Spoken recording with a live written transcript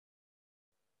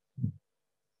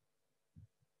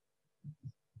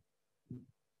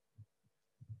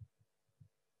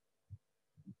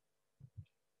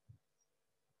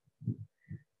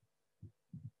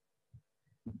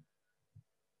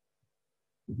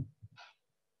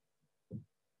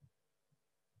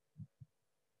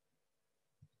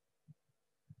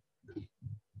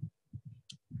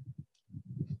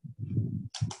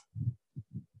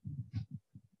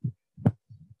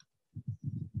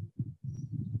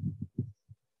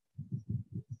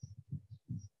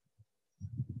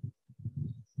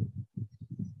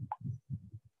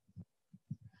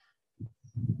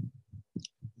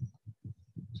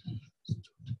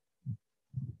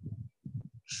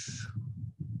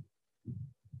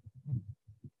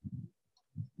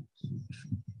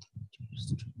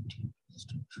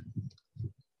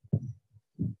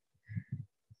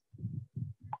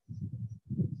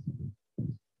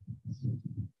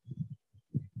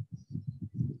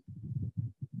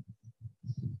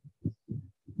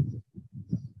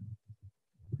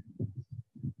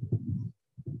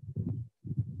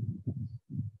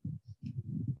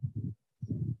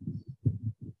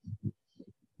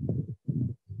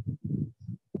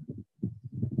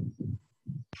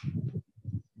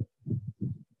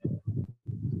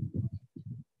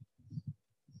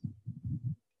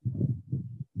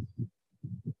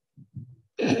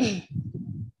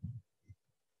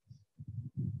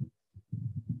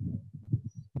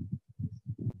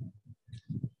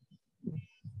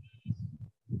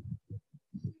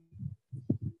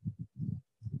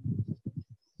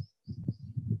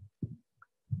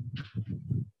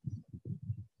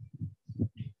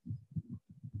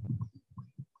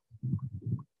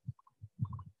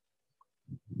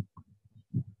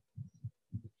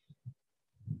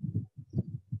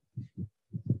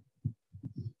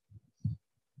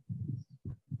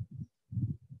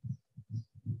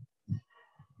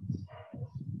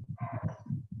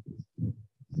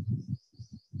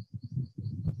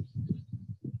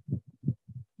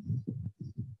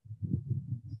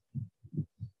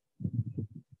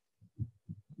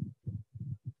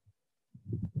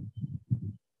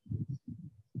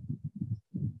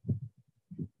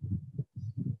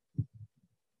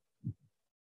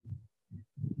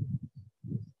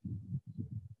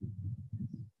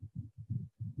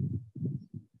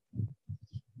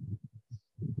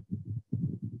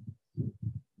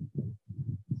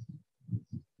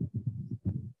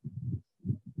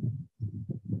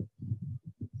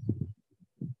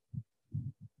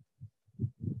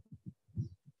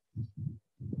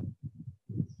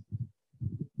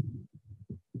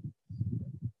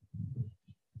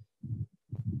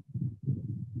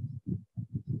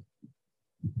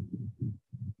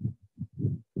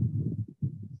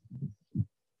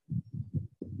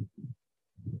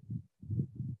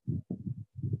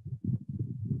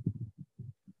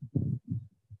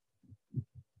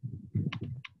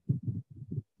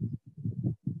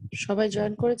সবাই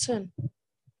জয়েন করেছেন?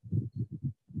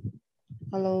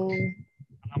 হ্যালো।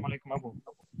 আসসালামু আলাইকুম আপু।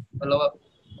 হ্যালো,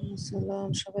 সালাম,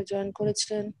 সবাই জয়েন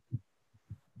করেছেন?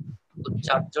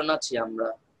 4 জন আছি আমরা।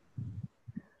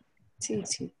 জি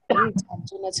জি, 4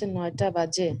 জন আছেন, 9টা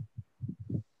বাজে।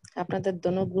 আপনাদের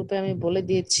দোনো গ্রুপে আমি বলে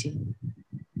দিয়েছি।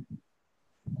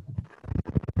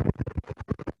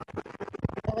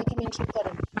 সবাইকে মেনশন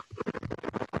করেন।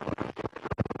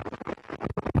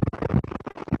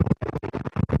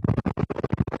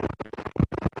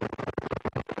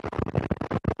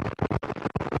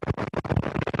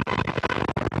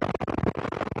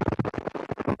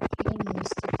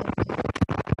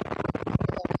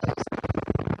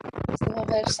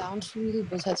 সাউন্ড শুনলেই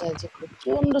বোঝা যায় যে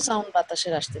প্রচন্ড সাউন্ড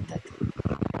বাতাসের আসতে থাকে।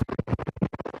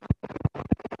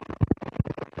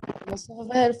 মোস্তফা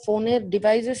ভাইয়ের ফোনের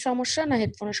ডিভাইসের সমস্যা না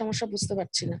হেডফোনের সমস্যা বুঝতে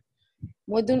পারছি না।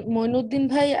 মইনুদ্দিন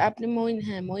ভাই, আপনি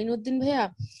মইনুদ্দিন ভাইয়া,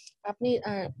 আপনি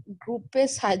গ্রুপে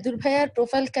সাইদুর ভাইয়ার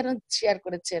প্রোফাইল কেন শেয়ার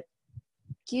করেছেন?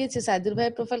 কি হয়েছে? সাইদুর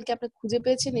ভাইয়ের প্রোফাইল কি আপনি খুঁজে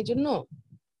পেয়েছেন এই জন্য?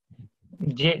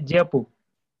 জি আপু।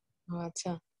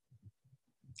 আচ্ছা,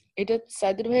 এটা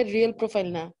সাইদুর ভাইয়ের রিয়েল প্রোফাইল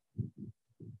না,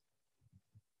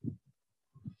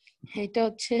 এটা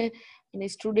হচ্ছে মানে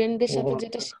স্টুডেন্টদের সাথে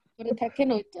যেটা শেয়ার করে থাকেন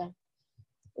ওইটা,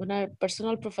 ওনার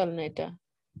পার্সোনাল প্রোফাইল না এটা।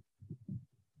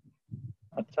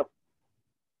 আচ্ছা,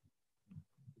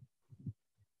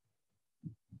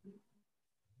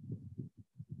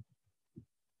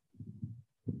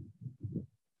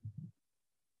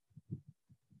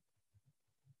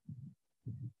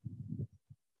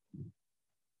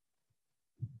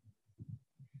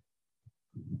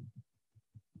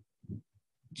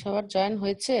 সবার জয়েন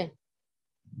হয়েছে?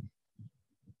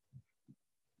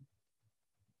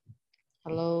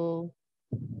 হ্যালো,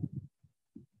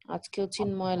 আজকেও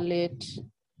চিন্ময় লেট,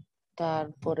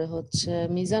 তারপরে হচ্ছে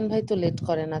মিজান ভাই তো লেট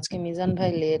করেন, আজকে মিজান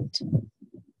ভাই লেট,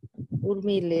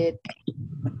 উর্মি লেট।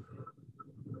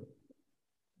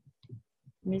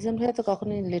 মিজান ভাই তো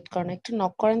কখনোই লেট করেন, একটু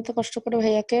নক করেন তো কষ্ট করে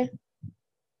ভাইয়াকে।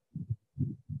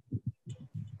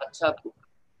 আচ্ছা আপু,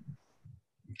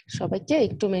 সবাইকে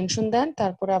একটু মেনশন দেন,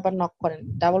 তারপরে আবার নক করেন,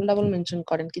 ডাবল ডাবল মেনশন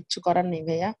করেন, কিচ্ছু করার নেই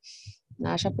ভাইয়া। না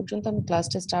আসা পর্যন্ত আমি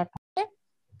ক্লাসটা স্টার্ট করে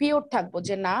পিওর থাকবো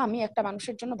যে না আমি একটা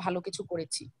মানুষের জন্য ভালো কিছু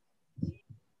করেছি,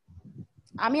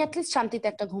 আমি অ্যাটলিস্ট শান্তিতে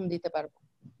একটা ঘুম দিতে পারবো।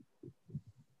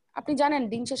 আপনি জানেন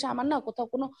দিন শেষে আমার না কোথাও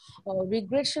কোনো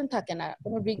রিগ্রেশন থাকে না,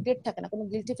 কোনো রিগ্রেট থাকে না, কোনো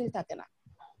গিলটি ফিল থাকে না।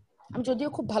 আমি যদিও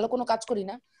খুব ভালো কোনো কাজ করি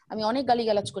না, আমি অনেক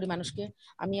গালিগালাজ করি মানুষকে,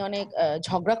 আমি অনেক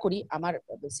ঝগড়া করি, আমার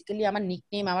বেসিক্যালি আমার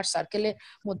নিকনেম আমার সার্কেলের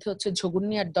মধ্যে হচ্ছে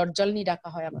ঝগুন্নি আর দরজালনি ডাকা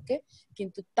হয় আমাকে,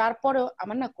 কিন্তু তারপরেও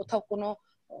আমার না কোথাও কোনো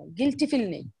গিলটি ফিল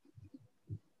নেই।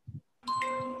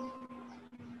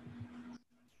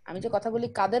 আমি যে কথা বলি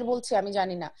কাদের বলছি আমি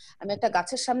জানি না, আমি একটা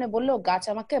গাছের সামনে বললেও গাছ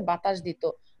আমাকে বাতাস দিত,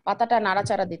 পাতাটা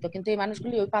নাড়াচাড়া দিত, কিন্তু এই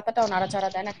মানুষগুলি ওই পাতাটাও নাড়াচাড়া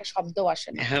দেয় না, একটা শব্দও আসে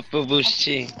না। হ্যাঁ আপু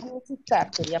বুঝছি। আমি চিৎকার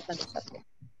করি আপনাদের সাথে।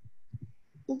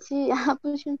 জি আপু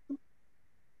শুনছি।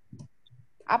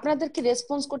 আপনাদের কি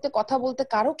রেসপন্স করতে, কথা বলতে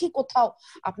কারো কি কোথাও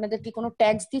আপনাদের কি কোনো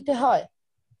ট্যাগস দিতে হয়?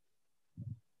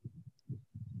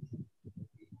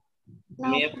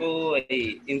 আমি আপু এই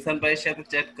ইনসান ভাইয়ের সাথে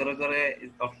চ্যাট করে করে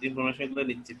সব ইনফরমেশন গুলো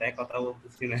নিচ্ছি, তাই কথা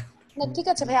বলতেছি না। না ঠিক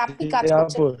আছে ভাই, আপনি কাজ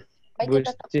করছেন, ভাইকে তো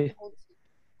একটা কথা বলছি,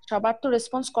 সবার তো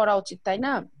রেসপন্স করা উচিত তাই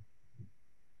না?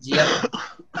 জি আপু,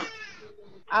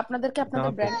 আপনাদেরকে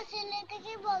আপনাদের ব্র্যান্ড,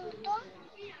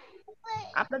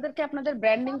 আপনাদেরকে আপনাদের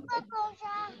ব্র্যান্ডিং,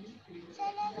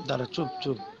 দাঁড়া চুপ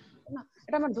চুপ। না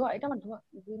এটা আমার ধোয়া, এটা আমার ধোয়া।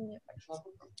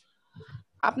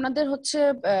 আপনাদের হচ্ছে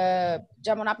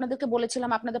যেমন আপনাদেরকে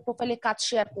বলেছিলাম আপনাদের প্রোফাইলে কাজ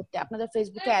শেয়ার করতে, আপনাদের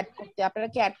ফেসবুকে অ্যাড করতে, আপনারা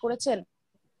কি অ্যাড করেছেন?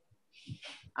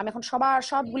 আমি এখন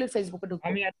সবগুলির ফেসবুকে ঢুকবো।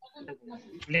 আমি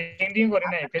লিংকডিন করি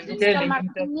নাই, ফেসবুকে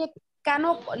লিংকডিন। কেন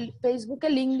ফেসবুকে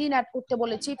লিংকডইন অ্যাড করতে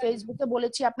বলেছি? ফেসবুকে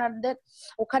বলেছি আপনাদের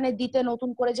ওখানে দিতে নতুন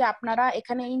করে যে আপনারা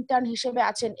এখানে ইন্টার্ন হিসেবে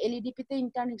আছেন, এলইডিপি তে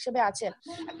ইন্টার্ন হিসেবে আছেন,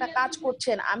 একটা কাজ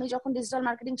করছেন। আমি যখন ডিজিটাল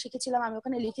মার্কেটিং শিখেছিলাম আমি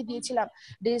ওখানে লিখে দিয়েছিলাম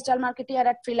digital marketeer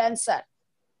at freelancer,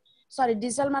 sorry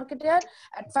digital marketeer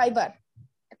at fibre,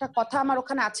 একটা কথা আমার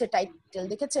ওখানে আছে টাইটেল,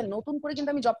 দেখেছেন? নতুন করে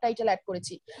কিন্তু আমি জব টাইটেল অ্যাড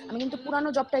করেছি, আমি কিন্তু পুরানো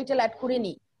জব টাইটেল অ্যাড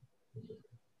করিনি,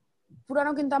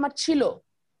 পুরানো কিন্তু আমার ছিল।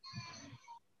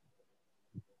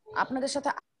 আপনাদের সাথে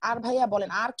আর ভাইয়া বলেন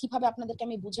আর কিভাবে আপনাদেরকে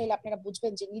আমি বুঝাইলে আপনারা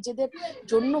বুঝবেন যে নিজেদের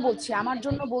জন্য বলছি, আমার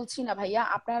জন্য বলছি না ভাইয়া।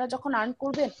 আপনারা যখন আর্ন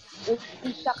করবেন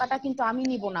ওই টাকাটা কিন্তু আমি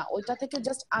নিব না, ওইটা থেকে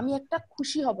জাস্ট আমি একটা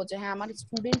খুশি হব যে হ্যাঁ আমার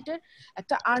স্টুডেন্টের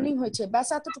একটা আর্নিং হয়েছে, ব্যাস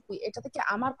এতটুকুই। এটা থেকে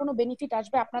আমার কোনো বেনিফিট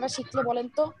আসবে আপনারা শিখলে বলেন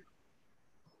তো?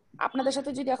 আপনাদের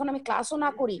সাথে যদি এখন আমি ক্লাসও না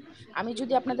করি, আমি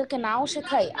যদি আপনাদেরকে নাও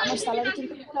শেখাই, আমার স্যালারি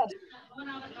কিন্তু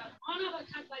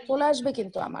চলে আসবে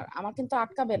কিন্তু আমার কিন্তু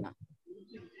আটকাবে না।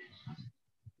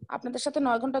 আপনাদের সাথে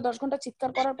 9 ঘন্টা 10 ঘন্টা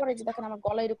চিৎকার করার পরে যে দেখেন আমার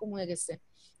গলা এরকম হয়ে গেছে।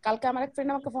 কালকে আমার এক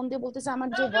ফ্রেন্ড আমাকে ফোন দিয়ে বলতেছে আমার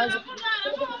যে ভয়েস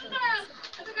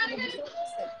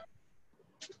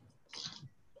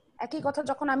একই কথা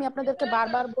যখন আমি আপনাদেরকে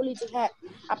বারবার বলি যে হ্যাঁ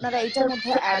আপনারা এইটার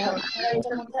মধ্যে অ্যাড হন, আপনারা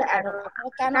এইটার মধ্যে অ্যাড হন, আপনারা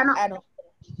কেন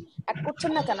অ্যাড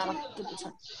করছেন না কেন আমাকে একটু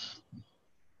বুঝান।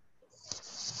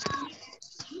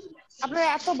 আপনারা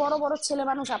এত বড় বড় ছেলে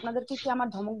মানুষ, আপনাদেরকে কি আমার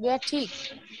ধমক দেওয়া ঠিক,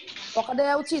 বকা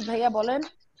দেওয়া উচিত? ভাইয়া বলেন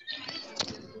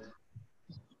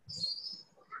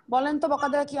বলেন তো, বকা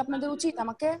দেওয়া কি আপনাদের উচিত?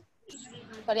 আমাকে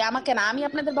সরি আমাকে না, আমি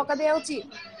আপনাদের বকা দেওয়া উচিত?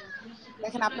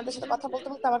 দেখেন আপনাদের সাথে কথা বলতে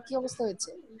বলতে আমার কি অবস্থা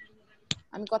হয়েছে,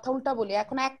 আমি কথা উল্টা বলি।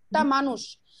 এখন একটা মানুষ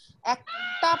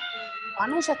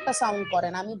একটা সাউন্ড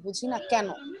করেন, আমি বুঝি না কেন।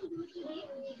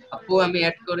 আপু আমি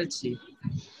অ্যাড করেছি।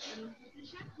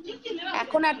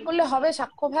 এখন অ্যাড করলে হবে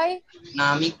সাক্ষ্য ভাই? না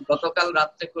আমি গতকাল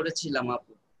রাতে করেছিলাম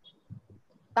আপু।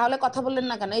 তাহলে কথা বললেন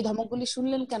না কেন? এই ধমকগুলি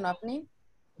শুনলেন কেন আপনি?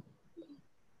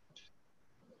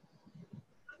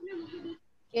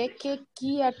 কে কে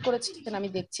কি অ্যাড করেছেন আমি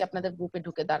দেখছি আপনাদের গ্রুপে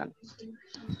ঢুকে, দাঁড়ান।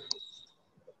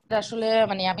 আসলে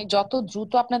মানে আমি যত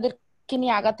দ্রুত আপনাদেরকে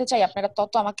নিয়ে আগাতে চাই আপনারা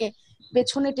তত আমাকে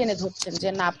পেছনে টেনে ধরছেন যে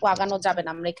না আপু আগানো যাবে না,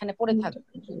 আমরা এখানে পড়ে থাকবো,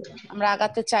 আমরা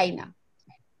আগাতে চাই না।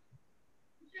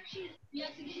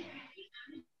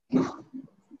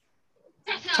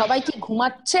 সবাই কি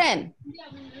ঘুমাচ্ছেন?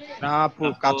 না আপু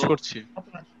কাজ করছি।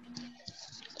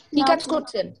 কি কাজ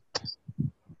করছেন?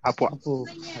 আপু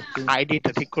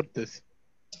আইডিটা ঠিক করতেছি।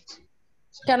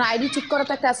 কেন আইডি ঠিক করা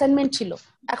তো একটা অ্যাসাইনমেন্ট ছিল,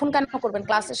 এখন কেন করবেন?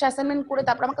 ক্লাস শেষে অ্যাসাইনমেন্ট করে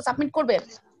তারপর আমাকে সাবমিট করবেন।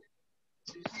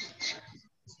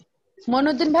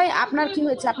 মইনুদ্দিন ভাই আপনার কি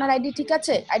হয়েছে? আপনার আইডি ঠিক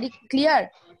আছে? আইডি ক্লিয়ার,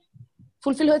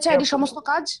 ফুলফিল হয়েছে আইডি সমস্ত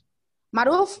কাজ?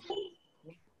 মারুফ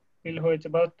ফিল হয়েছে,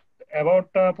 বাট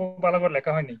অ্যাবাউটটা আপু ভালো করে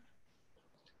লেখা হয়নি।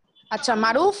 আচ্ছা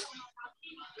মারুফ,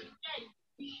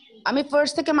 আমি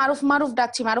ফার্স্ট থেকে মারুফ মারুফ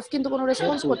ডাকছি, মারুফ কিন্তু কোনো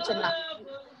রেসপন্স করছেন না।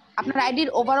 আপনার আইডির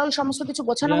ওভারঅল সমস্ত কিছু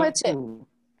গোছানো হয়েছে?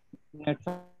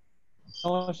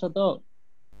 সমস্যা তো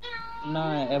না,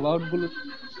 অ্যাবাউট গুলো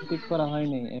ঠিক করা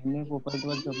হয়নি, এমনি প্রোফাইল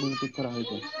সবগুলো ঠিক করা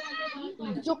হয়েছে।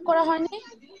 যোগ করা হয়নি?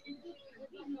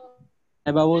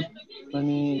 অ্যাবাউট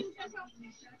মানে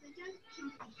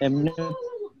এমনি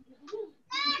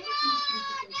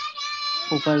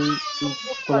প্রোফাইল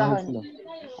করা হয়েছিল।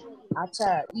 আচ্ছা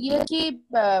ইয়ে কি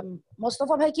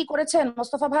মোস্তফা ভাই কি করেছেন?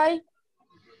 মোস্তফা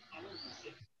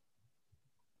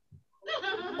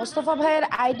ভাইয়ের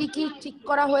আইডি কি ঠিক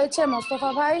করা হয়েছে? মোস্তফা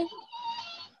ভাই,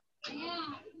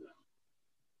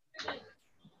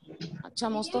 আচ্ছা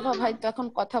মোস্তফা ভাই তো এখন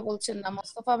কথা বলছেন না।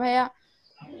 মোস্তফা ভাইয়া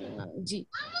জি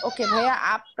ওকে ভাইয়া,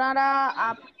 আপনারা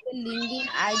আপনাদের লিংকডইন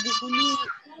আইডি গুলি,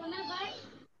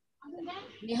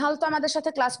 নিহাল তো আমাদের সাথে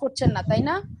ক্লাস করছেন না তাই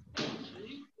না?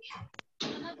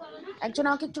 একজন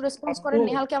আমাকে একটু রেসপন্স করেন,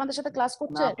 নিহাল কি আমাদের সাথে ক্লাস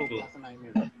করছে?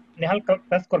 নেহাল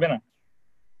ক্লাস করবে না।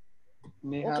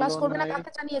 ও ক্লাস করবে না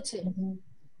কাকে জানিয়েছে?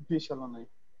 বিশালও নাই।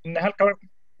 নেহাল কাবার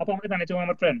আপু আমাকে জানিয়েছে, ও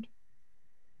আমার ফ্রেন্ড।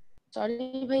 সরি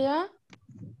ভাইয়া,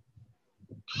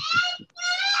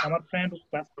 আমার ফ্রেন্ড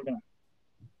ক্লাস করবে না।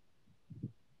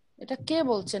 এটা কে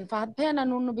বলছেন? ফাহাদ ভাইয়া না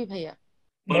নূর নবী ভাইয়া?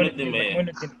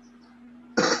 মইনুদ্দিন।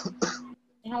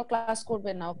 নিহাল ক্লাস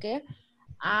করবে না, ওকে।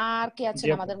 আর কে আছেন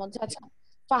জি আপু। আমাদের মধ্যে? আচ্ছা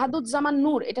ফাহাদুজ্জামান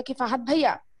নূর, এটা কি ফাহাদ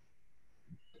ভাইয়া?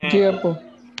 জি আপু।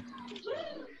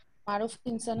 মারুফ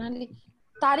ইনসান আলী,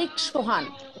 তারিক সোহান,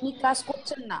 উনি ক্লাস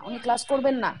করছেন না, উনি ক্লাস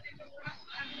করবেন না।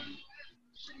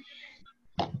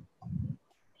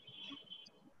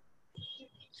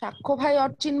 সাক্ষ্য ভাই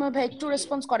আর চিন্ময় ভাই একটু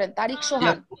রেসপন্স করেন। তারিক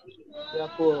সোহান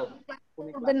আপু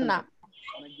করবেন না,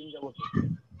 অনেকদিন যাবত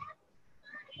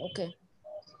ওকে।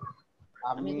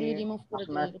 আমি আমি এগুলি রিমুভ করে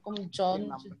দিই, এরকম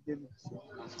নাম্বার দিয়ে দিচ্ছি।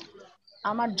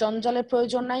 আমার জঞ্জালের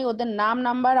প্রয়োজন নাই। ওদের নাম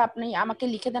নাম্বার আপনি আমাকে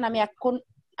লিখে দেন, আমি এখন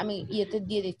আমি ইয়েতে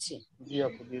দিয়ে দিচ্ছি। জি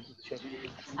আপু দিয়ে দিচ্ছি।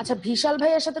 আচ্ছা বিশাল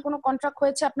ভাইয়ের সাথে কোনো কন্ট্রাক্ট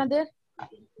হয়েছে আপনাদের?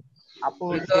 আপু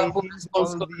কল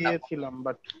দিয়েছিলাম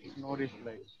বাট নো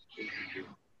রিপ্লাই।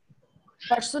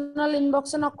 পার্সোনাল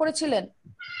ইনবক্সে নক করেছিলেন?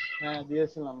 হ্যাঁ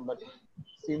দিয়েছিলাম বাট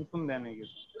সিনফোন দেন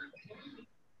গেছে।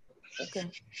 ওকে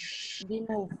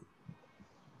রিমুভ।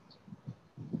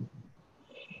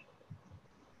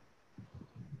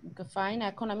 ওকে ফাইন,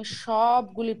 এখন আমি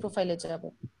সবগুলি প্রোফাইলে যাব,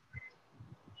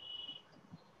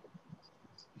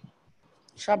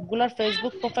 সবগুলোর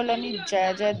ফেসবুক প্রোফাইলে আমি যা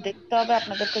যা দেখতে হবে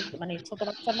আপনাদেরকে, মানে ছোট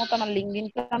বাচ্চার মতো আমার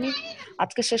লিংকডইনটা আমি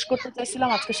আজকে শেষ করতে চাইছিলাম,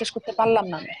 আজকে শেষ করতে পারলাম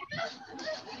না। আমি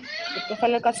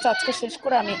প্রোফাইলের কাজটা আজকে শেষ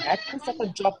করে আমি অ্যাটলিস্ট একটা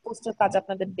জব পোস্টের কাজ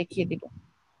আপনাদের দেখিয়ে দিব।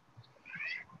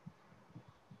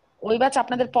 ওই ব্যাচ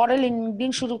আপনাদের পরে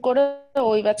লিংকডইন শুরু করে,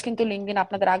 ওই ব্যাচ কিন্তু লিংকডইন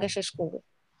আপনাদের আগে শেষ করবে।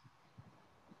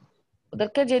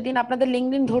 ওদেরকে যেদিন আপনাদের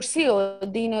লিঙ্কডইন ধরছি ওই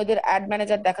দিন ওদের অ্যাড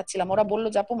ম্যানেজার দেখাচ্ছিলাম, ওরা বললো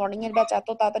যে আপু মর্নিং এর ব্যাচ এত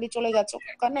তাড়াতাড়ি চলে গেছে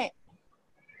ওখানে,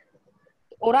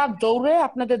 ওরা দৌড়ে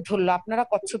আপনাদের ধরলো, আপনারা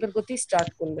কচ্ছপের গতি স্টার্ট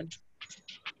করলেন।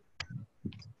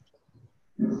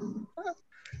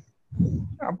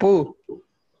 আপু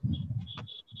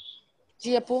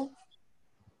জি আপু।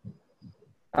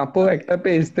 আপু একটা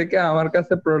পেজ থেকে আমার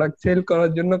কাছে প্রোডাক্ট সেল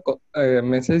করার জন্য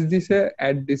মেসেজ দিছে,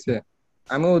 অ্যাড দিছে।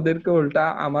 আমি ওদেরকে উল্টা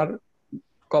আমার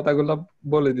কথাগুলো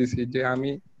বলে দিছি যে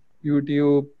আমি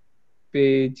ইউটিউব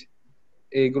পেজ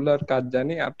এইগুলোর কাজ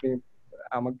জানি, আপনি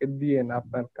আমাকে দিয়েন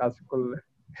আপনার কাজ করলে।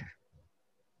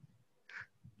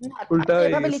 উল্টা আপনি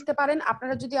এভাবে লিখতে পারেন,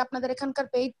 আপনারা যদি আপনাদের এখানকার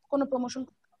পেইড কোনো প্রমোশন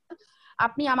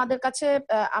আপনি আমাদের কাছে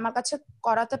আমার কাছে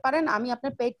করাতে পারেন, আমি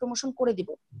আপনার পেইড প্রমোশন করে দিব,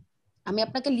 আমি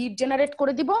আপনাকে লিড জেনারেট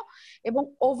করে দিব এবং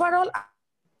ওভারঅল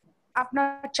আপনার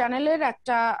চ্যানেলের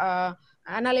একটা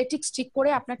অ্যানালিটিক্স ঠিক করে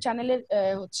আপনার চ্যানেলের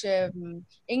হচ্ছে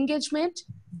এঙ্গেজমেন্ট,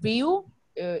 ভিউ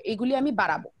এগুলি আমি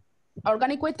বাড়াবো,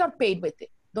 অর্গানিক ওয়েতে আর পেইড ওয়েতে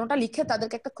দুটোটা লিখে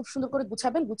তাদেরকে একটা খুব সুন্দর করে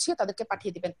গুছাবেন, গুছিয়ে তাদেরকে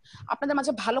পাঠিয়ে দিবেন। আপনাদের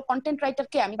মাঝে ভালো কন্টেন্ট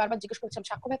রাইটারকে আমি বারবার জিজ্ঞেস করেছিলাম,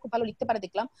 সাক্ষ্য ভাই খুব ভালো লিখতে পারে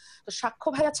দেখলাম, তো সাক্ষ্য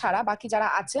ভাইয়া ছাড়া বাকি যারা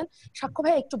আছেন, সাক্ষ্য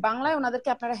ভাইয়া একটু বাংলায় ওনাদেরকে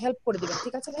আপনারা হেল্প করে দিবেন,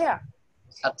 ঠিক আছে ভাইয়া?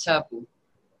 আচ্ছা আপু।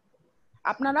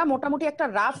 আপনারা মোটামুটি একটা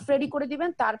রাফ রেডি করে দিবেন,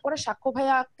 তারপরে সাক্ষ্য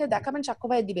ভাইয়াকে দেখাবেন, সাক্ষ্য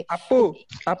ভাইয়া দিবে।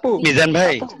 আপু মিজান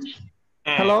ভাই,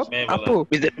 হ্যালো আপু,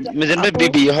 মিজান ভাই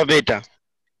বিবি হবে এটা?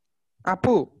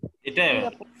 আপু এটা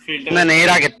না না এর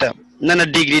আগেরটা, না না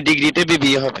ডিগ্রিতে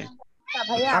বিবি হবে।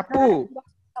 ভাইয়া আপু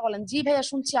বলেন। জি ভাইয়া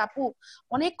শুনছি, আপু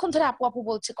অনেকক্ষণ ধরে আপু আপু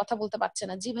বলছে, কথা বলতে পারছে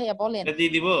না। জি ভাইয়া বলেন। এটা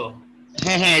দিয়ে দিব।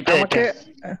 হ্যাঁ এটা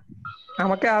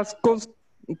আমাকে আজ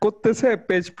করতেছে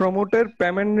পেজ প্রমোটের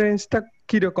পেমেন্ট রেঞ্জটা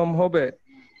কি রকম হবে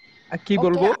আর কি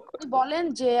বলবো? আপনি বলেন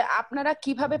যে আপনারা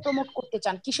কিভাবে প্রমোট করতে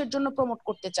চান, কিসের জন্য প্রমোট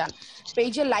করতে চান,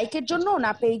 পেজের লাইকের জন্য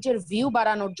না পেজের ভিউ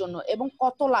বাড়ানোর জন্য, এবং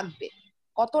কত লাগবে,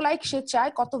 কত লাইক সে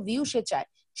চায়, কত ভিউ সে চায়,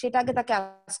 সেটা আগে তাকে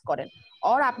আস্ক করেন।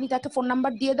 আর আপনি তাকে ফোন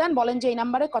নাম্বার দিয়ে দেন, বলেন যে এই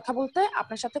নাম্বারে কথা বলতে,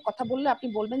 আপনার সাথে কথা বললে আপনি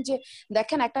বলবেন যে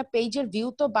দেখেন একটা পেজের ভিউ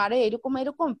তো বাড়ে এরকম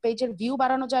এরকম, পেজের ভিউ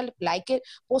বাড়ানো যায়, লাইকের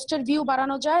পোস্টের ভিউ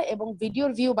বাড়ানো যায় এবং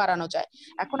ভিডিওর ভিউ বাড়ানো যায়,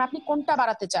 এখন আপনি কোনটা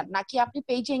বাড়াতে চান, নাকি আপনি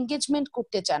পেজে এঙ্গেজমেন্ট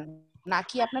করতে চান,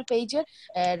 নাকি আপনার পেজের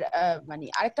মানে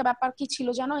আরেকটা ব্যাপার কি ছিল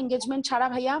জানো এঙ্গেজমেন্ট ছাড়া,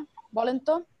 ভাইয়া বলেন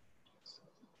তো?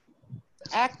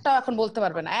 একটাও এখন বলতে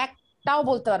পারবে না, একটাও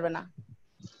বলতে পারবে না।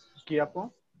 কি আপু?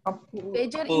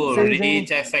 পেজের রিচ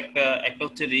আছে, একটা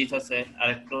হচ্ছে রিচ আছে, আর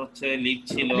একটা হচ্ছে লিড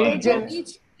ছিল।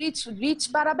 রিচ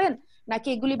বাড়াবেন নাকি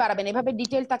এগুলি বাড়াবেন, এভাবে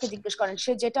ডিটেইল তাকে জিজ্ঞেস করেন,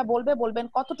 সে যেটা বলবে বলবেন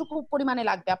কতটুকু পরিমাণে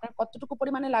লাগবে, আপনার কতটুকু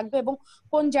পরিমাণে লাগবে এবং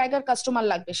কোন জায়গার কাস্টমার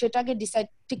লাগবে সেটা আগে ডিসাইড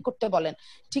ঠিক করতে বলেন।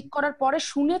 ঠিক করার পরে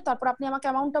শুনে তারপর আপনি আমাকে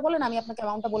অ্যামাউন্টটা বলেন, আমি আপনাকে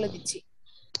অ্যামাউন্টটা বলে দিচ্ছি।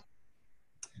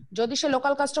 যদি সে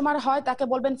লোকাল কাস্টমার হয় তাকে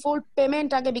বলবেন ফুল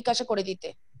পেমেন্ট আগে বিকাশে করে দিতে,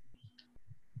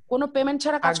 কোনো পেমেন্ট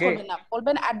ছাড়া কাজ করবেন না,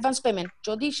 বলবেন অ্যাডভান্স পেমেন্ট।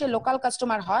 যদি সে লোকাল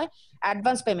কাস্টমার হয়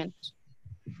অ্যাডভান্স পেমেন্ট।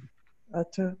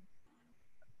 আচ্ছা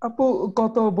আপু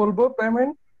কত বলবো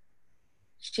পেমেন্ট?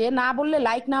 সে না বললে,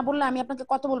 লাইক না বললে আমি আপনাকে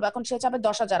কত বলবো, এখন সে চাবে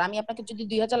 10,000, আমি আপনাকে যদি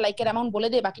 2,000 লাইকের অ্যামাউন্ট বলে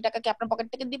দেই, বাকি টাকা কি আপনার পকেট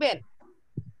থেকে দিবেন?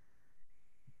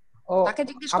 তাকে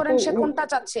জিজ্ঞেস করেন সে কোনটা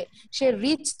চাচ্ছে, সে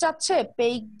রিচ চাচ্ছে,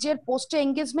 পেজের পোস্টে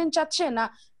এঙ্গেজমেন্ট চাচ্ছে, না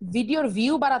ভিডিওর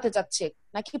ভিউ বাড়াতে চাচ্ছে,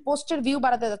 নাকি পোস্টের ভিউ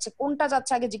বাড়াতে যাচ্ছে, কোনটা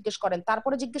চাচ্ছে আগে জিজ্ঞেস করেন।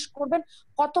 তারপরে জিজ্ঞেস করবেন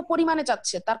কত পরিমাণে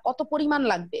চাচ্ছে, তার কত পরিমাণ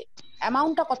লাগবে,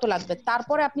 অ্যামাউন্টটা কত লাগবে,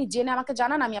 তারপরে আপনি জেনে আমাকে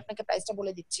জানান, আমি আপনাকে প্রাইসটা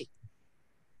বলে দিচ্ছি।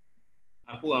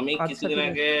 আপু আমি কিছুদিন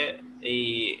আগে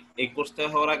এই কোর্সটা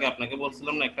হওয়ার আগে আপনাকে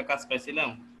বলছিলাম না একটা কাজ পাইছিলাম,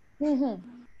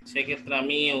 সেক্ষেত্রে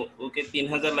আমি ওকে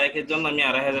 3,000 লাইকের জন্য আমি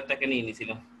 2,500 টাকা নিয়ে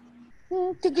নিয়েছিলাম।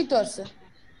 ঠিকই তো আছে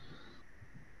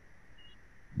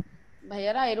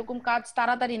ভাইয়ারা, এরকম কাজ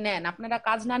তাড়াতাড়ি নেন, আপনারা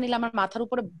কাজ না নিলে আমার মাথার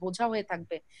উপরে বোঝা হয়ে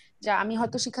থাকবে, যা আমি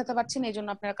হয়তো শিখাতে পারছি না এই জন্য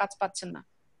আপনারা কাজ পাচ্ছেন না।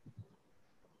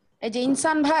 এই যে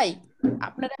ইনসান ভাই,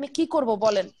 আপনারা আমি কি করব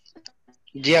বলেন?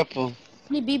 জি আপু।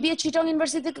 আপনি বিবিএ চিটং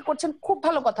ইউনিভার্সিটি থেকে করছেন, খুব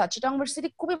ভালো কথা, চিটং ইউনিভার্সিটি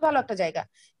খুবই ভালো একটা জায়গা,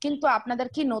 কিন্তু আপনাদের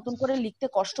কি নতুন করে লিখতে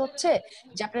কষ্ট হচ্ছে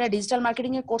যে আপনারা ডিজিটাল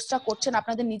মার্কেটিং এর কোর্সটা করছেন,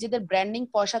 আপনাদের নিজেদের ব্র্যান্ডিং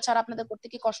পয়সা ছাড়া আপনাদের করতে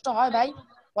কি কষ্ট হয় ভাই,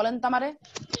 বলেন তো আমারে?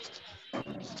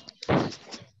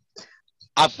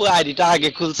 আপু আইডিটা আগে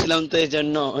খুলছিলাম তো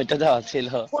এইজন্য ওইটা দেওয়া ছিল।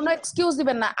 কোনো এক্সকিউজ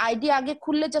দিবেন না, আইডি আগে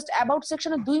খুললে জাস্ট অ্যাবাউট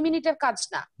সেকশনে 2 মিনিটের কাজ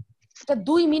না, এটা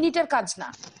 2 মিনিটের কাজ না।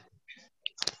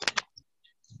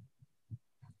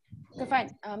 Okay fine.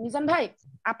 মিজান ভাই,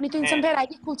 আপনি তো ইনসান ভাইয়ের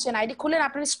আইডি খুলছেন, আইডি খুলেন,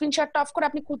 আপনার স্ক্রিনশটটা অফ করে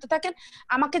আপনি খুলতে থাকেন,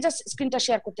 আমাকে জাস্ট স্ক্রিনটা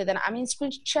শেয়ার করতে দেন, আমি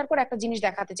স্ক্রিন শেয়ার করে একটা জিনিস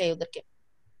দেখাতে চাই ওদেরকে।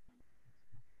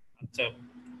 আচ্ছা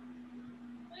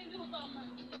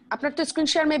আপনার তো স্ক্রিন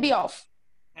শেয়ার মেবি অফ।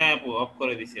 হ্যাঁ আপু অফ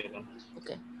করে দিছি এখন।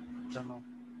 ওকে জানো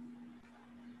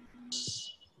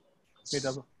এটা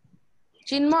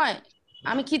চিন্ময়,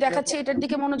 আমি কি দেখাচ্ছি এটার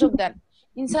দিকে মনোযোগ দেন।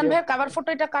 ইনসান ভাইয়ের কভার ফটো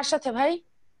এটা কার সাথে ভাই?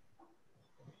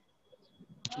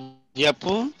 জি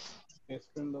আপু।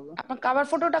 আপনার কভার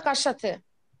ফটোটা কার সাথে?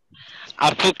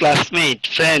 আপু ক্লাসমেট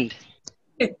ফ্রেন্ড।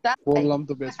 বললাম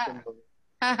তো বেস্ট ফ্রেন্ড হবে।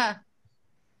 হ্যাঁ হ্যাঁ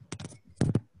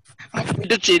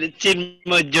এটা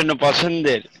চিন্ময়ের জন্য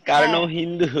পছন্দের, কারণ ও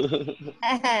হিন্দু।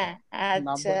 হ্যাঁ আচ্ছা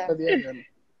নাম্বারটা দিয়ে দেন।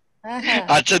 হ্যাঁ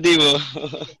আচ্ছা দিব।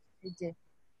 এই যে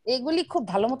এগুলি খুব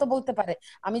ভালো মতো বলতে পারে।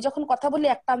 আমি যখন কথা বলি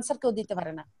একটা আনসার কেউ দিতে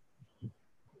পারে না,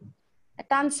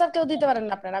 একটা আনসার কেউ দিতে পারেন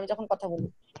না আপনারা আমি যখন কথা বলি।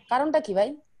 কারণটা কি ভাই?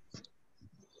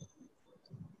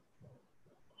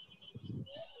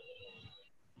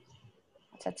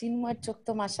 আচ্ছা চিন্ময়ের চোখ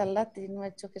তো মাশাআল্লাহ,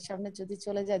 চিন্ময়ের চোখের সামনে যদি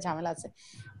চলে যায় ঝামেলা আছে।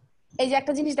 এই যে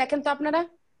একটা জিনিস দেখেন তো, আপনারা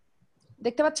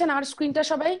দেখতে পাচ্ছেন আমার স্ক্রিনটা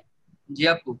সবাই জি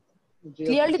আপু।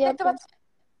 ক্লিয়ারলি দেখতে পাচ্ছেন?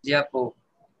 জি আপু।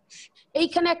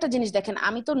 এইখানে একটা জিনিস দেখেন,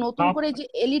 আমি তো নতুন করে যে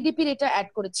এলইডিপি এটা অ্যাড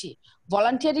করেছি,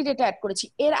 ভলান্টিয়ারি এটা অ্যাড করেছি।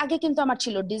 এর আগে কিন্তু আমার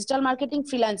ছিল ডিজিটাল মার্কেটিং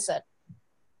ফ্রিল্যান্সার।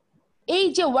 এই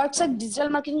যে ওয়ার্কসাইট ডিজিটাল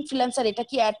মার্কেটিং ফ্রিল্যান্সার, এটা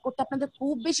কি অ্যাড করতে আপনাদের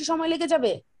খুব বেশি সময় লেগে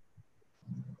যাবে?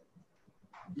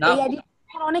 এই আইডি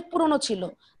অনেক পুরনো ছিল।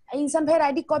 ইনসান ভাইয়ের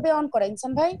আইডি কবে অন করা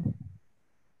ইনসান ভাই?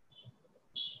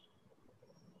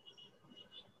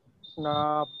 না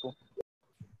আপু।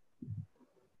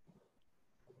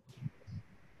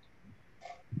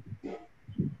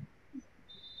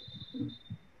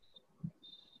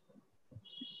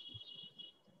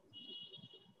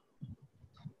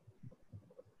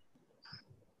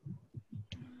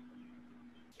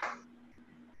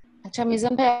 আচ্ছা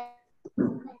মিজান ভাই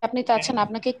আপনি তো আছেন,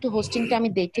 আপনাকে একটু হোস্টিংটা আমি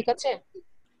দেই, ঠিক আছে?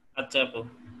 আচ্ছা আপু।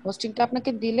 হোস্টিংটা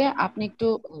আপনাকে দিলে আপনি একটু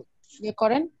ইয়ে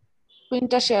করেন,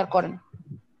 স্ক্রিনটা শেয়ার করেন।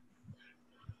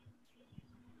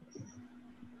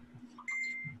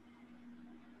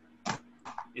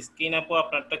 স্ক্রিন আপু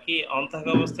আপনারটা কি অন থাকা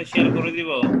অবস্থায় শেয়ার করে দিব?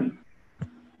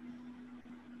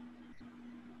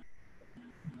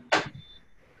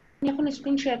 এখন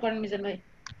স্ক্রিন শেয়ার করেন মিজান ভাই।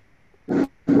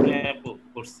 হ্যাঁ আপু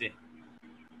করছি।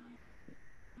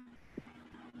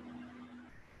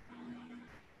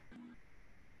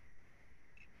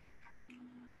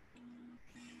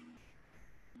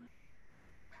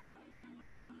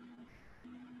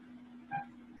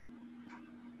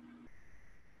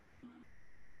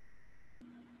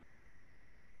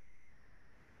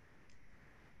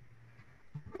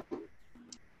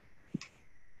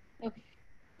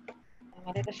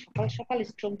 আমার এটা সকাল সকাল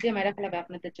স্ট্রোক দিয়ে মেরে ফেলাবে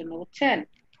আপনাদের জন্য, বুঝছেন?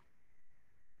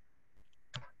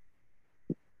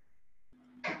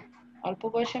 অল্প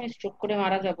বয়সে আমি স্ট্রোক করে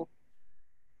মারা যাব।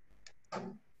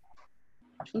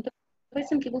 শুনতে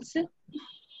পাইছেন কি বলছে?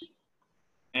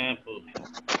 হ্যাঁ আপু।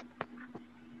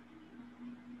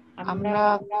 আমরা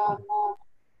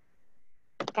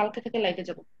কালকে থেকে লাইভে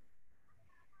যাব।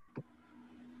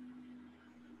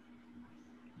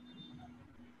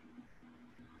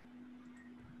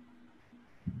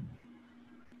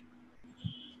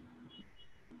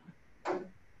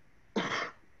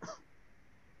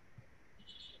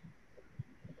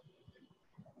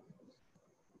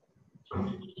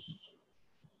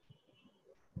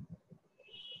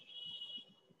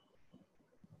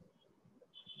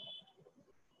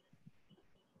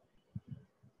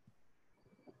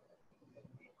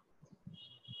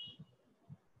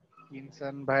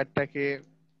 ইনসান ভাইয়েরটাকে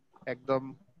একদম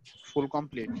full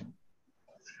complete.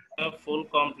 Full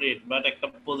complete, but একটা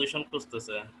পজিশন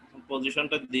খুঁজতেছে।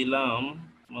 পজিশনটা দিলাম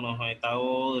মনে হয়, তাও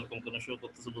এরকম কোনো শো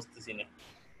করতেছে, বুঝতেছি না।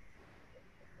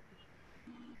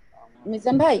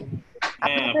 মিজান ভাই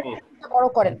হ্যাঁ আপু। বড়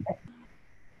করেন।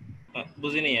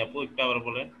 বুঝিনি আপু, একটু আবার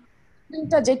বলেন।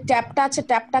 স্ক্রিনটা যে ট্যাবটা আছে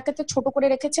ট্যাবটাকে তো ছোট করে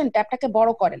রেখেছেন, ট্যাবটাকে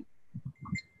বড় করেন।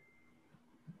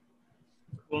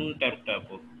 কোন ট্যাবটা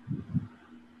আপু?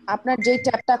 আপনার যেই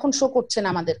ট্যাবটা এখন শো করছেন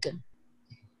আমাদেরকে।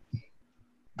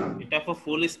 এটা আপু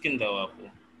ফুল স্ক্রিন দাও আপু।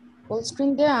 ফুল স্ক্রিন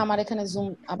দিয়ে আমার এখানে জুম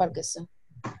আবার গেছে।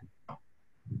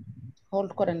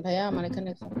 হোল্ড করেন ভাইয়া, আমার এখানে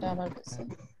জুমটা আবার গেছে,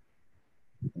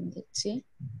 দেখছি।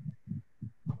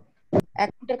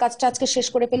 অ্যাকাউন্টের কাজটা আজকে শেষ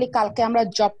করে ফেলি, কালকে আমরা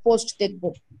জব পোস্ট দেখব।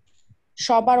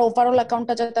 সবার ওভারঅল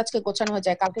অ্যাকাউন্টটা যাতে আজকে গোছানো হয়ে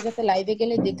যায়, কালকে যাতে লাইভে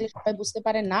গেলে দেখলে সবাই বুঝতে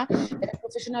পারে না এটা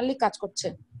প্রফেশনালি কাজ করছে,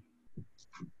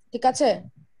 ঠিক আছে?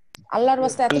 আল্লাহর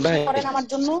ওয়াস্তে এতটুকু করেন আমার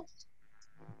জন্য,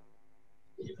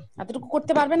 এতটুকু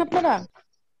করতে পারবেন আপনারা?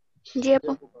 জি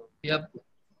আপু।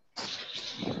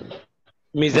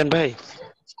 মিজান ভাই।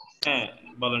 হ্যাঁ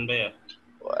বলেন ভাইয়া।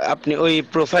 আপনি ওই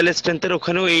প্রোফাইল স্ট্রেংথের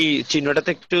ওখানে ওই চিহ্নটাতে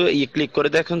একটু ক্লিক করে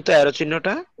দেখুন তো, অ্যারো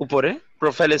চিহ্নটা উপরে,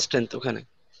 প্রোফাইল স্ট্রেংথ ওখানে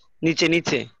নিচে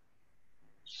নিচে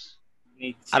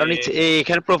আরো নিচে, এই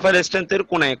এখানে প্রোফাইল স্ট্রেংথের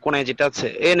কোনায় কোনায় যেটা আছে,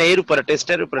 না এর উপরে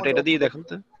টেস্টের উপরে, এটা দিয়ে দেখুন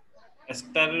তো।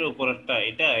 স্টারের উপরেরটা,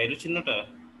 এটা এর চিহ্নটা?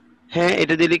 হ্যাঁ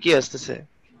এটা দিলে কি আসতেছে?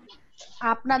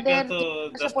 আপনাদের এটা তো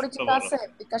বিকাশে জাস্ট পরিচিত বলো। আছে,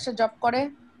 বিকাশে জব করে?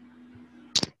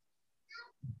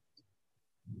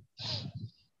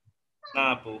 না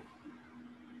আপু,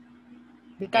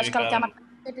 বিকাশ এই কালকে কারণ আমার টাকা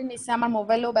কেটে নিছে, আমার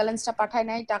মোবাইলেও ব্যালেন্সটা পাঠায়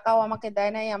নাই, টাকাও আমাকে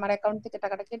দেয় নাই, আমার অ্যাকাউন্ট থেকে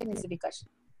টাকাটা কেটে নিছে বিকাশ।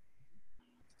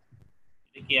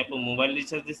 এটা কি আপু মোবাইল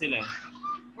রিচার্জ দিছিলেন?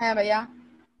 হ্যাঁ ভাইয়া।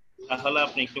 তাহলে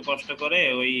আপনি একটু কষ্ট করে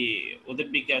ওই ওদের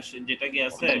বিকাশ যেটা কি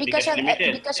আছে, ওদের বিকাশ বিকাশের লিমিটেড।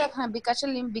 হ্যাঁ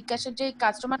বিকাশের যে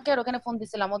কাস্টমার কেয়ার ওখানে ফোন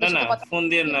দিছিলাম, না ওদের না, সাথে কথা ফোন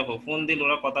দিয়ে না আপু, ফোন দিলে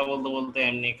ওরা কথা বলতে বলতে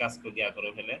এমনি কাজ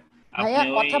করে ফেলে। ভাইয়া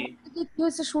আপনি ওই কথা বলতে কি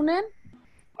হয়েছে শুনেন,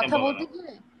 কথা বলেন বলতে আপু।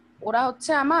 গিয়ে ওরা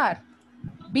হচ্ছে আমার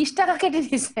 20 টাকা কেটে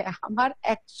দিছে। আমার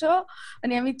 100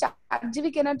 মানে আমি 4 জিবি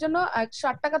কেনার জন্য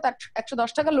 108 টাকা, তার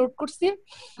 110 টাকা লোড করছি,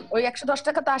 ওই 110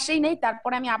 টাকা তো আসেই নেই,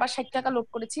 তারপরে আমি আবার 60 টাকা লোড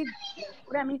করেছি,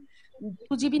 করে আমি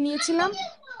 2 জিবি নিয়েছিলাম।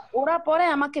 ওরা পরে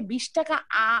আমাকে 20 টাকা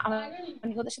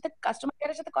মানে ওদের সাথে কাস্টমার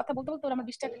কেয়ারের সাথে কথা বলতে বলতে ওরা আমার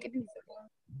 20 টাকা কেটে নিছে।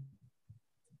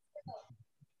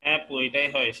 হ্যাঁ আপু, এটাই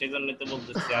হয়, সেজন্যই তো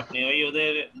বলতেছি আপনি ওই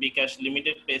ওদের বিকাশ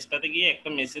লিমিটেড পেজটাতে গিয়ে একটা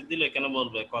মেসেজ দিলে এখানে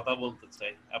বলবে কথা বলতে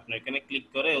চাই, আপনি এখানে ক্লিক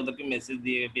করে ওদেরকে মেসেজ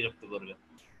দিয়ে বিরক্ত করবে,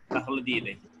 তাহলে দিয়ে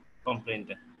দেয়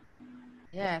কমপ্লেইনটা।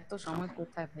 হ্যাঁ, এত সময়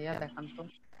কোথায় ভাইয়া, দেখান তো।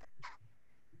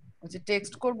 ওই যে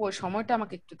টেক্সট করবো ওই সময়টা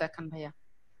আমাকে একটু দেখান ভাইয়া।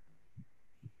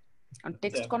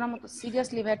 টেক্সট করার মতো,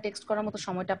 সিরিয়াসলি ভাইয়া টেক্সট করার মতো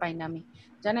সময়টা পাই না আমি,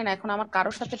 জানেন এখন আমার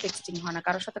কারোর সাথে টেক্সটিং হয় না,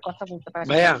 কারোর সাথে কথা বলতে পারি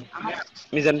না ভাইয়া, আমার।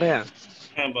 মিজান ভাইয়া,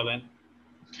 হ্যাঁ বলেন।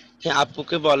 হ্যাঁ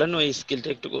আপুকে বলেন ওই স্কিলটা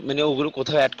একটু মানে ওগুলো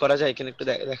কোথাও অ্যাড করা যায় কিনা একটু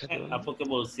দেখাতে হ্যাঁ বলেন। আপুকে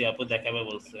বলছি, আপু দেখাবে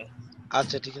বলছে।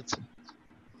 আচ্ছা ঠিক আছে।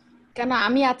 কেন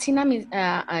আমি আছি না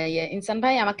ইনসান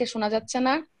ভাই, আমাকে শোনা যাচ্ছে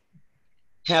না?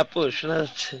 হ্যাঁ আপু শোনা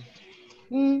যাচ্ছে।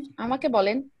 আমাকে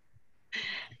বলেন,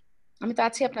 আমি তো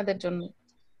আছি আপনাদের জন্য,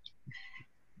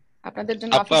 আপনাদের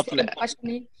জন্য আপু অফিস থেকে আপনি বকা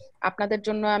শুনি, আপনাদের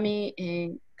জন্য আমি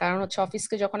কারণ হচ্ছে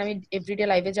অফিসকে যখন আমি এভরিডে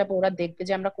লাইভে যাব ওরা দেখবে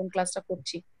যে আমরা কোন ক্লাসটা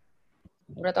করছি,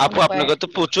 ওরা তখন আপু আপনাকে তো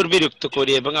প্রচুর বিরক্ত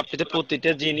করি এবং আপনি তো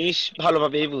প্রতিটা জিনিস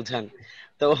ভালোভাবেই বুঝান,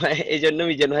 তো এই জন্য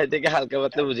মিজান ভাই থেকে হালকা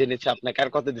পাতলা বুঝে নিচ্ছি, আপনাকে আর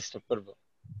কত ডিস্টার্ব করবো।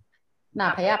 না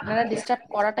ভাইয়া, আপনারা ডিস্টার্ব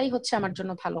করাটাই হচ্ছে আমার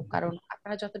জন্য ভালো, কারণ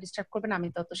আপনারা যত ডিস্টার্ব করবেন আমি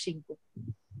তত শিখবো,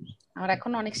 আমার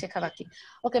এখনো অনেক শেখা বাকি।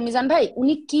 ওকে মিজান ভাই,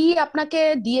 উনি কি আপনাকে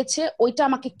দিয়েছে ওইটা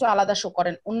আমাকে একটু আলাদা শো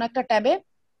করেন অন্য একটা ট্যাবে।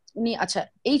 উনি আচ্ছা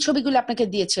এই ছবিগুলো আপনাকে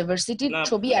দিয়েছে ভার্সিটির না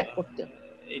ছবি অ্যাড করতে।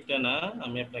 এটা না,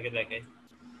 আমি আপনাকে দেখাই।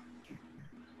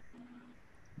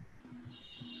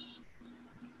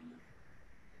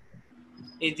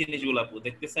 এই জিনিসগুলো আপু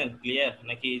দেখতেছেন ক্লিয়ার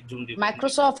নাকি জুম দিব?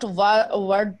 মাইক্রোসফট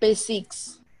ওয়ার্ড বেসিক্স,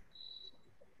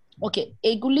 ওকে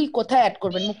এইগুলি কোথায় অ্যাড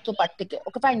করবেন? মুক্ত পাঠ থেকে,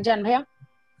 ওকে ফাইন, যান ভাইয়া।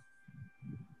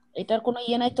 এটার কোনো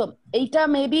ইয়ে নাই তো, এইটা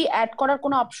মেবি অ্যাড করার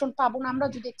কোনো অপশন পাবো না আমরা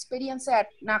যদি এক্সপেরিয়েন্সে অ্যাড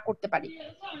না করতে পারি।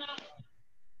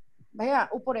 ভাইয়া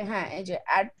উপরে, হ্যাঁ এই যে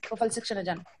অ্যাড প্রোফাইল সেকশনে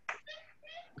যান,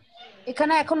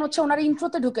 এখানে এখন হচ্ছে ওনার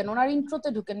ইন্ট্রোতে ঢুকেন,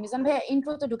 মিজান ভাইয়া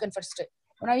ইন্ট্রোতে ঢুকেন, ফার্স্টে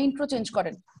ওনার ইন্ট্রো চেঞ্জ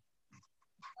করেন।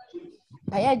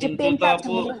 ভাইয়া যে কিন্তু তো পেনটা আছে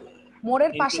আপু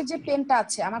মোড়ের কিন্তু পাশে যে পেনটা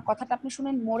আছে, আমার কথাটা আপনি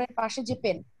শুনেন, মোড়ের পাশে যে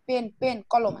পেন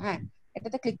কলম, হ্যাঁ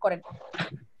এটাতে ক্লিক করেন,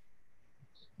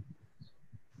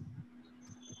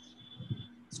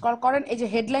 স্ক্রল করেন, এই যে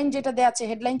হেডলাইন যেটা দেয়া আছে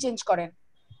হেডলাইন চেঞ্জ করেন।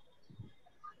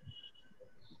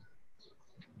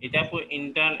 এটা আপু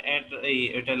ইন্টার্ন এট এই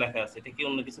এটা লেখা আছে, এটা কি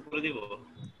অন্য কিছু করে দিব?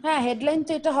 হ্যাঁ হেডলাইন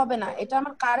তো এটা হবে না, এটা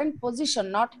আমার current position,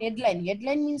 not headline.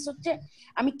 Headline means হচ্ছে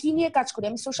আমি কি নিয়ে কাজ করি,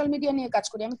 আমি সোশ্যাল মিডিয়া নিয়ে কাজ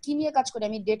করি, আমি কি নিয়ে কাজ করি,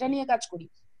 আমি ডেটা নিয়ে কাজ করি,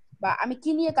 বা আমি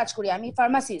কি নিয়ে কাজ করি, আমি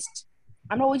ফার্মাসিস্ট।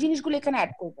 আমরা ওই জিনিসগুলো এখানে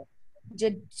অ্যাড করব, যে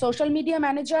social media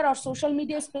manager R social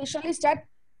media specialist at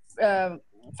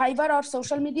fibre R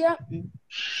social media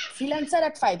freelancer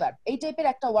at fibre, এই টাইপের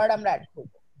একটা ওয়ার্ড আমরা অ্যাড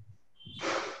করব,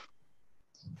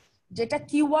 যেটা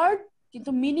কিওয়ার্ড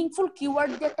কিন্তু মিনিংফুল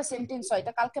কিওয়ার্ড দিয়ে একটা সেন্টেন্স হয়।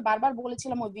 এটা কালকে বারবার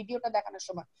বলেছিলাম ওই ভিডিওটা দেখানোর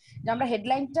সময়, যে আমরা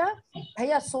হেডলাইনটা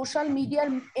ভাইয়া সোশ্যাল মিডিয়ার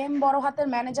এম বড় হাতের,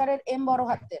 ম্যানেজারের এম বড়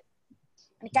হাতের,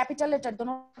 মানে ক্যাপিটাল লেটার,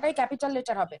 দুটোটাই ক্যাপিটাল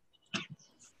লেটার হবে।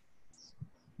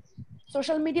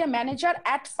 Social media manager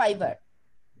at fibre,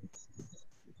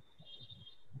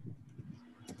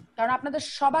 কারণ আপনাদের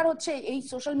সবার হচ্ছে এই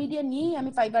সোশ্যাল মিডিয়া নিয়েই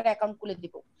আমি ফাইবার অ্যাকাউন্ট খুলে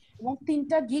দিব, এবং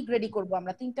 3টা গিগ রেডি করব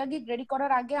আমরা। 3টা গিগ রেডি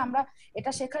করার আগে আমরা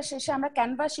এটা শেখার শেষে আমরা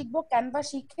ক্যানভা শিখবো, ক্যানভা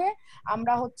শিখে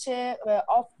আমরা হচ্ছে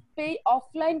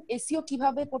অফলাইন এসইও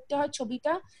কিভাবে করতে হয়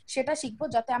ছবিটা সেটা শিখবো,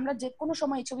 যাতে আমরা যে কোনো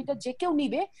সময় এই ছবিটা যে কেউ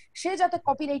নিবে সে যাতে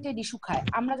কপিরাইটেড ইস্যু খায়,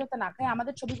 আমরা যাতে না খাই,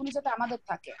 আমাদের ছবিগুলি যাতে আমাদের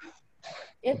থাকে।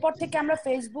 এরপর থেকে আমরা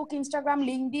ফেসবুক, ইনস্টাগ্রাম,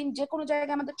 লিঙ্কডইন যে কোনো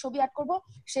জায়গায় আমাদের ছবি অ্যাড করব,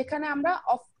 সেখানে আমরা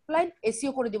অফলাইন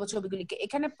এসইও করে দিব ছবিগুলিকে।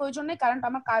 এখানে প্রয়োজন নেই, কারণ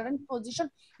আমার কারেন্ট পজিশন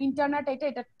ইন্টারনেট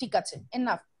এটা ঠিক আছে,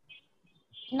 এনাফ,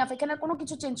 এখানে কোনো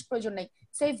কিছু চেঞ্জ প্রয়োজন নেই।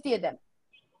 সেভ দিয়ে দেন,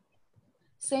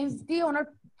 সেভ দিয়ে ওনার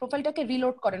প্রোফাইলটাকে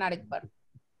রিলোড করেন আরেকবার।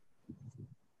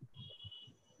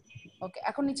 ওকে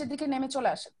এখন নিচের দিকে নেমে চলে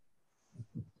আসেন,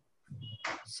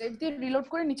 সেভ দিয়ে রিলোড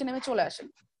করে নিচে নেমে চলে আসেন।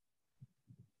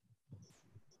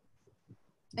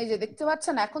 এই যে দেখতে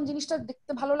পাচ্ছেন এখন জিনিসটা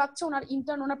দেখতে ভালো লাগছে। ওনার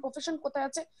ইন্টার্ন, ওনার প্রফেশন কোথায়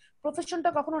আছে, প্রফেশনটা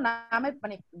কখনো নামের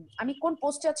মানে আমি কোন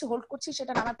পোস্টে আছি হোল্ড করছি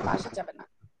সেটা নামের পাশে যাবে না।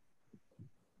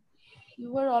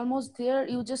 You are almost there.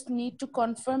 You just need to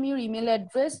confirm your email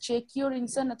address. Check your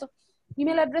insan. তো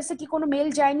ইমেল অ্যাড্রেসে কি কোনো মেল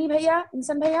যায়নি ভাইয়া?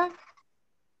 ইনসান ভাইয়া,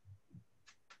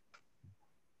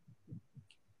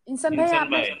 ইনসান ভাইয়া ইনসান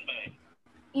আপনার ভাই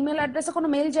ইমেল অ্যাড্রেসে কোনো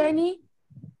মেল যায়নি?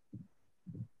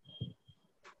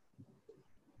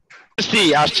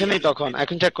 আসছে নাই তখন,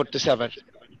 এখন চেক করতেছি আবার।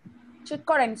 চেক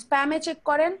করেন, স্প্যামে চেক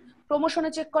করেন,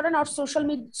 প্রমোশনে চেক করেন, আর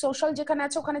সোশ্যাল যেখানে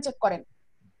আছে ওখানে চেক করেন।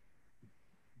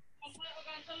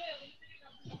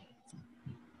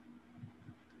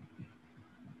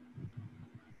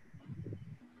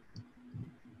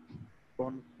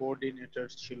 কোন কোঅর্ডিনেটর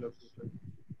ছিল?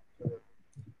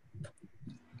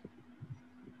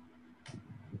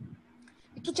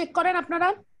 একটু চেক করেন আপনারা।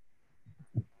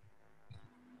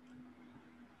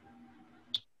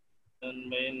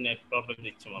 ভাই নেট প্রবলেম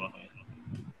দিচ্ছে মনে হয়।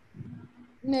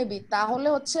 নেবি তাহলে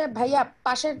হচ্ছে ভাইয়া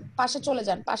পাশে চলে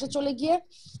যান, পাশে চলে গিয়ে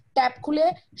ট্যাব খুলে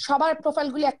সবার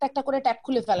প্রোফাইলগুলি একটা একটা করে ট্যাব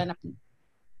খুলে ফেলেন আপনি।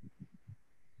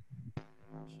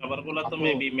 সবারগুলো তো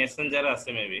মেবি মেসেঞ্জারে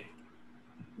আছে মেবি।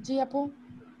 জি আপু,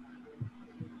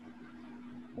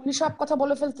 উনি সব কথা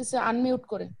বলে ফেলতেছে আনমিউট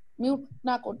করে,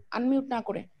 আনমিউট না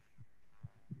করে।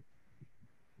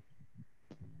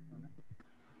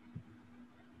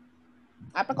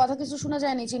 আপনার কথা কিছু শোনা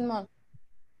যায়নি চিন্ময়।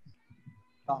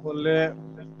 তাহলে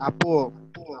আপু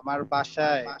আমার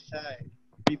বাসায়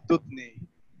বিদ্যুৎ নেই,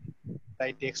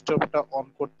 তাই ডেস্কটপটা অন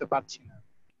করতে পারছি না।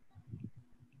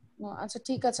 আচ্ছা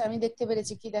ঠিক আছে, আমি দেখতে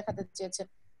পেরেছি কি দেখাতে চেয়েছেন।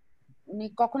 উনি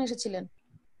কখন এসেছিলেন?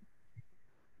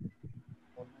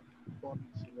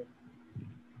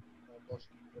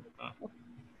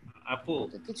 আপু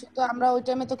কিছু তো আমরা ওই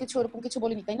টাইমে তো কিছু ওরকম কিছু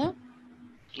বলিনি, তাই না?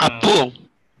 আপু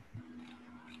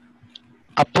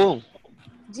আপু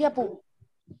জি আপু।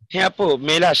 হ্যাঁ আপু,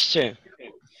 মেল আসছে।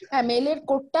 হ্যাঁ, মেইলের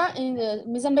কোডটা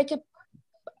মিজান ভাইকে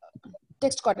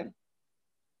টেক্সট করেন।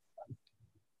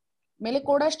 মেলে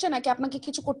কোড আসছে নাকি আপনাকে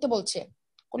কিছু করতে বলছে?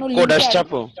 কোনো কোড লিংকে আসছে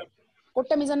আপু।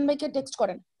 কোডটা মিজান ভাইকে টেক্সট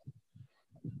করেন।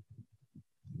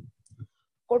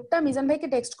 কোডটা মিজান ভাইকে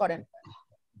টেক্সট করেন।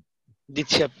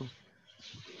 দিচ্ছি আপু।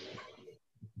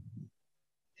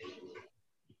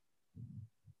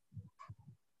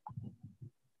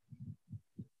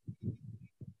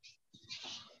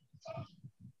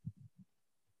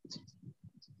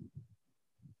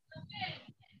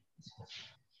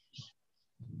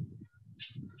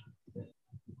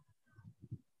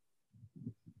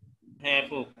 হ্যাঁ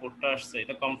আপু কোডটা আসছে,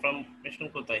 এটা কনফার্মেশন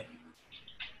কোথায়?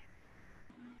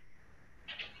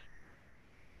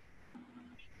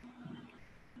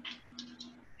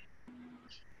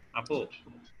 আপু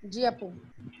জি আপু,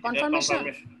 কনফার্মেশন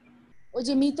ওই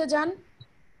যে মিতে যান,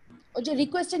 ওই যে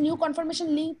রিকোয়েস্টে নিউ কনফার্মেশন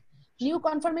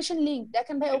লিংক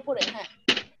দেখেন ভাই উপরে। হ্যাঁ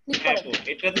ক্লিক করেন।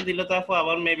 এটাতে দিলে তো আপু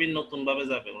আবার মেবি নতুন ভাবে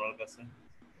যাবে ওনার কাছে।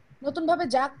 নতুন ভাবে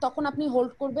যাক, তখন আপনি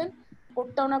হোল্ড করবেন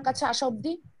কোডটা ওনার কাছে আসা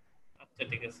অবধি। আচ্ছা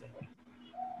ঠিক আছে।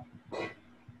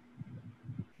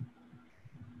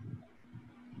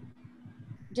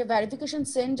 যে ভেরিফিকেশন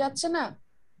সেন্ড যাচ্ছে না,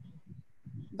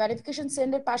 ভেরিফিকেশন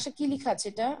সেন্ডের পাশে কি লেখা আছে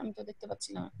এটা আমি তো দেখতে পাচ্ছি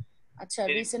না। আচ্ছা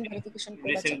রিসেন্ট ভেরিফিকেশন কোড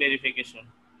আছে।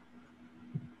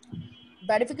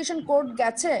 ভেরিফিকেশন কোড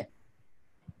গেছে?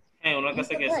 হ্যাঁ ওনার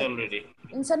কাছে গেছে অলরেডি।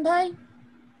 ইনসান ভাই,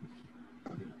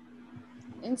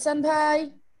 ইনসান ভাই,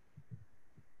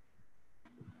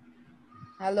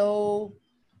 হ্যালো।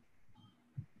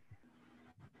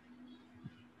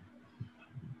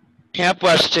 হ্যাঁ আপু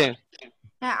আসছে।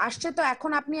 হ্যাঁ আসছে, তো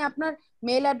এখন আপনি আপনার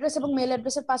মেল অ্যাড্রেস এবং মেল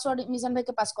অ্যাড্রেসের পাসওয়ার্ড মিজান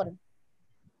ভাইকে পাস করেন।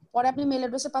 পরে আপনি মেল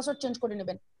অ্যাড্রেসের পাসওয়ার্ড চেঞ্জ করে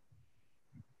নেবেন।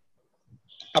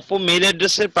 আপু মেল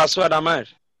অ্যাড্রেসের পাসওয়ার্ড আমার?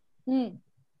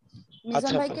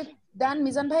 মিজান ভাইকে দেন।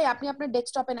 মিজান ভাই আপনি আপনার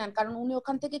ডেস্কটপে নেন, কারণ উনি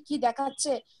ওখান থেকে কি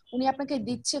দেখাচ্ছে, উনি আপনাকে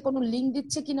দিচ্ছে কোনো লিংক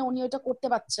দিচ্ছে কিনা উনি ওটা করতে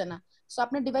পারছে না। সো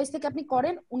আপনার ডিভাইস থেকে আপনি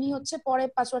করেন, উনি হচ্ছে পরে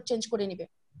পাসওয়ার্ড চেঞ্জ করে নেবে।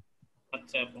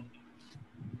 আচ্ছা আপু।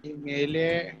 এই মেইলে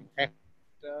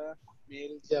একটা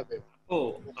মেইল যাবে। ও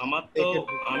আমার তো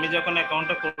আমি যখন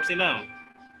অ্যাকাউন্টটা করছিলাম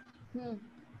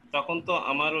তখন তো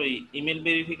আমার ওই ইমেল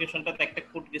ভেরিফিকেশনটাতে একটা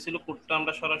কোড গেছিল, কোডটা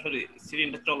আমরা সরাসরি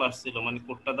সিরিয়ালটা চলে আসছিল মানে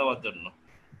কোডটা দেওয়ার জন্য।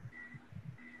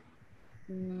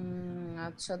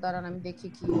 আচ্ছা দাঁড়ান আমি দেখি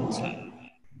কি হচ্ছে।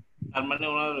 আর মানে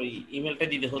ওনার ওই ইমেলটা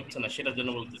দিতে হচ্ছে না, সেটার জন্য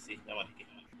বলতেছি আমার কি।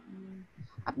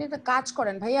 আপনি একটা কাজ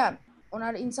করেন ভাইয়া,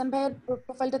 ওনার ইনসান ভাইয়ের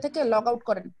প্রোফাইলটা থেকে লগ আউট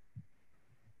করেন।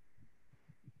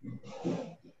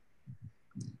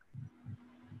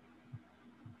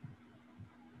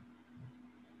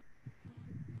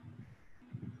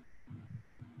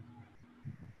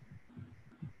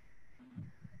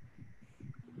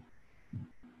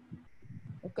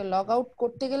 ওকে লগ আউট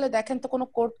করতে গেলে দেখেন তো কোনো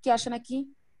কোড কি আসে নাকি।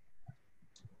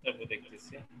 তারপর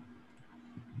দেখতেছি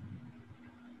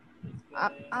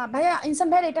ভাইয়া ইনসান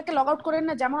ভাইয়া এটাকে লগ আউট করেন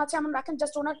না, যেমন আছে এমন রাখেন,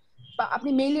 জাস্ট ওনার আপনি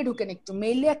মেইলে ঢুকেন, একটু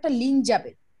মেইলে একটা লিংক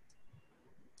যাবে,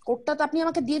 কোডটা তো আপনি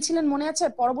আমাকে দিয়েছিলেন মনে আছে,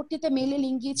 পরবর্তীতে মেইলে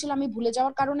লিংক গিয়েছিল আমি ভুলে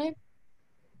যাওয়ার কারণে।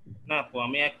 না আপু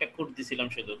আমি একটা কোড দিছিলাম,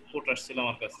 শুধু কোড আসছিল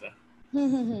আমার কাছে। হুম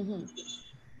হুম হুম হুম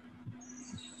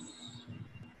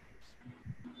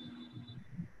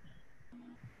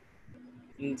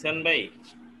ইনসান ভাই।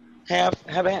 হ্যাঁ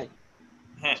হ্যাঁ ভাই।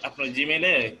 হ্যাঁ আপনার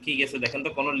জিমেইলে কি গেছে দেখেন তো,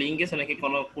 কোনো লিংক গেছে নাকি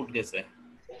কোনো কোড গেছে?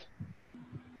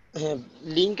 হ্যাঁ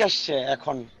লিংক আসছে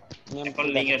এখন। এখন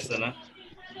লিংক আসছে না?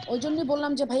 ওই জন্যই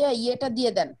বললাম যে ভাইয়া ইয়েটা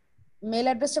দিয়ে দেন, মেল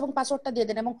অ্যাড্রেস এবং পাসওয়ার্ডটা দিয়ে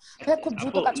দেন, এবং ভাইয়া খুব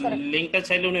দ্রুত আপু কাজ করেন। লিংকটা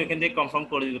চাইলে উনি ওখান থেকে কনফার্ম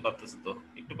করে দিতে পারতেছে, তো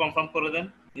একটু কনফার্ম করে দেন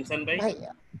ইনসান ভাই।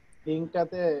 ভাইয়া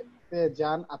লিংকটাতে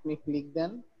যান, আপনি ক্লিক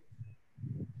দেন।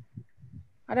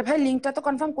 আরে ভাই লিংকটা তো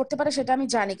কনফার্ম করতে পারে সেটা আমি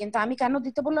জানি, কিন্তু আমি কেন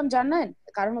দিতে বললাম জানেন?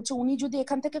 কারণ হচ্ছে উনি যদি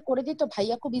এখান থেকে করে দিত,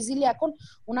 ভাইয়া খুব ইজিলি এখন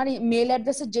ওনার মেল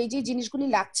অ্যাড্রেসে যেই যেই জিনিসগুলি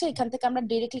লাগছে এখান থেকে আমরা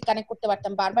ডাইরেক্টলি কানেক্ট করতে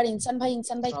পারতাম, বারবার ইনসান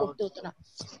ভাই করতে হতো না,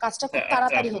 কাজটা খুব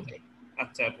তাড়াতাড়ি হতো।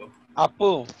 আচ্ছা আপু। আপু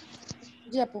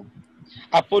জি আপু।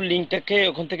 আপু লিংকটাকে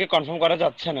ওখান থেকে কনফার্ম করা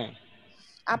যাচ্ছে না।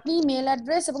 আপনি মেল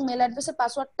অ্যাড্রেস এবং মেল অ্যাড্রেসের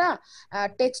পাসওয়ার্ডটা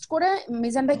টেক্সট করে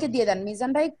মিজান ভাইকে দিয়ে দেন,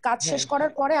 মিজান ভাই কাজ শেষ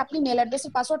করার পরে আপনি মেল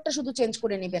অ্যাড্রেসের পাসওয়ার্ডটা শুধু চেঞ্জ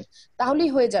করে নেবেন, তাহলেই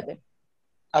হয়ে যাবে।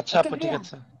 আচ্ছা আপু ঠিক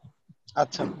আছে।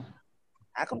 আচ্ছা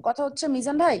এখন কথা হচ্ছে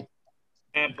মিজান ভাই,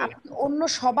 হ্যাঁ আপু। আপনি অন্য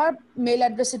সবার মেল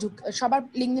অ্যাড্রেসে সবার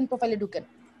লিংকডইন প্রোফাইলে ঢুকেন,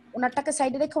 ওনারটাকে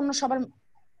সাইডে রেখে অন্য সবার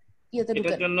ইয়েতে এটার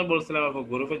ঢুকেন। জন্য বলছিলাম আপু,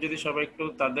 গ্রুপে যদি সবাই একটু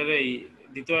তাদের এই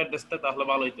দ্বিতীয় অ্যাড্রেসটা তাহলে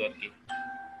ভালো হতো আর কি।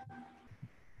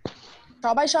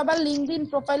 সবাই সবার লিংকডইন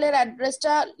প্রোফাইলের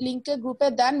অ্যাড্রেসটা লিংকে গ্রুপে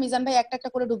দেন, মিজান ভাই একটা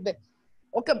একটা করে ঢুকবে।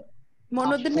 ওকে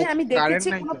মনোদিন ভাই আমি দেখেছি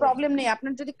কোনো প্রবলেম নেই,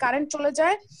 আপনার যদি কারেন্ট চলে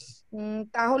যায়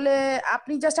তাহলে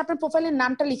আপনি জাস্ট আপনার প্রোফাইলের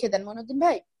নামটা লিখে দেন। মনোদিন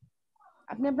ভাই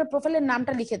আপনি আপনার প্রোফাইলের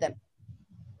নামটা লিখে দেন,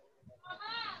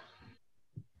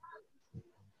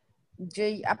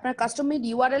 যেই আপনার কাস্টমার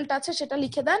ইউআরএলটা আছে সেটা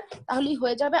লিখে দেন, তাহলেই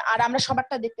হয়ে যাবে। আর আমরা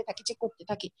সবারটা দেখতে থাকি, চেক করতে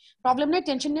থাকি, প্রবলেম নেই,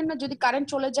 টেনশন নেন না। যদি কারেন্ট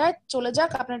চলে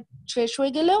যাক, আপনার শেষ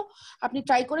হয়ে গেলেও আপনি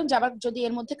ট্রাই করেন যে আবার যদি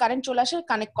এর মধ্যে কারেন্ট চলে আসে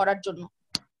কানেক্ট করার জন্য।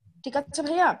 ঠিক আছে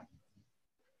ভাইয়া,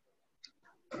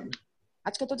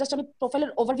 আজকে তো জাস্ট আমি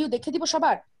প্রোফাইলের ওভারভিউ দেখে দিব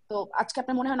সবার, তো আজকে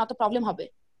আপনার মনে হয় না অত প্রবলেম হবে।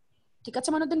 ঠিক আছে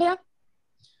মনোদিন ভাইয়া?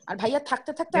 আর ভাইয়া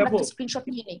থাকতে থাকতে আমরা একটা স্ক্রিনশট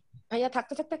নিয়ে নেই, ভাইয়া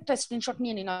থাকতে থাকতে একটা স্ক্রিনশট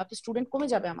নিয়ে নিন, না স্টুডেন্ট কমে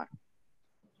যাবে আমার।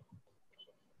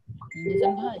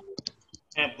 মিজান ভাই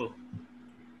হ্যাঁ আপু।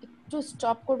 একটু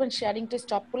স্টপ করবেন, শেয়ারিংটা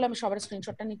স্টপ করলে আমি সবার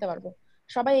স্ক্রিনশটটা নিতে পারবো।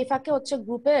 সবাই এই ফাঁকে হচ্ছে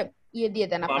গ্রুপে ইয়ে দিয়ে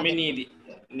দেন আমি আপনাদের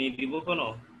নিয়ে দিব কোনো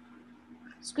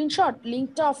স্ক্রিনশট,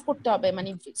 লিংকটা অফ করতে হবে, মানে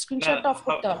স্ক্রিনশটটা অফ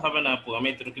করতে হবে। হবে না আপু, আমি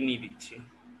এতটুকু নিয়ে দিচ্ছি।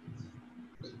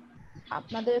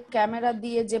 আপনাদের ক্যামেরা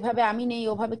দিয়ে যেভাবে আমি নেই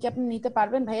ওভাবে কি আপনি নিতে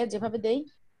পারবেন ভাইয়া, যেভাবে দেই?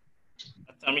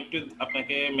 আচ্ছা আমি একটু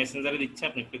আপনাকে মেসেঞ্জারে দিচ্ছি,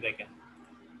 আপনি একটু দেখেন।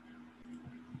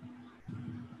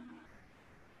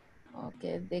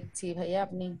 ওকে দেখছি ভাইয়া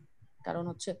আপনি, কারণ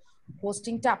হচ্ছে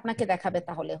হোস্টিংটা আপনাকে দেখাবে,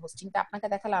 তাহলে হোস্টিংটা আপনাকে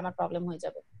দেখালে আমার প্রবলেম হয়ে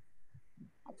যাবে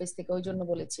অফিস থেকে, ওই জন্য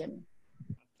বলেছি আমি,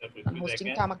 কারণ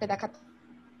হোস্টিংটা আমাকে দেখাতে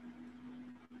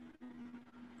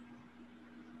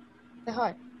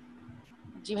হয়।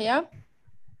 জি ভাইয়া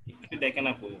একটু দেখেন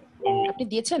আপু। আপনি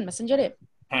দিয়েছেন মেসেঞ্জারে?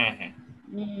 হ্যাঁ হ্যাঁ।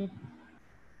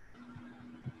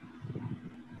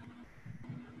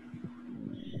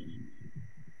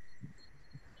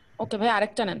 ওকে ভাই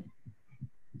আরেকটা নেন।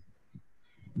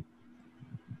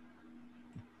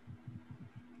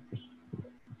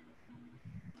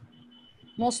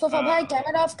 মোস্তফা ভাই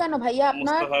ক্যামেরা অফ কেন ভাইয়া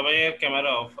আপনার? মোস্তফা ভাইয়ের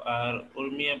ক্যামেরা অফ, আর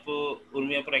উর্মি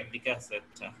আপুর একদিকে আছে।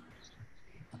 আচ্ছা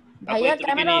ভাইয়া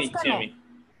ক্যামেরা অফ কেন?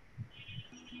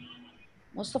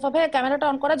 মোস্তফা ভাইয়া ক্যামেরাটা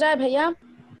অন করা যায় ভাইয়া?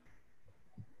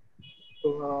 তো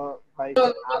ভাই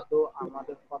আদৌ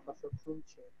আমাদের কথা সব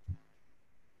শুনছে?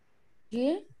 জি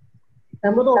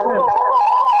আমরা তো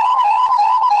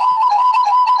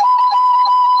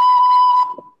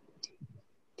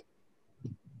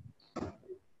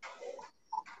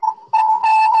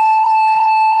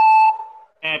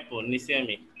হ্যাঁ আপু নিচে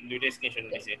আমি দুইটা স্ক্রিনশট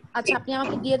নিয়েছি। আচ্ছা আপনি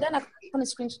আমাকে দিয়ে দেন এখন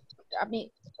স্ক্রিনশট, আপনি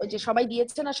ওই যে সবাই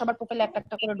দিয়েছে না, সবার প্রোফাইলে একটা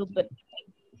একটা করে ঢুকবেন।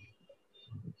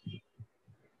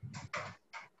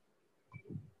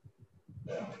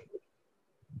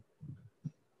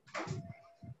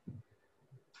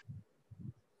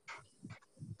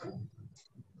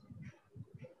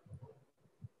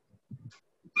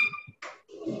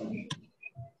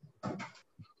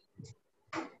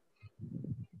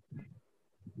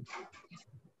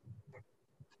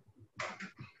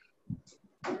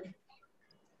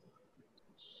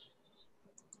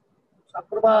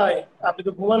 ভাই আপনি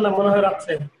তো ঘুমান না মনে হয়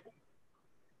রাখছে।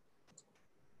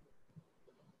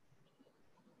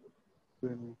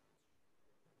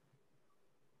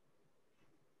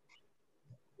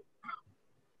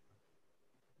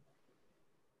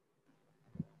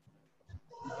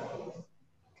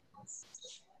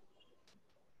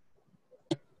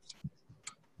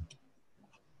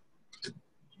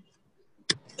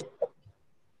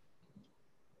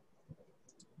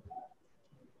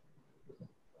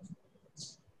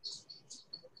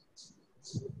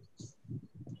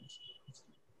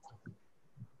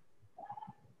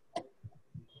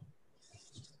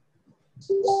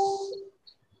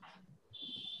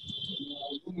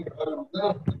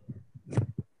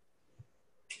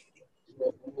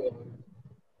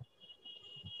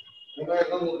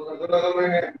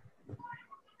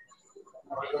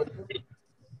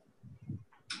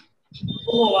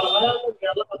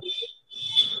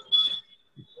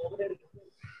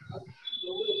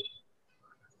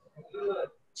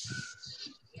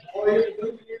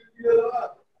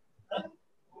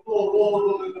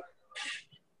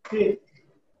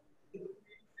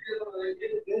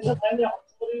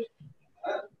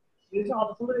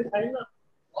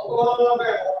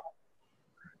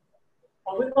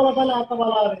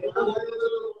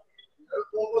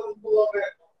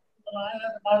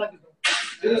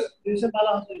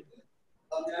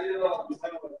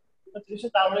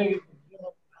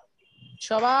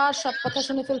 সবার সব কথা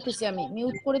শুনে ফেলতেছি আমি,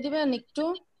 মিউট করে দিবেন একটু।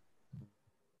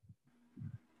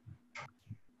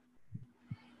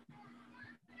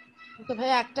 তো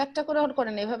ভাই একটা একটা করে অন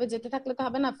করেন, এভাবে যেতে থাকলে তো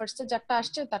হবে না। ফার্স্টে যারটা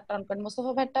আসছে তারটা অন করেন।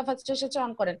 মোস্তফা ভাইটা ফার্স্ট এসেছে,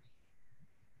 অন করেন।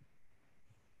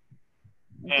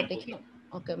 ওকে দেখি।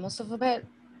 ওকে মোস্তফা ভাই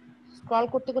স্ক্রল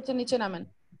করতে করতে নিচে নামেন।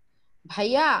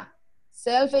 ভাইয়া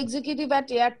সেলফ এক্সিকিউটিভ অ্যাট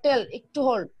এয়ারটেল, একটু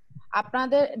হোল্ড।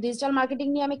 আপনাদের ডিজিটাল মার্কেটিং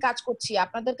নিয়ে আমি কাজ করছি।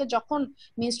 আপনাদেরকে যখন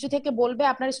মিনিস্ট্রি থেকে বলবে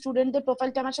আপনার স্টুডেন্টদের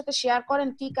প্রোফাইলটা আমার সাথে শেয়ার করেন,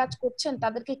 কি কাজ করছেন,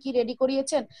 তাদেরকে কি রেডি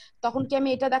করিয়েছেন, তখন কি আমি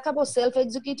এটা দেখাবো self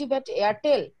executive at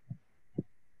Airtel?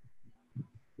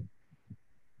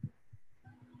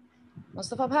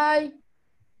 Mostafa ভাই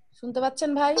শুনতে পাচ্ছেন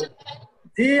ভাই?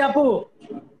 জি আপু।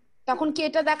 তখন কি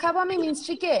এটা দেখাবো আমি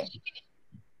মিনিস্ট্রিকে?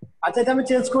 আচ্ছা এটা আমি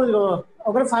চেঞ্জ করে দেবো,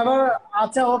 ওখানে ফাইবার।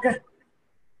 আচ্ছা ওকে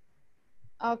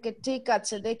ওকে ঠিক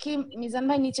আছে। দেখি মিজান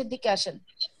ভাই নিচের দিকে আসেন।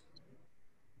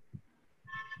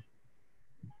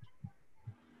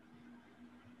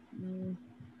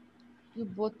 You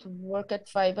both work at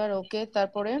Fiverr, ওকে।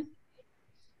 তারপরে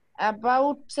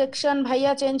অ্যাবাউট সেকশন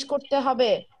ভাইয়া চেঞ্জ করতে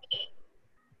হবে।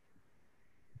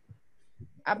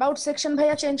 অ্যাবাউট সেকশন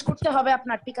ভাইয়া চেঞ্জ করতে হবে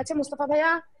আপনার, ঠিক আছে মোস্তফা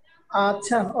ভাইয়া?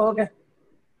 আচ্ছা ওকে।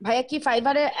 ভাইয়া কি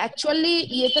ফাইবারে অ্যাকচুয়ালি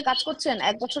ইয়েতে কাজ করছেন?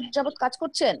 1 বছর যাবত কাজ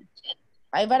করছেন?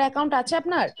 ফাইবার অ্যাকাউন্ট আছে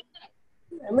আপনার?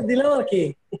 আমি দিলাম আর কি।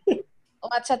 ও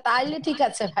আচ্ছা তাইলে ঠিক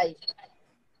আছে ভাই।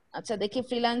 আচ্ছা দেখি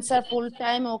ফ্রিল্যান্সার ফুল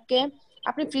টাইম, ওকে।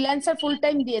 আপনি ফ্রিল্যান্সার ফুল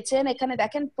টাইম দিয়েছেন এখানে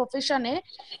দেখেন প্রফেশনে,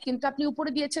 কিন্তু আপনি উপরে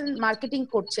দিয়েছেন মার্কেটিং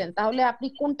করছেন। তাহলে আপনি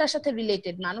কোনটার সাথে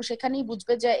রিলেটেড? মানুষ এখানেই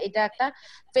বুঝবে যে এটা একটা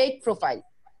ফেক প্রোফাইল।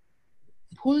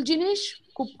 ভুল জিনিস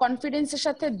খুব কনফিডেন্সের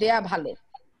সাথে দেয়া ভালো,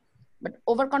 বাট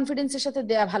ওভার কনফিডেন্সের সাথে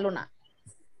দেয়া ভালো না।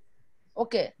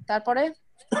 ওকে তারপরে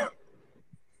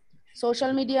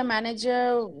social media manager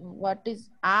what is,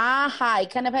 আহা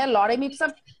এখানে ভাইয়া লরেম ইপসাম।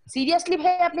 সিরিয়াসলি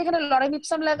ভাই আপনি এখানে লরেম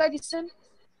ইপসাম লাগাই দিচ্ছেন?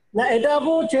 না এটা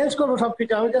আপু চেঞ্জ করবো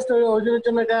সবকিছু, আমি জাস্ট ওই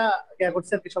জন্য এটা ইয়া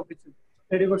করছি আর কি, সবকিছু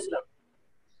রেডি করছিলাম।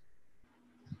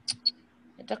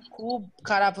 এটা খুব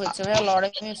খারাপ হয়েছে ভাইয়া,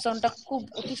 লরেম ইপসামটা খুব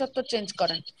অতি সত্বর চেঞ্জ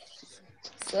করেন।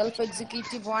 সেলফ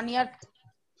এক্সিকিউটিভ 1 ইয়ার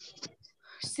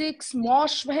 6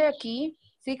 মাস, ভাইয়া কি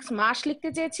 6 মাস লিখতে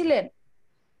চেয়েছিলেন?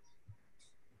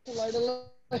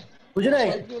 বুঝি নাই।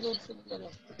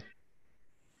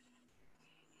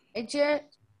 এই যে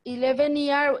 11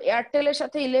 ইয়ার এয়ারটেলের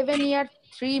সাথে 11 ইয়ার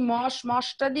 3 মাস,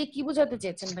 মাসটা দিয়ে কি বোঝাতে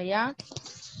চেয়েছেন ভাইয়া?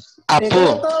 আপু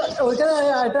তো ওইখানে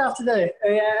এটা আসতে যায়,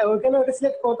 ওইখানে ওটা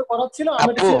সিলেক্ট করা ছিল,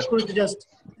 আমি এটা সিলেক্ট করেছি জাস্ট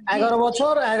 11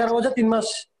 বছর 3 মাস।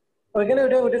 ওইখানে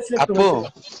ওটা সিলেক্ট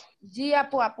করেছি। জি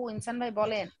আপু, আপু ইনসান ভাই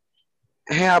বলেন।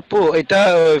 হ্যাঁ আপু, এটা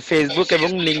ফেসবুক এবং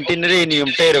লিংকডইন এর এই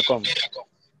নিয়মটা এরকম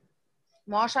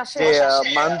মাস আসে যে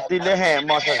মান্থ দিলে হ্যাঁ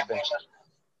মাস আসবে।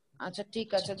 আচ্ছা ঠিক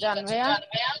আছে জান ভাইয়া।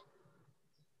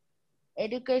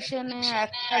 এডুকেশনে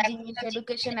একটা জিনিস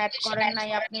এডুকেশন অ্যাড করেন নাই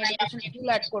আপনি, এডুকেশন ফুল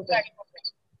অ্যাড করবেন।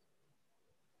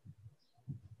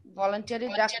 ভলান্টিয়ারি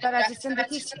ডাক্তার অ্যাসিস্ট্যান্ট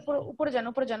দেখি উপরে যান,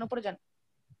 উপরে যান, উপরে যান।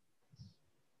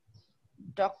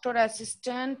 ডক্টর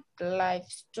অ্যাসিস্ট্যান্ট লাইফ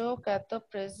স্টক এত,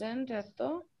 প্রেজেন্ট এত,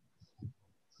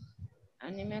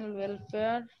 অ্যানিমাল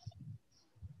ওয়েলফেয়ার।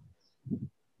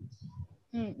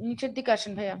 নিচের দিকে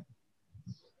আসেন ভাইয়া।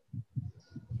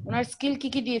 ওনার স্কিল কি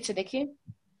কি দিয়েছে দেখি।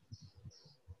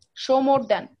 শো মোর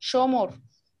দেন, শো মোর।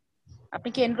 আপনি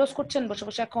কি এনরোজ করছেন বসে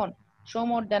বসে এখন? শো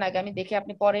মোর দেন আগে, আমি দেখে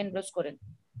আপনি পরে এনরোজ করেন।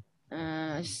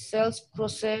 Sales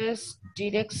process,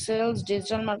 direct sales,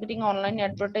 digital marketing, online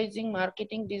advertising,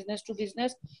 marketing, business to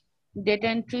business, data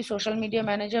entry, social media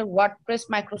manager, WordPress,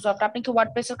 Microsoft. আপনি কি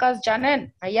ওয়ার্ডপ্রেসের কাজ জানেন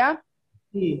ভাইয়া?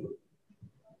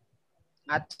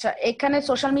 আচ্ছা এখানে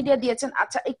সোশ্যাল মিডিয়া দিয়েছেন।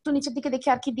 আচ্ছা একটু নিচের দিকে দেখি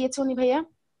আর কি দিয়েছে উনি ভাইয়া।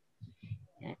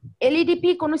 এলইডিপি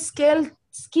কোন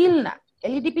স্কিল না,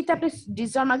 এলইডিপি তে আপনি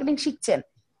ডিজিটাল মার্কেটিং শিখছেন।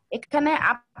 এখানে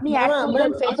আপনি অ্যাড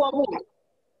করবেন ফেসবুক।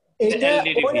 এটা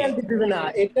LDDP ওই এলডিপি না,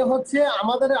 এটা হচ্ছে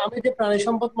আমাদের, আমি যে প্রাণী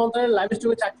সম্পদ মন্ত্রণালয়ের লাইভ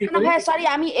স্টকে চাকরি না করি। ভাই সরি,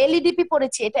 আমি এলইডিপি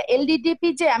পড়েছি, এটা এলডিডিপি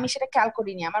যে আমি সেটা খেয়াল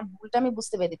করিনি, আমার ভুলটা আমি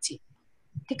বুঝতে পেরেছি।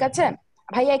 ঠিক আছে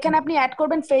ভাইয়া, এখানে আপনি অ্যাড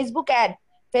করবেন Facebook ad,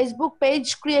 Facebook page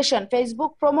creation,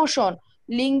 Facebook promotion,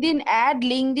 LinkedIn add,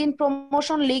 LinkedIn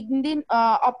promotion, LinkedIn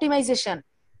optimisation,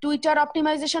 Twitter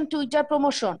optimisation, Twitter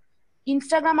promotion,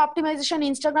 Instagram optimisation,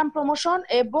 Instagram promotion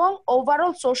এবং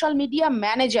overall social media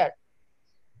manager.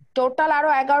 Total আরো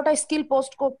 11টা স্কিল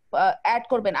পোস্ট অ্যাড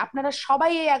করবেন, আপনারা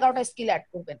সবাই এই 11টা স্কিল অ্যাড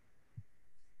করবেন।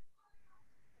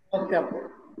 ওকে আপু।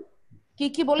 কি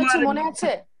কি বলেছি মনে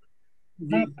আছে?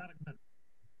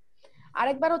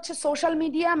 আরেকবার হচ্ছে সোশ্যাল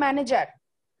মিডিয়া ম্যানেজার,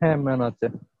 হ্যাঁ ম্যান আছে।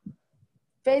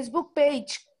 Facebook page,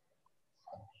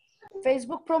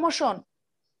 Facebook promotion,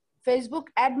 Facebook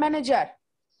ad manager,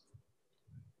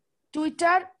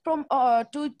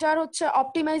 Twitter হচ্ছে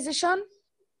optimisation,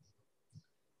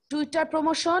 Twitter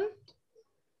promotion,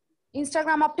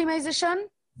 Instagram optimisation,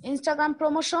 Instagram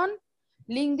promotion,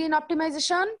 LinkedIn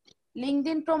optimisation,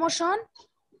 LinkedIn promotion,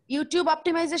 YouTube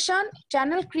optimisation,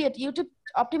 channel create, YouTube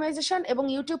optimisation এবং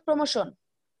ইউটিউব প্রমোশন।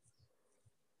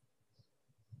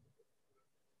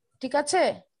 ঠিক আছে?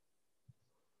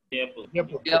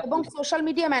 এবং social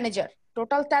media manager.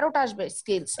 Total 13টা আসবে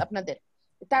skills আপনাদের।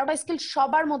 13টা skill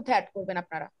সবার মধ্যে add করবেন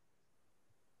আপনারা।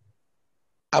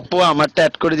 আপু আমারটা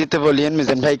অ্যাড করে দিতে বলিয়েন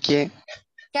মিজান ভাইকে।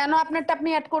 কেন আপনারটা আপনি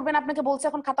অ্যাড করবেন? আপনাকে বলছে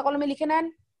এখন খাতা কলমে লিখে নেন।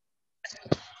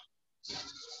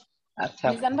 আচ্ছা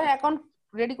মিজান ভাই এখন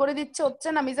রেডি করে দিচ্ছে, হচ্ছে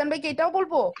না। মিজান ভাইকে এটাও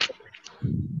বলবো?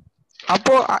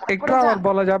 আপু একটু আবার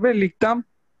বলা যাবে? লিখতাম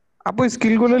আপু,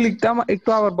 স্কিল গুলো লিখতাম, একটু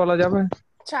আবার বলা যাবে?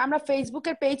 আচ্ছা, আমরা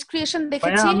ফেসবুকের পেজ ক্রিয়েশন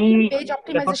দেখেছি, পেজ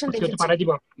অপটিমাইজেশন দেখেছি।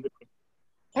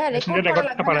 হ্যাঁ, রেকর্ড করা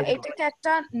লাগবে না, এটাকে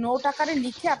একটা নোট আকারে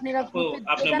লিখে আপনারা গ্রুপে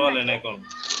আপনি দিয়ে দেন। বলেন এখন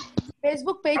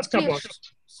Facebook page creation,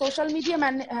 social media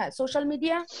হ্যাঁ সোশ্যাল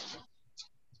মিডিয়া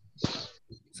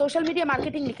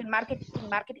মার্কেটিং লিখেন, marketing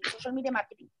social media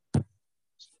marketing.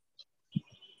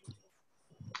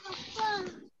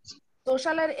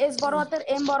 সোশ্যালের S বড় হাতের,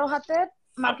 এম বড় হাতের,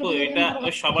 আপু মার্কেটিং এর এটা এম বড় ওই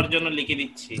হাতের। সবার জন্য লিখে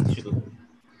দিচ্ছি শুধু।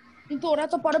 কিন্তু ওরা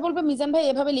তো পরে বলবে মিজান ভাই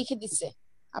এভাবে লিখে দিচ্ছে।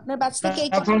 আপনার ব্যাচ থেকে এই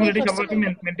ফর্ম কথাটাই রেডি করছে। সবাইকে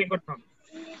মেইনটেইন করতে হবে।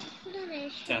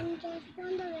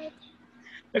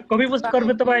 কপি পেস্ট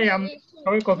করবে তো ভাই,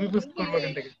 সবাই কপি পেস্ট করব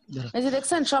এখান থেকে। এই যে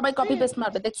দেখছেন সবাই কপি পেস্ট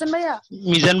মারবে, দেখছেন ভাইয়া?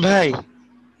 মিজান ভাই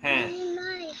হ্যাঁ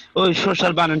ওই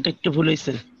সোশ্যাল বানানটা একটু ভুল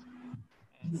হয়েছে।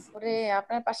 ওরে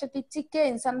আপনার পাশে টিকচিক কে?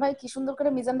 ইনসান ভাই কি সুন্দর করে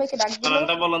মিজান ভাইকে ডাক দিল।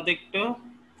 বানানটা বলুন তো একটু।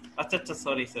 আচ্ছা আচ্ছা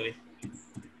সরি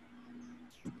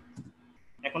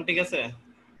এখন ঠিক আছে?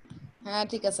 হ্যাঁ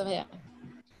ঠিক আছে ভাইয়া।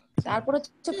 তারপর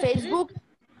হচ্ছে Facebook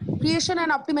creation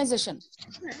and optimisation.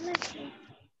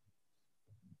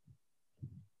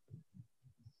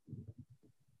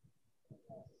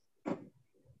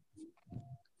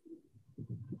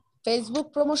 Facebook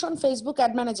promotion, Facebook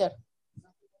ad manager.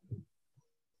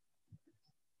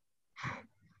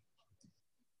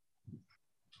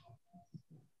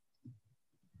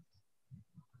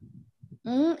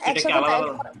 একসাথে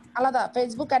আলাদা,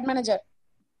 ফেসবুক অ্যাড ম্যানেজার।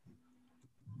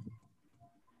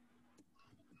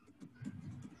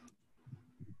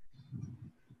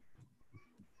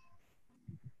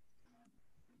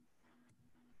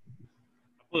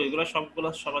 আপু এগুলো সবগুলো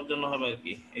সবার জন্য হবে আর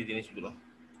কি, এই জিনিসগুলো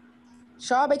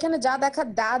সব এখানে যা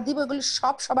দিব এগুলো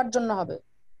সব সবার জন্য হবে।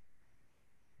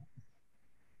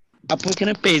 আপু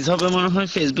এখানে পেজ হবে মনে হয়,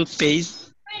 ফেসবুক পেজ।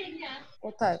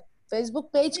 কোথায়? ফেসবুক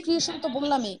পেজ ক্রিয়েশন তো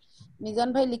বললামই, মিজান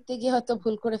ভাই লিখতে গিয়ে হয়তো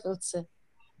ভুল করে ফেলছে।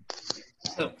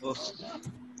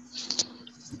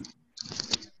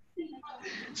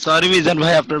 সরি মিজান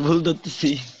ভাই, আপনার ভুল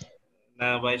ধরতেছি। না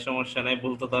ভাই সমস্যা নাই,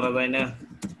 ভুল তো ধরা যায় না।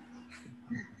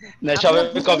 না সবাই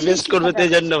কপি পেস্ট করবে তো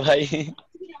এইজন্য ভাই।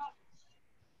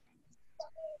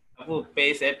 আপু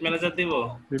পেজ অ্যাড ম্যানেজার দিব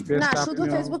না, শুধু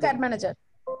ফেসবুক অ্যাড ম্যানেজার।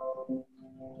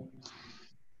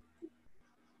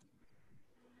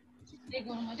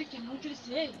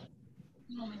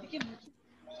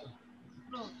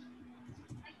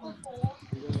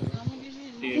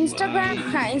 ইনস্টাগ্রাম,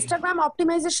 হ্যাঁ ইনস্টাগ্রাম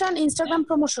অপটিমাইজেশন, ইনস্টাগ্রাম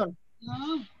প্রমোশন।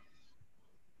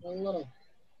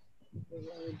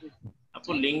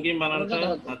 আপু লিংকডইন বানানটা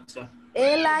আচ্ছা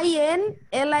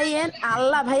LIN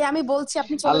আল্লাহ ভাই আমি বলছি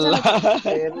আপনি চলে যান।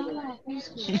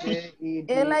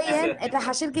 LIN এটা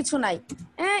হাসির কিছু নাই।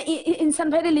 ইনসান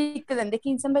ভাইরে লিখতে দেন, দেখি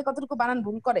ইনসান ভাই কতটুকু বানান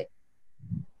ভুল করে।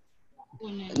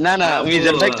 না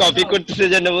মিজান ভাই কপি করতেছে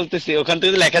জন্য বলতেছি, ওখান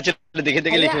থেকে লেখা ছিল দেখে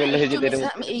লিখে বললে হয়ে যেত।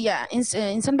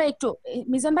 ইনসান ভাই একটু,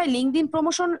 মিজান ভাই লিংকডইন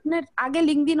প্রমোশনের আগে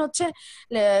লিংকডইন হচ্ছে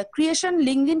creation,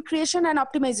 LinkedIn creation and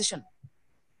optimisation.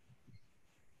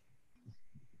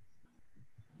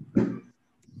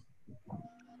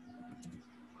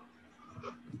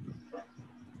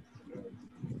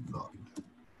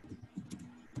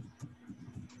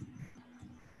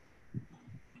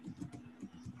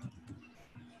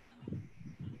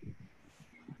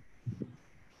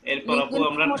 এরপর আপু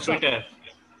আমরা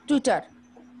টুইটার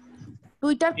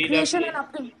ক্রিয়েশন এন্ড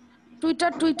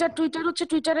টুইটার হচ্ছে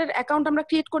টুইটারের অ্যাকাউন্ট আমরা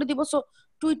ক্রিয়েট করে দিব। সো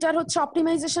টুইটার হচ্ছে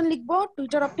অপটিমাইজেশন লিখবো,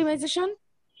 টুইটার অপটিমাইজেশন।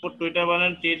 টুইটার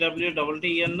বানান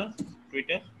TWEER না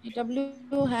টুইটার?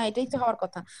 TW, হ্যাঁ এটাই তো হওয়ার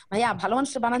কথা ভাইয়া, ভালো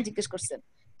মানুষ বানান জিজ্ঞেস করছেন।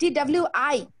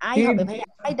 TWI হবে ভাইয়া,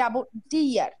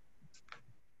 ITTER।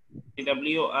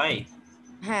 TWI,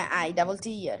 হ্যাঁ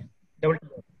ITTER।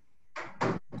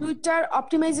 টুইটার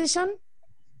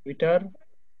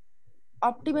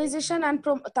অপটিমাইজেশন এন্ড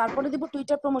তারপরে দিব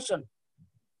টুইটার প্রমোশন।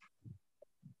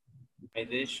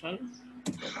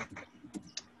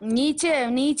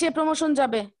 নিচে প্রমোশন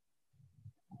যাবে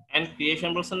এন্ড ক্রিয়েশন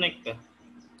বলছেন না একটা?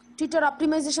 টুইটার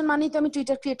অপটিমাইজেশন মানে তো আমি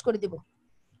টুইটার ক্রিয়েট করে দিব।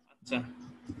 আচ্ছা,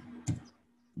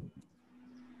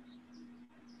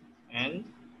 এন্ড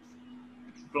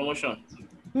প্রমোশন।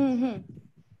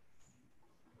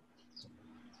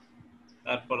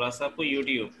 তারপর আছে আপু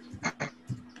ইউটিউব।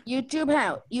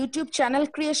 হ্যাঁ ইউটিউব চ্যানেল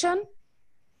ক্রিয়েশন।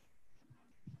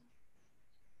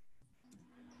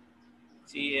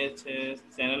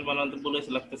 চ্যানেল বানাতে বলেছে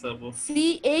লাগতেছে আপু।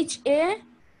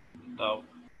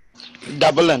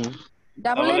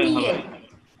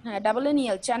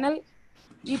 CHANNEL channel,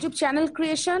 YouTube channel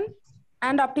creation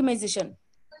and optimisation.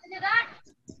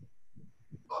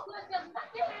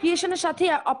 ক্রিয়েশনের সাথে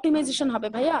অপটিমাইজেশন হবে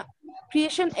ভাইয়া।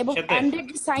 ক্রিয়েশন এবং এন্ডেড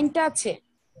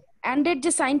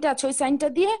যে সাইনটা আছে, ওই সাইনটা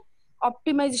দিয়ে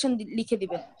অপটিমাইজেশন লিখে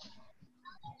দিবেন।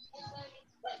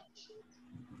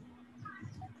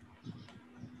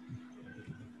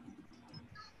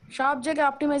 সব জায়গায়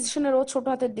অপটিমাইজেশনের ও ছোট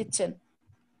হাতের দিচ্ছেন।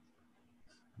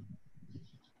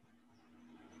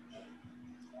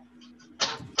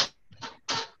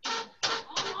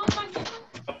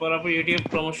 তারপর আপু ইউটিউব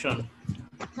প্রমোশন।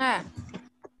 হ্যাঁ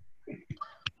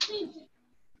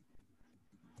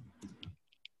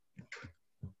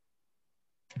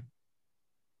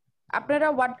আপনারা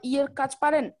হোয়াট ইয়ের কাজ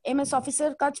পারেন? MS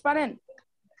অফিসের কাজ পারেন?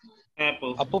 হ্যাঁ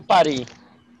আপু পারি।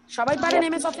 সবাই পারেন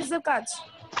MS অফিসের কাজ?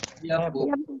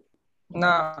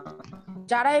 না,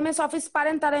 যারা MS অফিস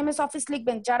পারেন তারা MS অফিস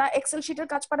লিখবেন, যারা এক্সেল শিটের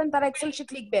কাজ পারেন তারা এক্সেল শিট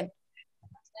লিখবেন।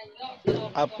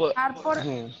 তারপর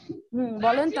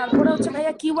বলেন, তারপরে হচ্ছে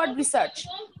ভাইয়া keyword research.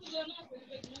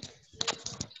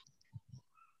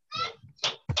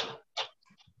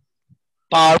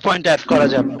 Power point add করা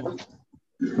যাবে।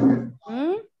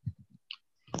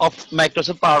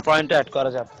 মাইক্রোসফট পাওয়ার পয়েন্ট অ্যাড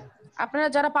করা যাবে। আপনারা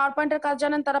যারা পাওয়ার পয়েন্টের কাজ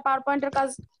জানেন তারা পাওয়ার পয়েন্টের কাজ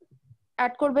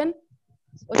অ্যাড করবেন।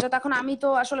 ওটা তখন আমি তো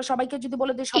আসলে সবাইকে যদি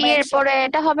বলে দিই সবাই এর পরে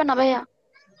এটা হবে না ভাইয়া?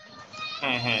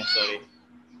 হ্যাঁ সরি,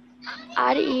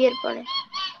 আর এর পরে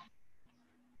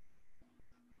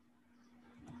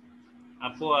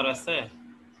আপু আর আছে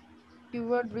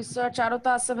কিওয়ার্ড রিসার্চ, আরো তো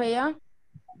আছে ভাইয়া।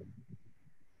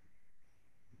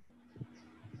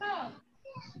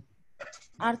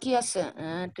 আর কি আছে?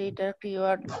 Twitter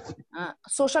keyword,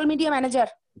 social media manager.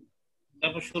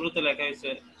 তারপর শুরুতে লেখা হয়েছে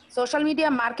সোশ্যাল মিডিয়া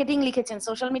মার্কেটিং লিখেছেন,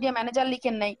 সোশ্যাল মিডিয়া ম্যানেজার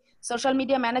লিখেন নাই। সোশ্যাল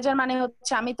মিডিয়া ম্যানেজার মানে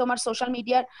হচ্ছে আমি তোমার সোশ্যাল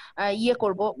মিডিয়ার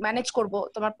করব, ম্যানেজ করব,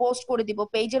 তোমার পোস্ট করে দিব,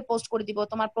 পেজের পোস্ট করে দিব,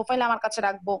 তোমার প্রোফাইল আমার কাছে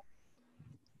রাখবো,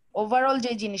 ওভারঅল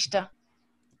যে জিনিসটা।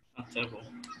 আচ্ছা আপু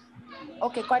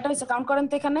ওকে, কয়টা হয়েছে কাউন্ট করেন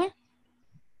তো এখানে?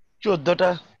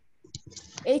 14টা।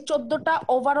 এই 14টা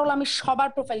ওভারঅল আমি সবার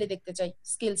প্রোফাইলে দেখতে চাই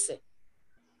স্কিলসে।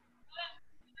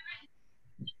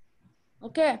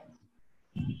 ওকে,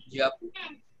 জি আপু।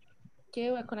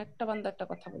 কেউ এখন একটা বান্দা একটা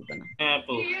কথা বলবে না। হ্যাঁ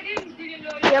আপু।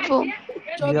 জি আপু।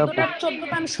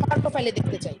 14টা আমি সবার প্রোফাইলে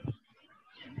দেখতে চাই।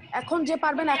 এখন যে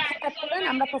পারবেন একটা ট্যাপ করেন,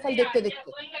 আমরা প্রোফাইল দেখতে দেখতে।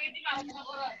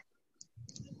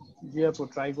 জি আপু,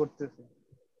 ট্রাই করতেছি।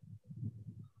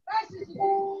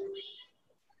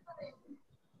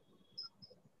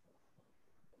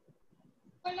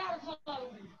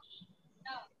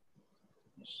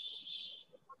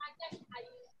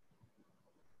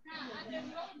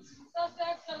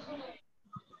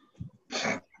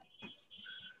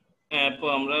 হ্যাঁ আপু,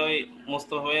 আমরা ওই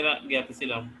মোস্তফা ভাইয়ের জ্ঞাতে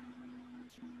ছিলাম।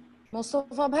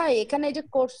 মোস্তফা ভাই এখানে এই যে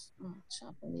কোর্স, আচ্ছা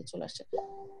আপনি নিয়ে চলে আসছেন।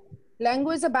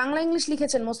 ল্যাঙ্গুয়েজে বাংলা ইংলিশ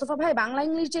লিখেছেন মোস্তফা ভাই, বাংলা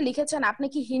ইংলিশ যে লিখেছেন আপনি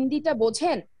কি হিন্দিটা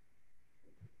বোঝেন?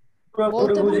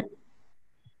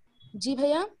 জি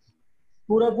ভাইয়া,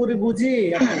 পুরোপুরি বুঝি।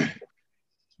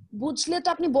 বুঝলে তো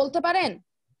আপনি বলতে পারেন।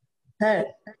 হ্যাঁ,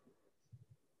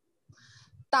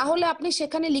 তাহলে আপনি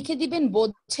সেখানে লিখে দিবেন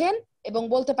বোঝেন এবং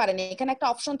বলতে পারেন। এখানে একটা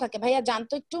অপশন থাকে ভাইয়া,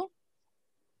 জানতো একটু।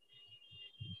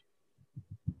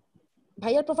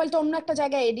 ভাইয়ার প্রোফাইলটা অন্য একটা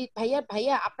জায়গায় এডিট।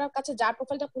 ভাইয়া আপনার কাছে যার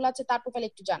প্রোফাইলটা খোলা আছে তার প্রোফাইল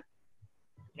একটু যান।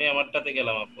 আমি আমারটাতে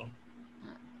গেলাম আপু।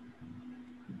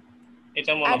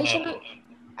 এটা মনে হয়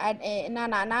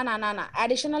না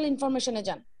অ্যাডিশনাল ইনফরমেশনে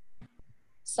যান।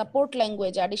 সাপোর্ট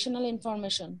ল্যাঙ্গুয়েজ, অ্যাডিশনাল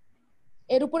ইনফরমেশন,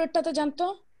 এর উপরেরটাতে যান তো।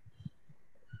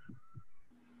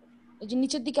 এই যে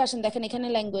নিচের দিকে আসেন, দেখেন এখানে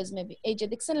ল্যাঙ্গুয়েজ মেবি, এই যে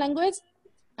দেখছেন ল্যাঙ্গুয়েজ,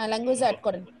 হ্যাঁ ল্যাঙ্গুয়েজ অ্যাড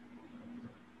করেন।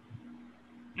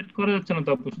 এড করা যাচ্ছে না তো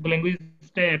আপু, শুধু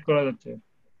ল্যাঙ্গুয়েজটা এড করা যাচ্ছে।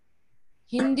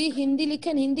 হিন্দি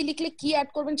লিখেন, হিন্দি লিখলে কি অ্যাড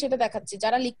করবেন সেটা দেখাচ্ছি।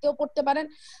 যারা লিখতেও পড়তে পারেন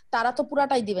তারা তো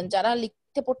পুরাটাই দিবেন, যারা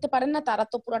লিখতে পড়তে পারেন না তারা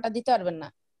তো পুরাটা দিতে পারবেন না।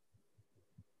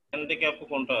 এখান থেকে আপু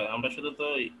কোনটা আমরা শুধু তো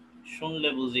শুনলে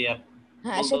বুঝি আর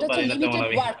হ্যাঁ বলতেও সেটা হচ্ছে পারি না তেমন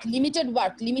আমি। Limited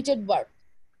work.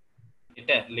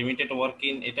 এটা লিমিটেড ওয়ার্ক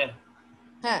ইন এটা।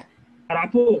 হ্যাঁ। আর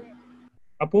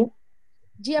আপু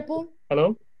জি আপু। হ্যালো,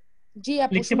 জি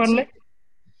আপু লিখতে পারলে?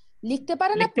 লিখতে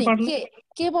পারেন আপনি?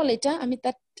 কে বলে এটা? আমি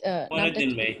তার নামটা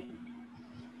মনিউদ্দিন ভাই।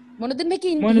 মনিউদ্দিন ভাই কি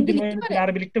হিন্দি লিখতে পারে?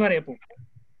 আরবি লিখতে পারে আপু?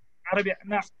 আরবি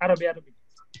না,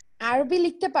 আরবি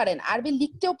লিখতে পারেন, আরবি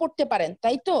লিখতেও পড়তে পারেন,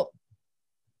 তাই তো?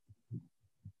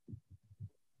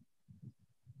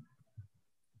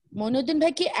 মনিউদ্দিন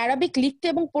ভাই কি আরবিক লিখতে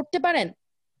এবং পড়তে পারেন?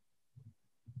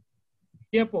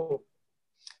 জি আপু।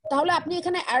 তাহলে আপনি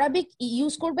এখানে আরবিক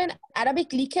ইউজ করবেন, আরবিক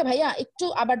লিখে ভাইয়া একটু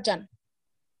আবার যান।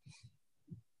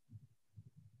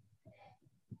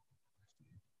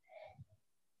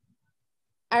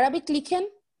 আরবিক লিখেন,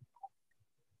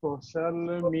 সোশ্যাল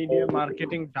মিডিয়া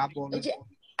মার্কেটিং ডাবল, এই যে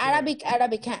আরবিক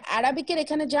হ্যাঁ আরবিকের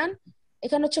এখানে যান।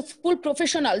 এখানে হচ্ছে ফুল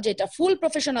প্রফেশনাল,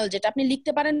 যেটা আপনি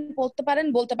লিখতে পারেন, পড়তে পারেন,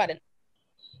 বলতে পারেন।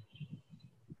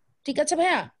 ঠিক আছে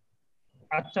ভাইয়া?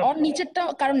 আচ্ছা। আর নিচেরটা,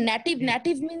 কারণ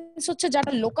নেটিভ মিন্স হচ্ছে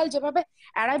যারা লোকাল যেভাবে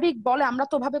আরবিক বলে আমরা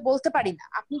তো ওভাবে বলতে পারি না।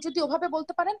 আপনি যদি ওভাবে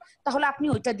বলতে পারেন তাহলে আপনি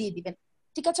ওইটা দিয়ে দিবেন।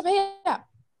 ঠিক আছে ভাইয়া?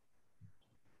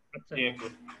 আচ্ছা।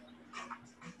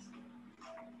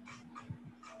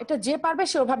 এটা যে পারবে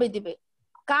সে ওভাবে দিবে।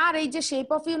 কার এই যে শেপ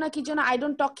অফ ইউ না কি যেন, আই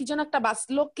ডোন্ট টক কি যেন একটা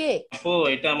বাসলো, কে? ও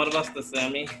এটা আমার বাসতেছে,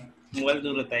 আমি মোবাইল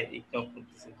দূরে তাই টক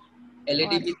করতেছি।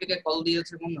 এলইডি থেকে কল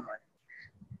দিয়েছে মনে হয়।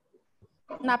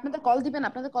 না আপনাদের কল দিবেন,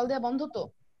 আপনাদের কল দেয়া বন্ধ তো?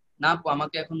 না আপু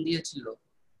আমাকে এখন দিয়েছিল।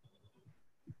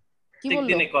 কি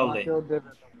বললো? কল দেয়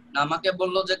না, আমাকে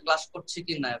বললো যে ক্লাস করছি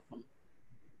কি না এখন।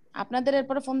 আপনাদের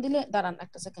এরপরে ফোন দিলে, দাঁড়ান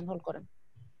একটা সেকেন্ড হোল্ড করেন।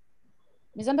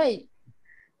 মিজান ভাই,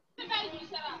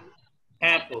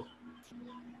 হ্যাঁ আপু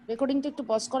রেকর্ডিংটা একটু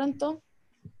পজ করেন তো।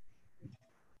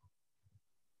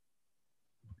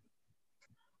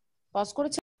 পজ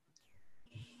করেছে?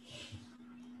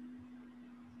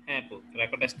 হ্যাঁ আপু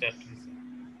রেকর্ড স্টার্ট হয়েছে।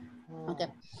 ওকে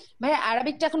ভাই,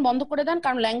 আরবিকটা এখন বন্ধ করে দেন,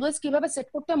 কারণ ল্যাঙ্গুয়েজ কিভাবে সেট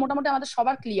করতে হয় মোটামুটি আমাদের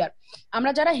সবার ক্লিয়ার।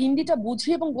 আমরা যারা হিন্দিটা বুঝি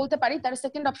এবং বলতে পারি তারা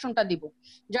সেকেন্ড অপশনটা দিব,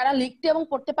 যারা লিখতে এবং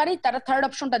পড়তে পারি তারা থার্ড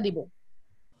অপশনটা দিব।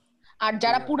 আর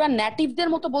যারা পুরা নেটিভদের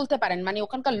মতো বলতে পারেন, মানে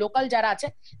ওখানকার লোকাল যারা আছে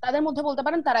তাদের মধ্যে বলতে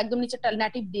পারেন, তারা একদম নিচেরটা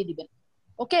নেটিভ দিয়ে দিবেন।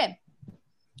 ওকে,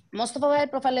 মোস্তফা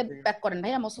ভাইয়ের প্রোফাইলে ব্যাক করেন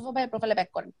ভাইয়া, মোস্তফা ভাইয়ের প্রোফাইলে ব্যাক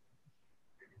করেন।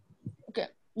 ওকে,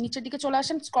 নিচের দিকে চলে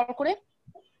আসেন স্ক্রল করে।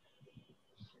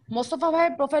 মোস্তফা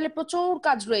ভাইয়ের প্রোফাইলে প্রচুর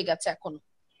কাজ রয়ে গেছে এখন।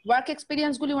 ওয়ার্ক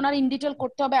এক্সপেরিয়েন্স গুলি ওনার ইন ডিটেল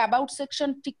করতে হবে, অ্যাবাউট সেকশন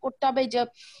ঠিক করতে হবে, যে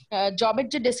জবের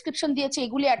যে ডেসক্রিপশন দিয়েছে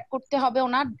এগুলি অ্যাড করতে হবে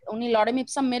ওনার। উনি লরেম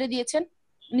ইপসাম মেরে দিয়েছেন।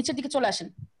 নিচের দিকে চলে আসেন।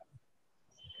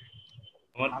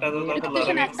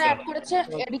 এডুকেশন একটা অ্যাড করেছে,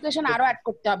 এডুকেশন আরো অ্যাড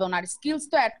করতে হবে ওনার। স্কিলস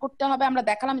তো অ্যাড করতে হবে, আমরা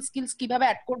দেখালাম স্কিলস কিভাবে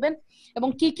অ্যাড করবেন এবং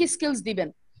কি কি স্কিলস দিবেন।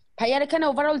 ভাইয়ার এখানে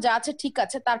ওভারঅল যা আছে ঠিক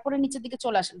আছে, তারপরে নিচের দিকে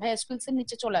চলে আসেন ভাইয়া, স্কিলস এর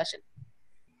নিচে চলে আসেন।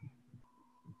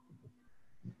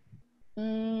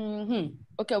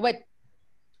 ওকে ওয়েট,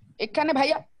 এখানে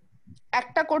ভাইয়া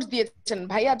একটা কোর্স দিয়েছেন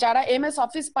ভাইয়া, যারা এমএস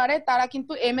অফিস পারে তারা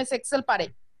কিন্তু এমএস এক্সেল পারে,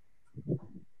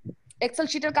 এক্সেল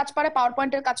শিটের কাজ পারে, পাওয়ার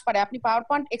পয়েন্টের কাজ পারে। আপনি পাওয়ার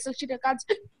পয়েন্ট এক্সেল শিটের কাজ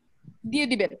দিয়ে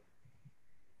দিবেন।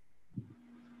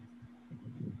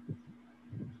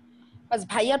 বাস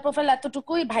ভাইয়ার প্রোফাইল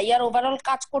এতটুকুই। ভাইয়ার ওভারঅল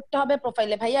কাজ করতে হবে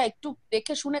প্রোফাইলে। ভাইয়া একটু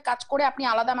দেখে শুনে কাজ করে আপনি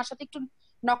আলাদা আমার সাথে একটু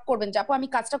নক করবেন, যে আপু আমি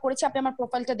কাজটা করেছি, আপনি আমার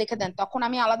প্রোফাইলটা দেখে দেন, তখন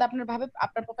আমি আলাদা আপনার ভাবে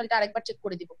আপনার প্রোফাইলটা আরেকবার চেক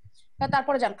করে দিব।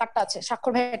 তারপরে যান, কাটটা আছে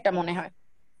স্বাক্ষর ভাইয়েরটা মনে হয়,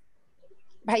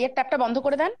 ভাইয়ের ট্যাবটা বন্ধ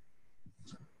করে দেন।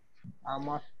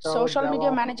 সোশ্যাল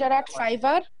মিডিয়া ম্যানেজার এট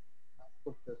ফাইবার।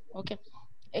 ওকে,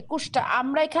 21টা।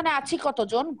 আমরা এখানে আছি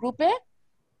কতজন গ্রুপে?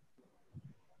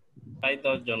 প্রায়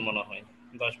 10 জন মনে হয়,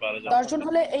 10-12 জন। 10 জন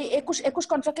হলে এই 21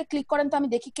 কন্ট্রাক্টে ক্লিক করেন তো, আমি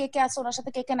দেখি কে কে আছে ওনার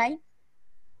সাথে, কে কে নাই।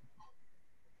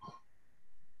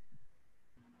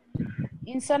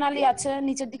 ইনসান আলী আছে,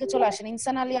 নিচের দিকে চলে আসেন।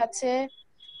 ইনসান আলী আছে,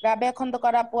 রাবেয়া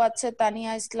খন্দকার আপু আছে,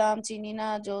 তানিয়া ইসলাম, চিনিনা,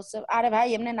 জোসেফ। আরে ভাই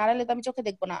এমনি নাড়ালে তো আমি চোখে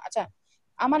দেখবো না। আচ্ছা,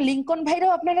 আমার লিংকন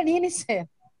ভাইরাও আপনারা নিয়ে নিচ্ছে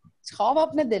সব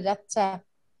আপনাদের। আচ্ছা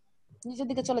নিচের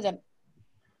দিকে চলে যান,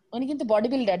 উনি কিন্তু বডি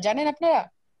বিল্ডার জানেন আপনারা?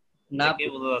 না কে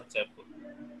বোঝা যাচ্ছে আপু।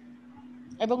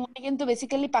 এবং উনি কিন্তু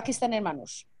বেসিক্যালি পাকিস্তানের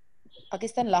মানুষ,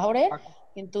 পাকিস্তান লাহোরের,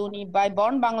 কিন্তু উনি বাই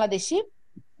বর্ন বাংলাদেশি।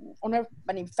 ওনার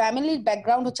মানে ফ্যামিলির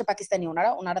ব্যাকগ্রাউন্ড হচ্ছে পাকিস্তানি।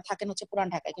 ওনারা থাকেন হচ্ছে পুরান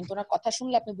ঢাকায়, কিন্তু ওনার কথা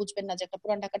শুনলে আপনি বুঝবেন না যে একটা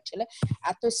পুরান ঢাকার ছেলে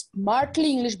এত স্মার্টলি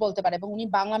ইংলিশ বলতে পারে। এবং উনি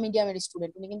বাংলা মিডিয়ামের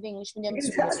স্টুডেন্ট, উনি কিন্তু ইংলিশ মিডিয়ামের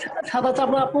স্টুডেন্ট। সাদা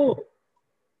চাপড়া আপু,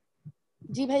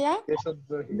 জি ভাইয়া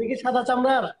তুমি কি সাদা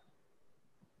চামড়ার?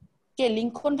 কে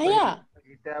লিংকন ভাইয়া?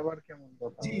 এটা আবার কেমন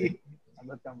কথা?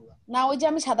 সাদা চামড়া না, ওই যে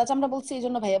আমি সাদা চামড়া বলছি এই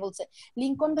জন্য ভাইয়া বলছে।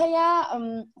 লিংকন ভাইয়া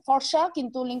ফর্সা,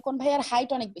 কিন্তু লিংকন ভাইয়ার হাইট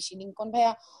অনেক বেশি। লিংকন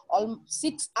ভাইয়া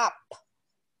 6 আপ।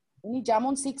 উনি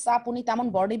যেমন 6 আপ, উনি তেমন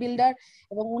বডি বিল্ডার,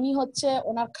 এবং উনি হচ্ছে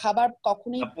ওনার খাবার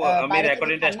কখনোই আপু আমি বাইরে থেকে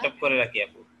রেকর্ডিংটা খান না। স্টপ করে রাখি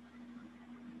আপু।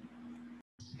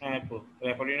 হ্যাঁ আপু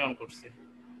রেকর্ডিং অন করছি।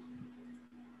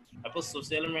 আপু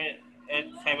সোশ্যাল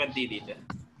ফাইবার দিয়ে দিতে।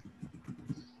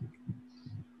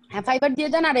 হ্যাঁ ফাইবার দিয়ে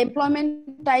দেন, আর এমপ্লয়মেন্ট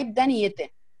টাইপ দেন ইয়েতে,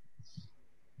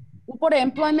 উপরে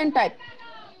এমপ্লয়মেন্ট টাইপ।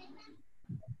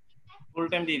 ফুল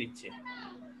টাইম দিয়ে দিচ্ছে।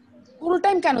 ফুল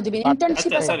টাইম কেন দিবেন?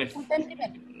 ইন্টার্নশিপ আচ্ছা সরি, ফুল টাইম দিবেন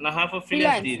না হাফ অফ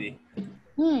ফ্রিল্যান্স দিয়ে দিই।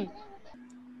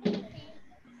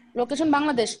 লোকেশন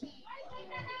বাংলাদেশ।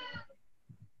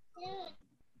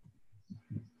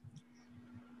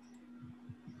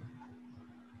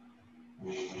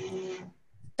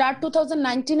 স্টার্ট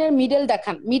 2019 এর মিডল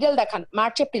দেখান,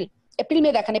 মার্চ এপ্রিল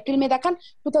মে দেখান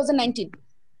 2019।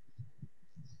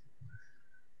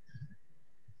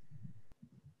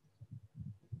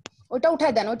 ওটা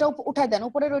উঠায় দেন,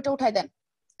 উপরের ওইটা উঠায় দেন।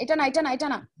 এটা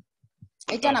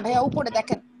না ভাইয়া, উপরে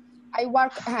দেখেন আই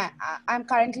ওয়ার্ক, হ্যাঁ I am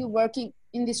currently working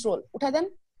in this role, উঠায় দেন।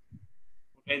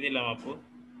 উঠাই দিলাম আপু।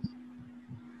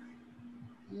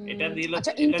 এটা দিল।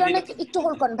 আচ্ছা ইন্টারনে একটু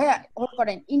হোল্ড করেন ভাইয়া, হোল্ড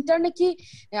করেন। ইন্টারনে কি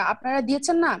আপনারা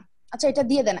দিয়েছেন না? আচ্ছা এটা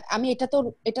দিয়ে দেন, আমি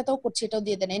এটাতেও করছি, এটাও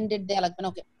দিয়ে দেন। এন্ড ডেট দেয়া লাগবে না,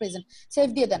 ওকে প্রেজেন্ট সেভ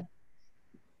দিয়ে দেন।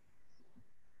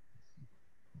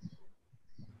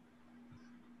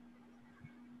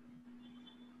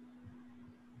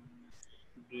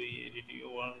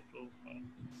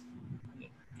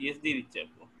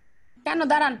 কেন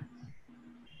দাঁড়ান,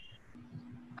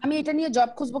 আমি এটা নিয়ে জব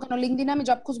খুঁজবো কেন? লিংকডইনে আমি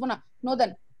জব খুঁজবো না, নো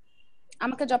দেন,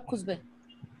 আমাকে জব খুঁজবে।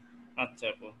 আচ্ছা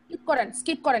আপু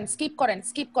স্কিপ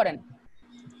করেন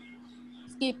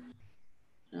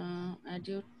add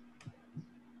your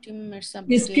teammates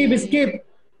update।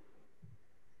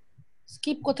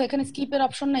 Skip কোথায়? এখানে স্কিপের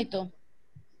অপশন নাই তো।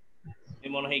 এই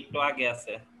মনে হয় একটু আগে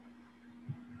আছে।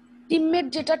 টিমমেট,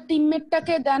 যেটা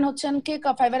টিমমেটটাকে দেন হচ্ছেন কে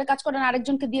ফাইবারে কাজ করেন,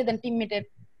 আরেকজনকে দিয়ে দেন টিমমেটের।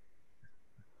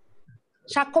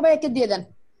 সাক্ষ্য ভাইকে দিয়ে দেন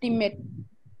টিমমেট,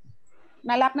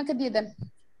 নাহলে আপনাকে দিয়ে দেন।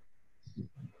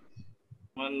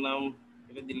 আমার নাম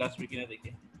এটা দি লাস্ট উইক না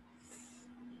দেখে।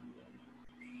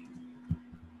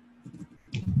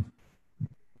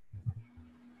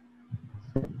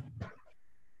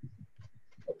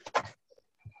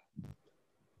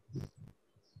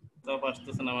 তো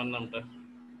আসতেছে না আমার নামটা।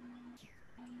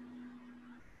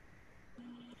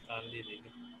 আর দিয়ে দিই।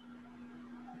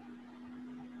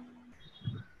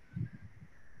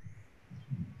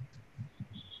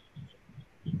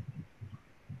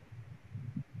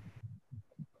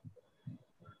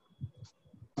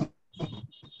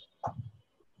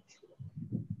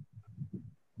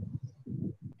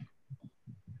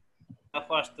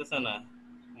 আপু আসতেছে না,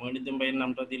 মনিদুম ভাইয়ের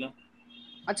নামটা দিলাম।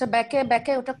 আচ্ছা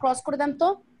ব্যাকে ওটা ক্রস করে দেন তো।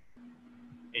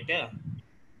 এটা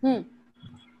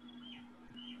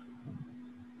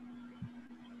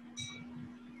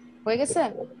হয়ে গেছে।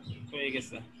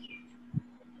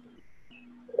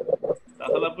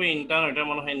 তাহলে আপু ইন্টার্ন এটা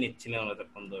মনে হয় নিচ্ছিলাম আমরা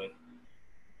তখন ধরে।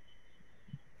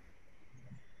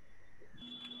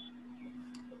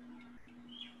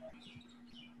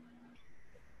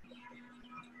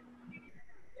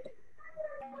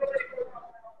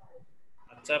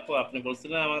 আচ্ছা আপু আপনি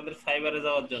বলছিলেন আমাদের ফাইবারে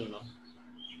যাওয়ার জন্য।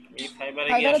 এই ফাইবারে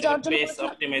গিয়ে আসলে পেজ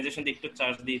অপটিমাইজেশন একটু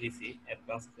চার্জ দিয়ে দিছি,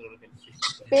 অ্যাডভান্স করে ফেলছি।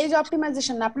 পেজ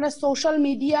অপটিমাইজেশন না, আপনার social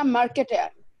media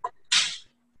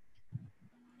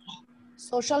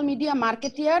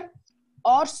marketeer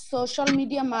or social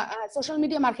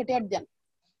media marketeer দেন।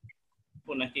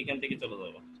 নাকি এখান থেকে চলে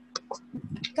যাবো?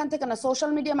 এখান থেকে না,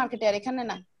 সোশ্যাল মিডিয়া মার্কেটিয়ার, এখানে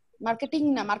না, মার্কেটিং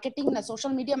না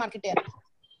সোশ্যাল মিডিয়া মার্কেটিয়ার।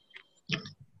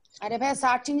 আরে ভাই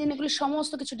সার্চ ইঞ্জিন এগুলো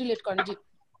সমস্ত কিছু ডিলিট করেন, জি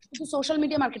শুধু সোশ্যাল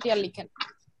মিডিয়া মার্কেটিয়ার লিখেন।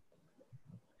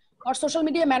 আর সোশ্যাল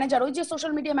মিডিয়া ম্যানেজার, ওই যে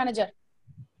সোশ্যাল মিডিয়া ম্যানেজার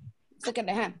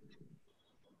সেকেন্ডে। হ্যাঁ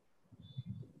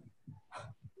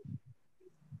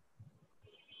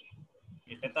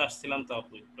এটাতে আসছিলাম তো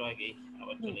আপু একটু আগেই,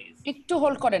 আবার চলে গেছি। একটু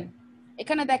হোল্ড করেন,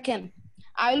 এখানে দেখেন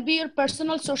I will be your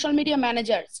personal social media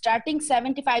manager starting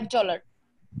 $75।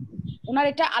 ওনার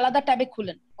এটা আলাদা ট্যাবে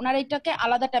খুলেন, ওনার এটাকে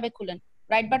আলাদা ট্যাবে খুলেন,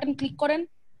 রাইট বাটন ক্লিক করেন,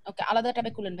 ওকে আলাদা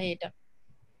ট্যাবে খুলেন ভাই। এটা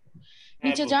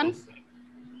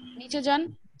নিচে যান,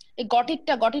 এই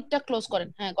গটিটটা ক্লোজ করেন।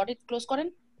 হ্যাঁ গটিট ক্লোজ করেন।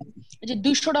 এই যে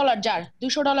 $200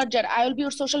 jar I will be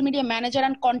your social media manager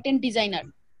and content designer।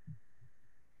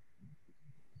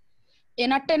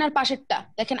 এনার পাশেরটা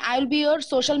দেখেন I will be your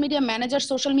social media manager,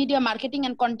 social media marketing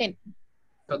and content।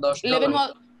 $11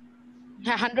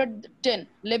 হ্যাঁ 110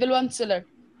 level 1 seller।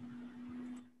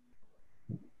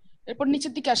 এরপর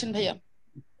নিচের দিকে আসেন ভাইয়া।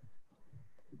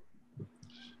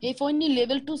 এই ফোন নি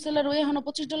লেভেল 2 সেলার হয়ে এখনো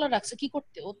 $25 রাখছে, কি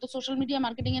করতে? ও তো সোশ্যাল মিডিয়া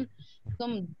মার্কেটিং এর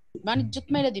একদম বাণিজ্যত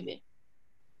মেরে দিবে।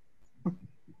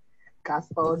 কাজ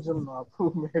পাওয়ার জন্য আপু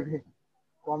মেবি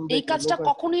কম এই দেখে কাজটা লোক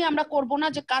কখনোই আমরা করব না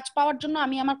যে কাজ পাওয়ার জন্য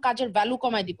আমি আমার কাজের ভ্যালু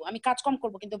কমাই দিব। আমি কাজ কম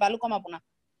করব কিন্তু ভ্যালু কমাবো না।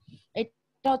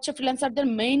 এটা হচ্ছে ফ্রিল্যান্সারদের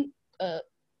মেইন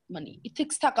মানে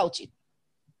ইথিক্স থাকা উচিত।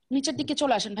 নিচের দিকে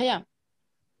চলে আসেন ভাইয়া।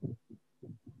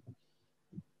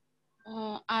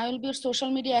 I will be social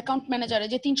media account manager,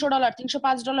 যে $300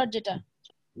 $305 যেটা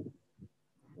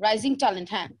রাইজিং ট্যালেন্ট,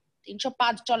 হ্যাঁ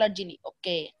 $305 যিনি,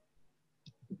 ওকে।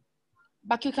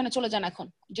 বাকি ওখানে চলে যান। এখন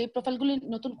যে প্রোফাইলগুলি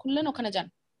নতুন খুললেন ওখানে যান।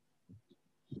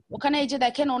 ওখানে এই যে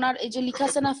দেখেন ওনার এই যে লেখা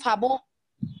আছে না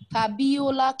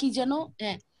ফাবিওলা কি যেন,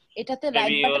 হ্যাঁ এটাতে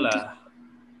রাইট বাটন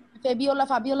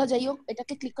ফাবিওলা যাই হোক,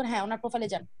 এটাকে ক্লিক করে হ্যাঁ ওনার প্রোফাইলে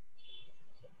যান।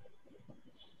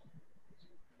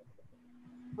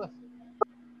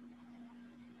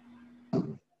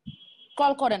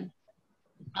 কল করেন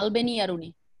আলবেনিয়ার উনি।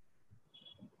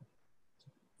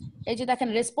 এই যে দেখেন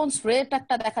রেসপন্স রেট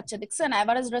একটা দেখাচ্ছে, দেখছেন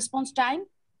এভারেজ রেসপন্স টাইম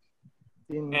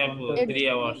 3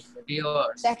 আওয়ার্স।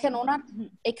 দেখেন ওনার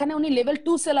এখানে উনি লেভেল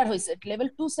 2 সেলার হয়েছে। লেভেল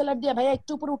 2 সেলার দিয়ে ভাইয়া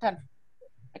একটু উপরে উঠান,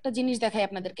 একটা জিনিস দেখাই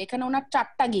আপনাদেরকে। এখানে ওনার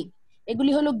 4টা গিগ,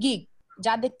 এগুলি হলো গিগ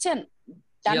যা দেখছেন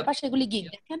ডান পাশে, এগুলি গিগ।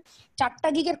 দেখেন 4টা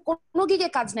গিগের কোনো গিগে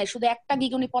কাজ নাই, শুধু একটা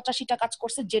গিগ উনি 85টা কাজ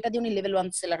করছে, যেটা দিয়ে উনি লেভেল 1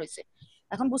 সেলার হয়েছে।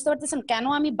 এখন বুঝতে পারতেছেন কেন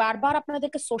আমি বারবার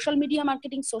আপনাদেরকে social media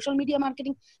marketing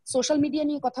social media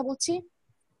নিয়ে কথা বলছি?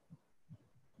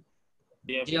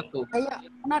 ভাইয়া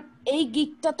ওনার এই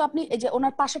গিগটা তো আপনি এই যে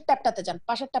ওনার পাশের ট্যাবটাতে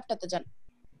যান,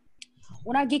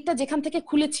 ওনার গিগটা যেখান থেকে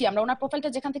খুলেছি আমরা, ওনার প্রোফাইলটা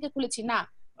যেখান থেকে খুলেছি না,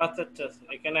 আচ্ছা আচ্ছা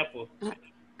এখানে আপু,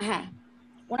 হ্যাঁ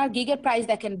ওনার গিগের প্রাইস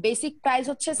দেখেন, বেসিক প্রাইস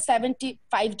হচ্ছে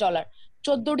 $75।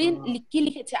 14 দিন কি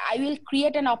লিখেছে, I will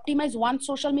create and optimise one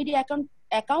social media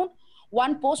account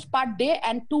one post per day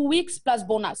and 2 weeks plus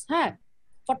bonus, হ্যাঁ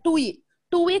ফর 2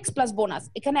 উইকস প্লাস বোনাস।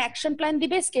 এখানে অ্যাকশন প্ল্যান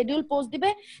দিবে, স্কেডিউল পোস্ট দিবে।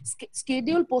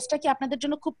 স্কেডিউল পোস্টটা কি আপনাদের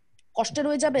জন্য খুব কষ্টের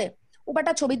হয়ে যাবে?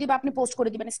 ওটা ছবি দিবে, আপনি পোস্ট করে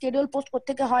দিবেন। স্কেডিউল পোস্ট করতে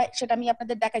থেকে হয় সেটা আমি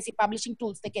আপনাদের দেখাইছি পাবলিশিং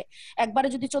টুলস থেকে। একবারে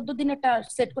যদি 14 দিনেরটা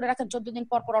সেট করে রাখেন, 14 দিন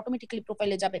পর পর অটোমেটিক্যালি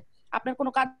প্রোফাইলে যাবে। আপনার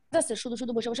কোনো কাজ আছে? শুধু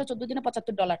শুধু বসে বসে 14 দিনে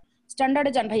 $75।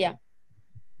 স্ট্যান্ডার্ডে যান ভাইয়া,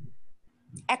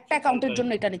 একটা অ্যাকাউন্টের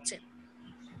জন্য এটা নিচ্ছে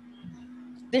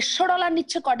 $150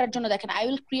 নিচ্ছে কয়টার জন্য দেখেন। I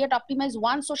will create optimise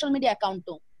one social media account,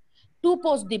 2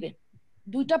 post দিবে,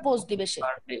 2টা পোস্ট দিবে সে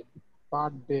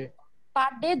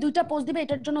পার ডে 2টা পোস্ট দিবে,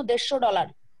 এটার জন্য $150।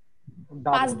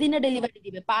 5 দিনে ডেলিভারি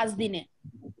দিবে, 5 দিনে।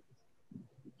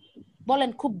 বলেন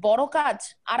খুব বড় কাজ?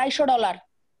 $250।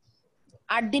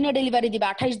 8 দিনে ডেলিভারি দিবে,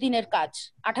 28 দিনের কাজ,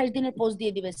 28 দিনের পোস্ট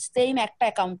দিয়ে দিবে সেম একটা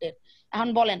অ্যাকাউন্টের। এখন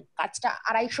বলেন কাজটা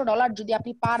 $250 যদি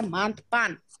আপনি পার মান্থ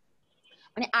পান,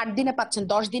 মানে 8 দিনে পাচ্ছেন,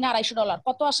 10 দিনে $250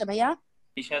 কত আসে ভাইয়া?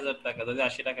 20,000 টাকা। যদি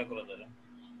 80 টাকা করে ধরেন,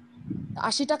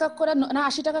 80 টাকা করে না,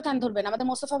 80 টাকা কেন ধরবেন? আমাদের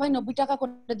মোস্তফা ভাই 90 টাকা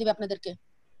করে দিবে আপনাদেরকে।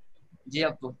 জি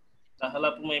আপু। তাহলে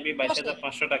আপু মেবি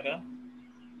 22,500 টাকা।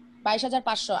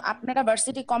 22,500। আপনারা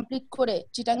ভার্সিটি কমপ্লিট করে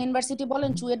চিটাং ইউনিভার্সিটি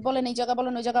বলেন, চুয়েট বলেন, এই জায়গা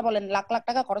বলেন ওই জায়গা বলেন, লাখ লাখ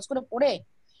টাকা খরচ করে পড়ে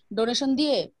ডোনেশন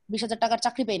দিয়ে 20,000 টাকার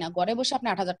চাকরি পেই না, ঘরে বসে আপনি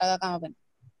 8,000 টাকা কামাবেন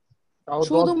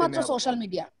শুধুমাত্র সোশ্যাল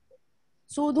মিডিয়া।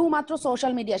 শুধুমাত্র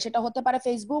সোশ্যাল মিডিয়া, সেটা হতে পারে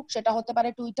ফেসবুক, সেটা হতে পারে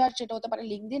টুইটার, সেটা হতে পারে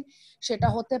লিঙ্কডইন, সেটা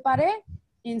হতে পারে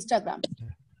ইনস্টাগ্রাম।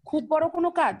 খুব বড় কোনো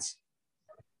কাজ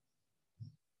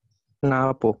না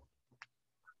আপু।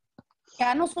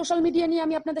 কেন সোশ্যাল মিডিয়া নিয়ে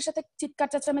আমি আপনাদের সাথে চিৎকার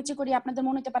চেঁচামেচি করি? আপনাদের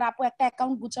মনে হতে পারে আপু একটা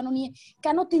অ্যাকাউন্ট গুছানো নিয়ে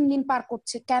কেন 3 দিন পার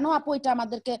করছে, কেন আপু এটা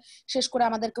আমাদেরকে শেষ করে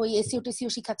আমাদেরকে ওই এসইও টিসিও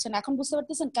শিখাচ্ছেন। এখন বুঝতে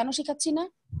পারতেছেন কেন শিখাচ্ছি না?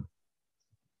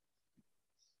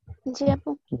 জি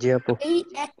আপু। জি আপু। এই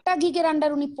একটা গিগের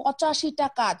আন্ডার উনি 85টা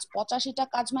কাজ, 85টা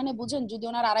কাজ মানে বুঝেন, যদি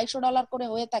ওনার $250 করে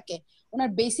হয়ে থাকে, ওনার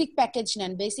বেসিক প্যাকেজ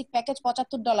নেন, বেসিক প্যাকেজ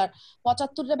 $75,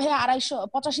 75 রে ভাই 250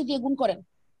 85 দিয়ে গুণ করেন।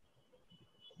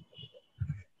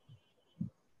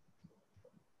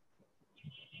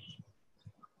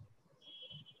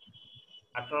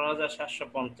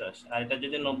 $18,750। আর এটা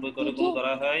যদি 90 করে গুণ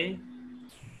করা হয়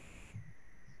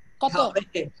কত?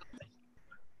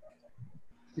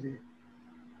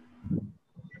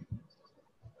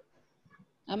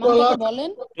 আমাকে বলেন।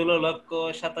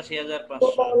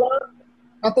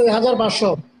 16,87,500।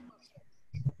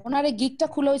 ওনার এই গিগটা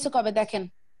খুলে হয়েছে কবে দেখেন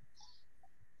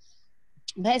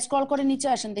ভাই, স্ক্রল করে নিচে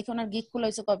আসেন, দেখি ওনার গিগ খুলে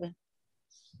হয়েছে কবে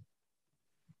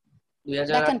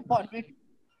দেখেন।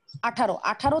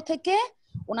 18 থেকে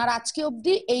ওনার আজকে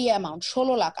অবধি এই অ্যামাউন্ট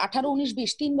 16 লাখ। 18, 19,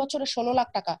 20 3 বছরে 16 লাখ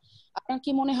টাকা। আপনার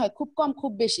কি মনে হয় খুব কম,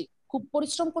 খুব বেশি? খুব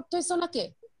পরিশ্রম করতে হয়েছে ওনাকে।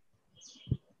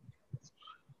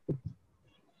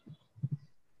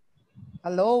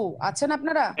 হ্যালো, আছেন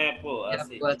আপনারা? হ্যাঁ আপু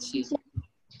আছি।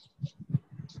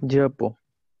 জি আপু।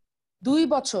 2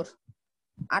 বছর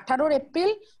 18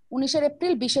 এপ্রিল 19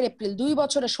 এপ্রিল 20 এপ্রিল 2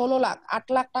 বছরে 16 লাখ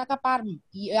 8 লাখ টাকা পার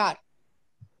ইয়ার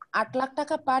 8 লাখ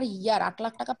টাকা পার ইয়ার 8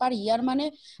 লাখ টাকা পার ইয়ার মানে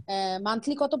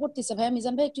মান্থলি কত পড়তেছে ভাইয়া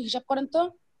মিজান ভাই একটু হিসাব করেন তো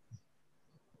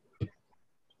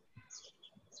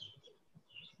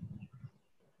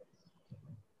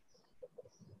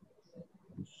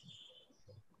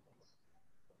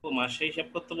মাসে হিসাব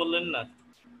করতে বললেন না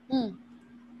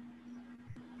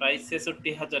প্রায়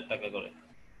 ৬৬,০০০ টাকা করে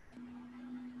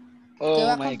কেউ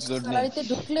এখন স্যালারিতে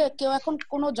ঢুকলে কেউ এখন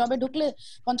কোন জবে ঢুকলে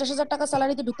 50,000 টাকা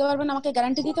স্যালারিতে ঢুকতে পারবেন আমাকে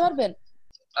গ্যারান্টি দিতে পারবেন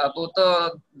আপু তো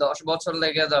 10 বছর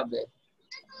লেগে যাবে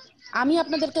আমি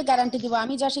আপনাদেরকে গ্যারান্টি দিব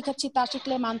আমি যা শিখাচ্ছি তা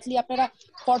শিখলে মান্থলি আপনারা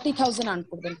 40,000 আর্ন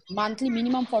করবেন মান্থলি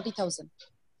মিনিমাম 40,000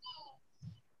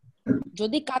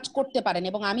 যদি কাজ করতে পারেন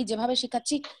এবং আমি যেভাবে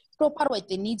শিখাচ্ছি প্রপার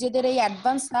ওয়েতে নিজেদের এই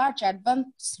অ্যাডভান্স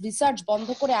রিসার্চ বন্ধ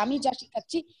করে আমি যা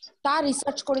শিখাচ্ছি তা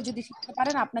রিসার্চ করে যদি শিখতে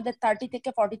পারেন আপনাদের 30 থেকে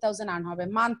 40,000 আর্ন হবে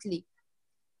মান্থলি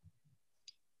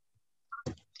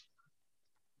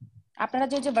আপনারা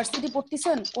যে যে ভার্সিটি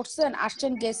পড়তেছেন করছেন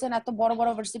আসছেন গেছেন এত বড় বড়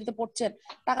ভার্সিটিতে পড়ছেন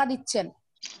টাকা দিচ্ছেন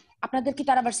আপনাদের কি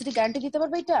তারা ভার্সিটি গ্যারান্টি দিতে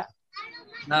পারবে এটা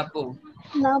না আপু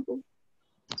না আপু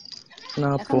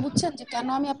এখন বুঝছেন যে কেন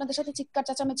আমি আপনাদের সাথে চিৎকার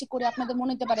চেঁচামেচি করে আপনাদের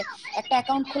মনে হতে পারে একটা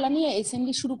অ্যাকাউন্ট খোলা নিয়ে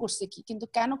এসএনডি শুরু করছে কি কিন্তু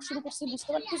কেন শুরু করছে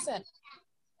বুঝতে পারতেছেন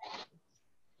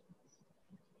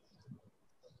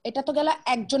এটা তো গেল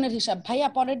একজনের হিসাব ভাইয়া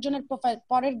পরের জনের প্রোফাইল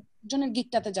পরের জনের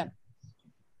গিকটাতে যান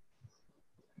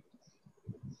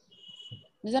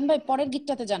মিজান ভাই পরের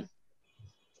গিকটাতে যান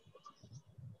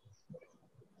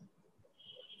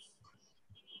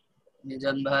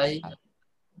মিজান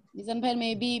ভাইয়ের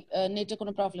মেবি নেটে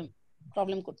কোনো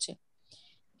প্রবলেম করছে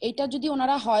এটা যদি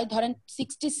ওনারা হয় ধরেন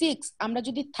 66 আমরা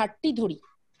যদি 30 ধরি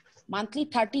মান্থলি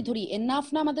 30 ধরি এনাফ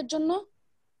না আমাদের জন্য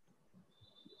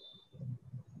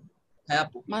হ্যাঁ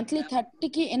আপু মান্থলি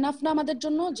 30 কি এনাফ না আমাদের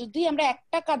জন্য যদি আমরা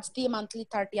একটা কাজ দিয়ে মান্থলি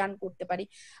 30 আর্ন করতে পারি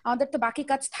আমাদের তো বাকি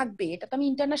কাজ থাকবে এটা তো আমি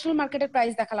ইন্টারন্যাশনাল মার্কেটের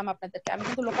প্রাইস দেখালাম আপনাদেরকে আমি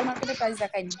কিন্তু লোকাল মার্কেটের প্রাইস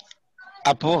দেখাইনি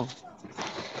আপু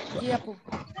জি আপু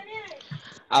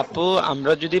আপু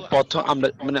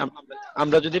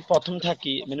আমরা যদি প্রথম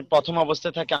থাকি মানে প্রথম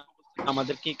অবস্থায় থাকি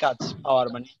আমাদের কি কাজ পাওয়ার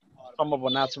মানে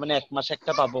সম্ভাবনা আছে মানে এক মাস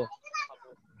একটা পাবো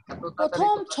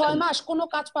প্রথম 6 মাস কোনো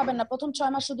কাজ পাবেন না প্রথম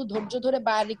 6 মাস শুধু ধৈর্য ধরে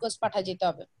বায়ার রিকোয়েস্ট পাঠিয়ে যেতে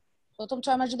হবে প্রথম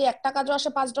 6 মাস যদি একটা কাজও আসে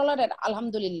 $5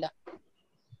 আলহামদুলিল্লাহ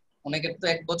অনেকের তো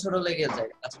 1 বছরও লেগে যায়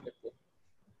কাজ করতে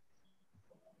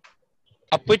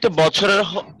আপু এটা বছরের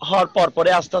হওয়ার পর পরে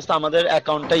আস্তে আস্তে আমাদের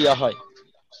অ্যাকাউন্টটা ইয়া হয়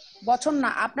বছর না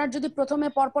আপনার যদি প্রথমে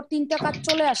পরপর 3টা কাজ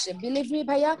চলে আসে বিলিভ মি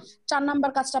ভাইয়া 4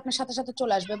 নাম্বার কাজটা আপনার সাথে সাথে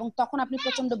চলে আসবে এবং তখন আপনি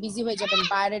প্রচন্ড বিজি হয়ে যাবেন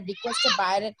বায়ারের রিকোয়েস্টে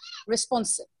বায়ারের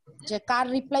রেসপন্সে যে কার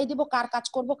রিপ্লাই দিব কার কাজ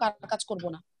করব কার কাজ করব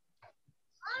না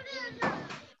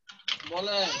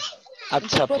বলেন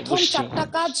আচ্ছা প্রথম 4টা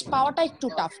কাজ পাওয়াটা একটু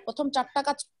টাফ প্রথম 4টা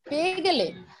কাজ পেয়ে গেলে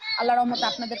আল্লাহর রহমতে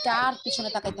আপনাদেরকে আর পিছনে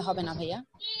তাকাইতে হবে না ভাইয়া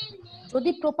যদি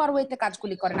প্রপার ওয়েতে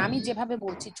কাজগুলি করেন আমি যেভাবে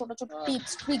বলছি ছোট ছোট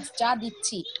টিপস ট্রিক্স যা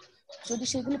দিচ্ছি যদি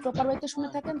সেগুলি প্রপার ওয়েতে শুনে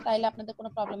থাকেন তাহলে আপনাদের কোনো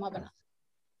প্রবলেম হবে না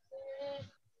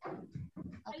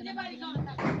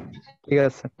ঠিক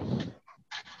আছে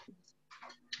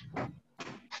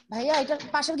ভাইয়া এটা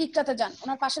পাশের গিকটাতে যান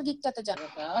ওনার পাশের গিকটাতে যান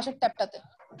পাশের ট্যাবটাতে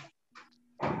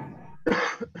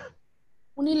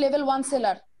উনি লেভেল 1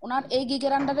 সেলার ওনার এই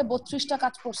গিগের আন্ডারে 32টা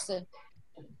কাজ পড়ছে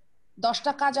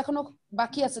 10টা কাজ এখনো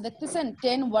বাকি আছে দেখতেছেন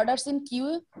 10 ওয়ার্ডার্স in Q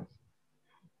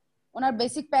owner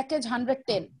basic package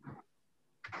 110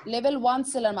 level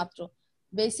 1 seller মাত্র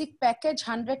বেসিক প্যাকেজ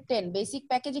 110 বেসিক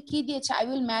প্যাকেজে কি দিয়েছে I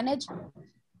will manage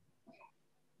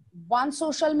one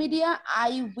social media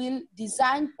I will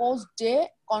design post day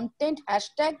content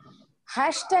hashtag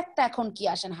টা এখন কি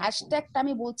আসেন হ্যাশট্যাগটা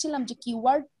আমি বলছিলাম যে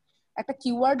কিওয়ার্ড একটা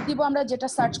কিওয়ার্ড দিব আমরা যেটা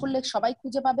সার্চ করলে সবাই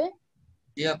খুঁজে পাবে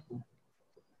জি আপু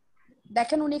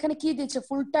দেখেন উনি এখানে কি দিয়েছে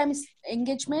full time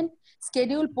engagement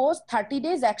schedule post 30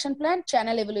 days action plan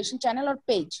channel evaluation channel or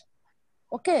page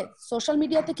okay social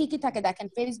মিডিয়াতে কি কি থাকে দেখেন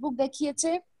ফেসবুক দেখিয়েছে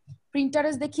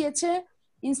প্রিন্টারেস্ট দেখিয়েছে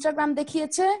ইনস্টাগ্রাম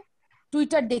দেখিয়েছে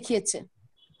টুইটার দেখিয়েছে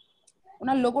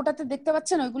ওনার লোগোটাতে দেখতে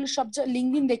পাচ্ছেন ওইগুলি সব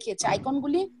লিংকডইন দেখিয়েছে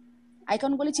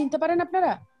আইকনগুলি চিনতে পারেন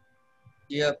আপনারা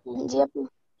জি আপু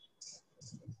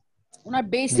ওনার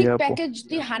বেসিক প্যাকেজ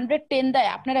যদি 110 দেয়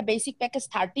আপনারা বেসিক প্যাকেজ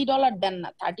 $30 দেন না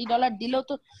 $30 দিলেও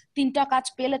তো 3টা কাজ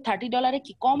পেলে $30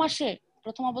 কি কম আসে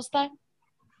প্রথম অবস্থায়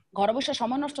ঘরে বসে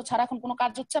সময় নষ্ট ছাড়া এখন কোনো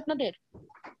কাজ হচ্ছে আপনাদের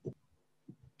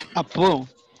আপু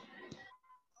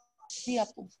জি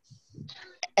আপু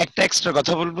একটা এক্সট্রা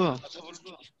কথা বলবো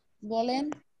বলেন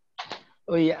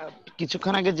ওই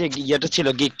কিছুক্ষণ আগে যে ইয়েটা ছিল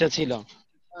গিগটা ছিল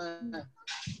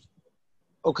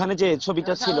ওখানে যে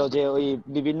ছবিটা ছিল, যে ওই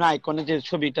বিভিন্ন আইকনে যে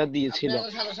ছবিটা দিয়েছিল,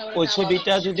 ওই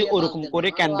ছবিটা যদি ওরকম করে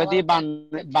ক্যানভা দিয়ে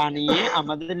বানিয়ে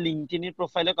আমাদের লিঙ্কডইনের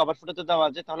প্রোফাইলে কভার ফটোতে দেওয়া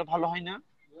যায় তাহলে ভালো হয় না?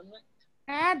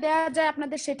 হ্যাঁ, দেয়া যায়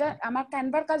আপনাদের। সেটা আমার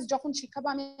ক্যানভার কাজ যখন শিখাবো,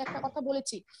 আমি একটা কথা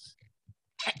বলেছি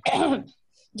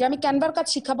যে আমি ক্যানভার কাজ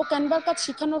শিখাবো। ক্যানভার কাজ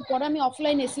শিখানোর পরে আমি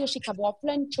অফলাইন এসইও শিখাবো,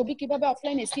 অফলাইন ছবি কিভাবে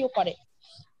অফলাইন এসইও করে।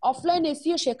 অফলাইন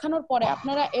এসইও শেখানোর পরে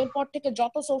আপনারা এরপর থেকে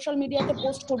যত সোশ্যাল মিডিয়াতে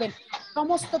পোস্ট করবেন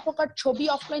সমস্ত প্রকার ছবি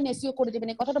অফলাইন এসইও করে দেবেন।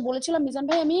 এই কথাটা বলেছিলাম মিজান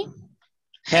ভাই আমি?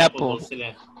 হ্যাঁ আপু।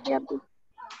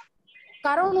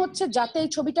 কারণ হচ্ছে যাতে এই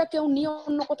ছবিটা কেউ নিয়ে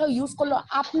অন্য কোথাও ইউজ করলো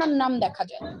আপনার নাম দেখা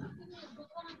যায়।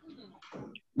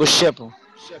 বুঝছি আপু।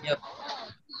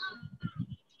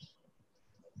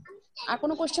 আর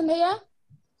কোনো কোশ্চেন ভাইয়া?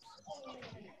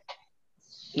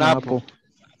 না আপু।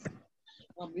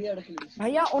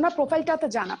 ভাইয়া ওনার প্রোফাইলটাতে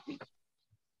যান আপনি,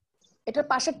 এটার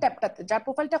পাশের ট্যাবটাতে, যার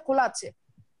প্রোফাইলটা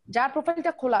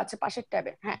খোলা আছে পাশের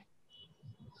ট্যাবে। হ্যাঁ,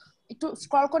 একটু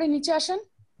স্ক্রল করে নিচে আসেন।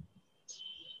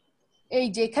 এই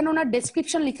যে এখানে ওনার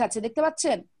ডেসক্রিপশন লেখা আছে, দেখতে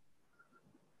পাচ্ছেন?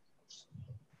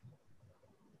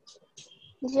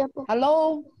 হ্যালো,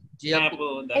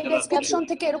 এই ডেসক্রিপশন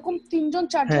থেকে এরকম 3 জন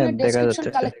 4 জনের ডেসক্রিপশন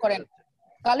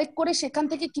কালেক্ট করে সেখান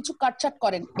থেকে কিছু কাটছাট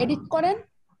করেন, এডিট করেন,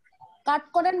 কাট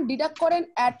করেন, ডিডাক্ট করেন,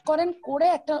 অ্যাড করেন, করে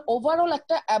একটা ওভারঅল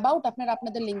একটা অ্যাবাউট আপনারা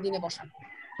আপনাদের লিঙ্কডইনে বসান।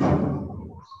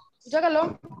 বুঝা গেল?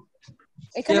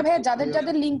 এখানে ভাইয়া যাদের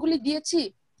যাদের লিঙ্কগুলি দিয়েছি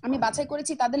আমি বাছাই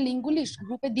করেছি তাদের লিঙ্কগুলি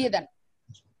গ্রুপে দিয়ে দেন,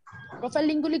 প্রোফাইল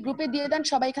লিঙ্কগুলি গ্রুপে দিয়ে দেন।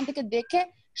 সবাই এখান থেকে দেখে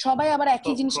সবাই আবার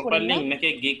একই জিনিস করেন না। প্রোফাইল লিংক নাকি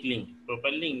গিগ লিংক?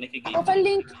 প্রোফাইল লিংক নাকি গিগ?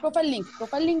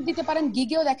 প্রোফাইল লিংক দিতে পারেন।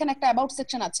 গিগেও দেখেন একটা অ্যাবাউট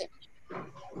সেকশন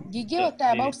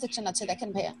আছে, দেখেন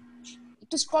ভাইয়া।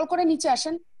 একটু স্ক্রল করে নিচে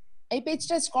আসেন, এই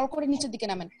পেজটা স্ক্রল করে নিচের দিকে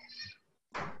নামেন,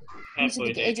 নিচের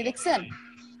দিকে। এই যে দেখছেন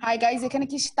হাই গাইস, এখানে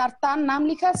কি তার নাম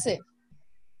লেখা আছে?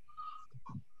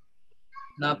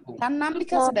 না, তার নাম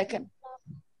লেখা আছে দেখেন।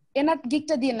 এনার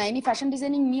গিগটা দিয়ে না, ইনি ফ্যাশন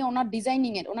ডিজাইনিং নিয়ে ওনার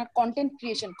ডিজাইনিং এর, ওনার কন্টেন্ট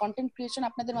ক্রিয়েশন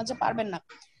আপনাদের মাঝে পারবেন না।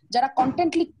 যারা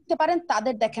কন্টেন্ট লিখতে পারেন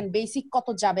তাদের দেখেন বেসিক কত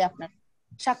যাবে আপনার।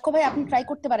 সাক্ষ্য ভাই আপনি ট্রাই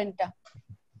করতে পারেন, এটা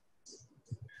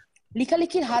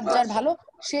লেখালেখির হাত যার ভালো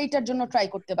সেইটার জন্য ট্রাই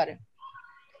করতে পারেন।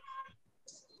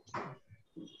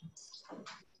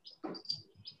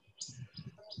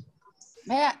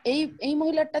 ভাইয়া এই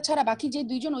মহিলাটা ছাড়া বাকি যে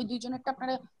দুইজন, ওই দুইজনেরটা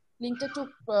আপনারা লিংকটা একটু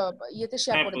ইয়েতে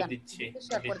শেয়ার করে দেন।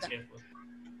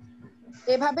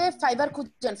 এভাবে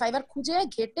ফাইবার খুঁজে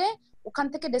ঘেটে ওখান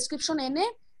থেকে ডেসক্রিপশন এনে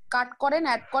কাট করেন,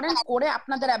 অ্যাড করেন, করে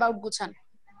আপনাদের অ্যাবাউট গুছান।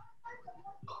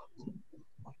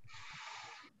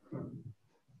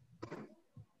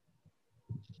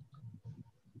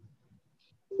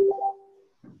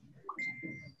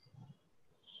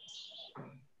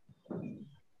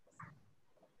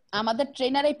 আমাদের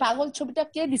ট্রেনার এই পাগল ছবিটা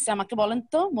কে দিছে আমাকে বলেন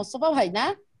তো? মোস্তফা ভাই না?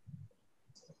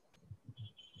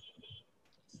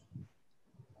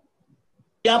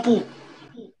 আপু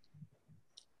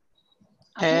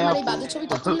আপনি আমার এই বাজে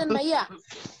ছবিটা তুললেন ভাইয়া,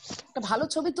 একটা ভালো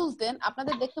ছবি তুলতেন,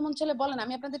 আপনাদের দেখতে মন চলে বলেন,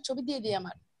 আমি আপনাদের ছবি দিয়ে দিই।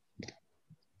 আমার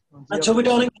ছবিটা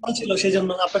অনেক ভালো ছিল, সেজন্য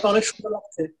আপনাকে অনেক সুন্দর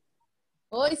লাগছে।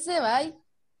 ওইছে ভাই,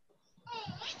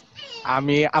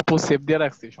 আমি আপু সেভ দিয়ে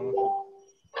রাখছি, সমস্যা।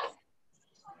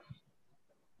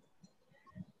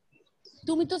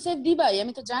 তুমি তো সেভ দিবাই,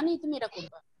 আমি তো জানি তুমি এটা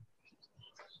করবা।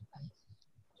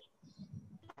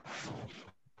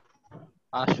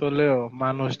 আসলেও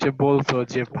মানুষ যে বলতো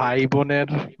যে ভাই বোনের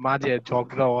মাঝে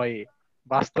ঝগড়া হয়,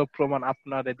 বাস্তব প্রমাণ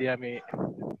আপনারে দিয়ে আমি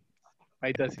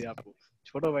পাইতাছি আপু।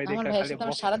 ছোট ভাই আমার ভাইয়ের সাথে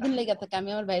আমার সারাদিন লেগে থাকে, আমি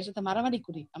আমার ভাইয়ের সাথে মারামারি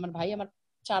করি। আমার ভাই আমার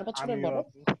 4 বছরের বড়,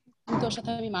 কিন্তু ওর সাথে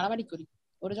আমি মারামারি করি।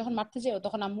 ওরে যখন মারতে যাই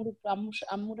তখন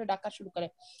আম্মুরে ডাকা শুরু করে,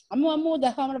 আম্মু আম্মু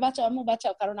দেখো আমার বাঁচাও, আম্মু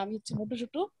বাঁচাও। কারণ আমি হচ্ছে মোটু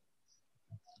ছোটু,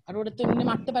 আর ওরে তো এমনি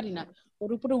মারতে পারি না,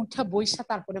 ওর উপরে উঠা বইসা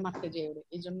তারপরে মারতে যাই ওরে,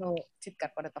 এই জন্য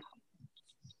চিৎকার করে তখন।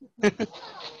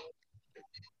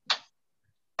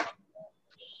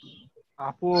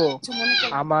 আপু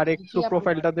আমার একটু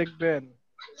প্রোফাইলটা দেখবেন?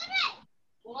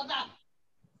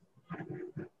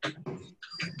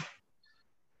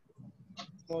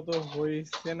 মতো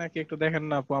হইছে নাকি একটু দেখেন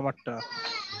না আপু আমারটা।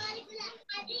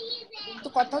 তো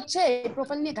কথা হচ্ছে এই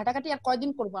প্রোফাইল নিয়ে ঘাটাঘাটি আর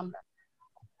কয়দিন করব আমরা?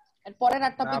 এর পরের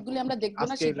আর টপিকগুলি আমরা দেখব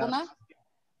না, শিখব না?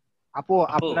 আপু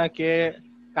আপনাকে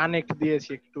কানেক্ট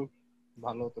দিয়েছি, একটু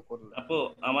ভালো তো করলেন। আপু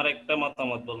আমার একটা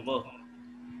মতামত বলবো।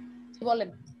 বলেন।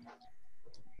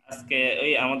 আজকে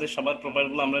ওই আমাদের সবার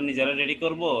প্রোফাইলগুলো আমরা নিজেরা রেডি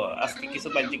করব। আজকে কিছু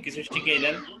বাহ্যিক কিছু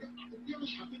শিখাইলেন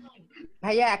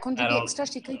ভাইয়া, এখন যদি এক্সট্রা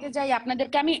শিখাইতে যাই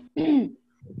আপনাদেরকে আমি,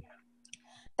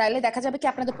 তাহলে দেখা যাবে কি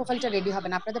আপনাদের প্রোফাইলটা রেডি হবে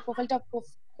না। আপনাদের প্রোফাইলটা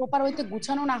প্রপার ওয়েতে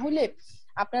গুছানো না হলে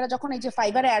আপনারা যখন এই যে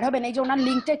ফাইবারে অ্যাড হবেন, এই যে ওনার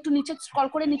লিংকটা একটু নিচে স্ক্রল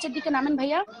করে নিচের দিকে নামেন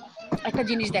ভাইয়া, একটা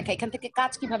জিনিস দেখা এখান থেকে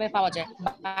কাজ কিভাবে পাওয়া যায়,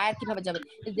 বায়ার কিভাবে যাবে।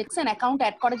 দেখছেন অ্যাকাউন্ট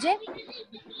অ্যাড করে যে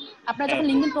আপনারা যখন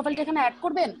লিংকডইন প্রোফাইলটা এখানে অ্যাড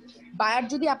করবেন, বায়ার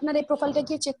যদি আপনার এই প্রোফাইলটা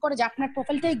গিয়ে চেক করে যে আপনার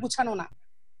প্রোফাইলটাই গুছানো না,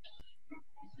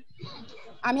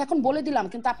 আমি এখন বলে দিলাম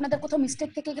কিন্তু আপনাদের কোথাও মিস্টেক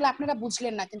থেকে গেলে আপনারা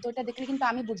বুঝলেন না, কিন্তু এটা দেখলে কিন্তু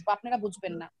আমি বুঝবো, আপনারা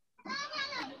বুঝবেন না,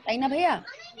 তাই না ভাইয়া?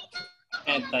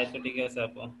 হ্যাঁ তাই তো, ঠিক আছে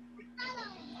আপু।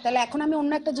 তাহলে এখন আমি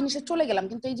অন্য একটা জিনিসে চলে গেলাম,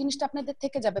 কিন্তু এই জিনিসটা আপনাদের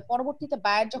থেকে যাবে। পরবর্তীতে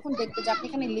বায়ার যখন দেখবে যে আপনি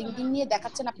এখানে লিংকডইন নিয়ে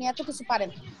দেখাচ্ছেন আপনি এত কিছু পারেন,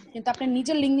 কিন্তু আপনার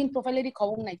নিজের লিংকডইন প্রোফাইলেরই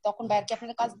খবর নাই, তখন বায়ার কি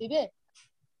আপনার কাজ দিবে?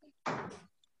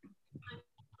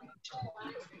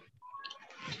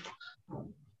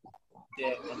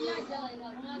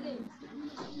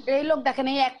 এই লোক দেখেন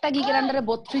এই একটা গিগের আন্ডারে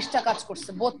 32টা কাজ করছে,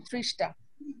 32টা,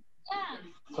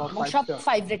 সব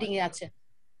 5 রেটিং এ আছে।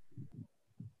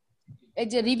 এই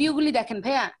যে রিভিউ গুলি দেখেন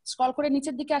ভাইয়া, স্ক্রল করে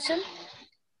নিচের দিকে আসেন,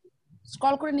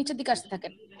 স্ক্রল করে নিচের দিকে আসতে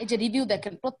থাকেন, এই যে রিভিউ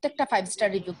দেখেন প্রত্যেকটা 5 স্টার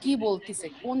রিভিউ, কি বলতিছে,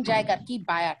 কোন জায়গার কি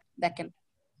বায়ার দেখেন।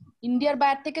 ইন্ডিয়ার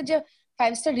বায়ার থেকে যে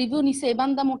 5 স্টার রিভিউ নিছে এই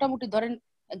বান্দা মোটামুটি ধরেন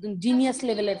একদম জিনিয়াস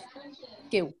লেভেলের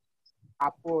কেউ।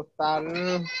 আপু তার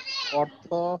অর্থ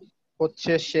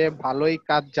হচ্ছে সে ভালোই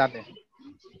কাজ জানে।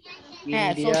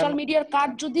 হ্যাঁ, সোশ্যাল মিডিয়ার কাজ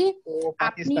যদি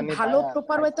আপনি ভালো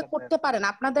প্রপার ওয়েতে করতে পারেন,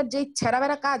 আপনাদের যে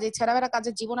ছেঁড়াবেড়া কাজ, এই ছেঁড়াবেড়া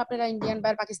কাজের জীবন আপনারা Indian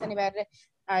buyer, Pakistani buyer,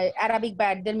 Arabic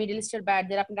বায়ারদের, middle ইস্টের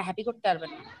বায়ারদের আপনারা হ্যাপি করতে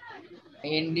পারবেন।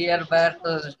 ইন্ডিয়ার বায়ার তো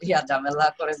ঝামেলা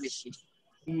করে বেশি।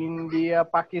 ইন্ডিয়া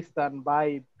পাকিস্তান ভাই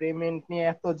পেমেন্ট নিয়ে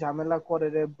এত ঝামেলা করে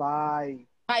রে ভাই।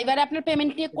 ফাইবারে আপনার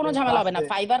পেমেন্ট নিয়ে কোনো ঝামেলা হবে না।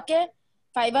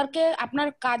 ফাইবারকে আপনার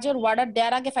কাজের অর্ডার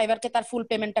দেওয়ার আগে ফাইবারকে তার ফুল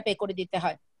পেমেন্টটা পে করে দিতে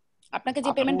হয়। আপনাকে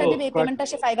যে পেমেন্টটা দিবে এই পেমেন্টটা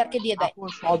সে ফাইবারকে দিয়ে দেয়।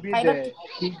 সবই দেয়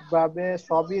ঠিকভাবে,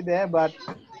 সবই দেয়, বাট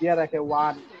দিয়ে রাখে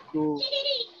 1 2।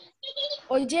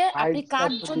 ওই যে আপনি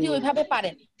কাজ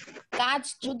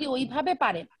যদি ওইভাবে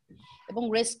পারেন এবং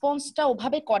রেসপন্সটা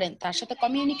ওভাবে করেন, তার সাথে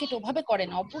কমিউনিকেট ওভাবে করেন,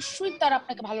 অবশ্যই তার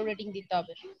আপনাকে ভালো রেটিং দিতে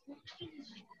হবে।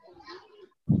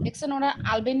 দেখছেন ওরা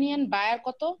আলবেনিয়ান বায়ার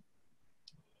কত,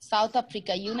 সাউথ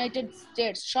আফ্রিকা, ইউনাইটেড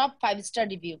স্টেটস, সব 5 স্টার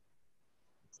রিভিউ।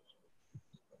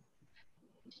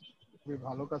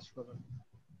 ভালো কাজ করেন,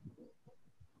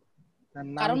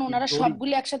 কারণ ওনারা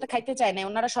সবগুলি একসাথে খাইতে চায় না,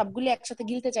 ওনারা সবগুলি একসাথে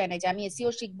গিলতে চায় না যে আমি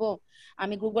এসইও শিখবো,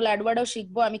 আমি গুগল অ্যাডওয়ার্ডও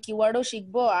শিখবো, আমি কিওয়ার্ডও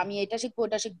শিখবো, আমি এটা শিখবো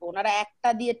ওটা শিখবো। ওনারা একটা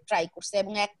দিয়ে ট্রাই করছে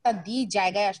এবং একটা দিয়ে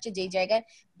জায়গায় আসছে যেই জায়গায়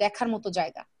দেখার মতো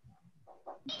জায়গা।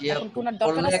 এখন ওনার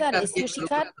দরকার আছে আর এসইও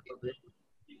শিখার,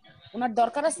 ওনার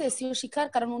দরকার আছে এসইও শিখার,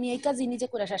 কারণ উনি এই কাজই নিজে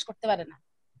করে শেষ করতে পারে না।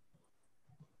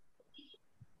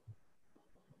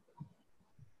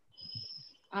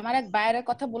 আমার এক বায়ারের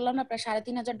কথা বললাম না, প্রায়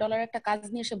 $3,500 একটা কাজ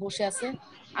নিয়ে সে বসে আছে,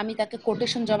 আমি তাকে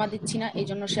কোটেশন জমা দিচ্ছি না, এই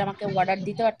জন্য সে আমাকে অর্ডার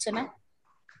দিতে পারছে না।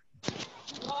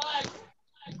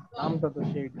 নামটা তো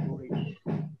সেই ডোরি।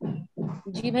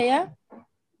 জি ভাইয়া,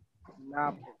 না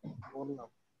বললাম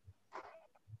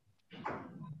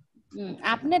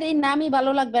আপনার এই নামই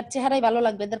ভালো লাগবে আর চেহারাই ভালো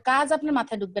লাগবে, এদের কাজ আপনার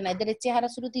মাথায় ঢুকবে না, এদের চেহারা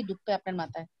শুরুতেই ঢুকবে আপনার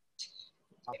মাথায়।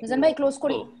 মিজান ভাই ক্লোজ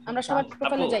করি, আমরা সবাই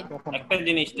প্রোফাইলে যাই। একটা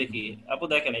জিনিস দেখি আপু,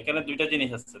 দেখেন এখানে দুইটা জিনিস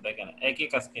আছে, দেখেন একই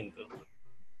কাজ কিন্তু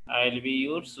I will be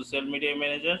your social media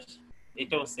manager,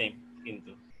 এটাও সেম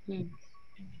কিন্তু।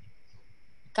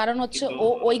 কারণ হচ্ছে ও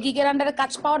ওই গিগের আন্ডারে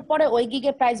কাজ পাওয়ার পরে ওই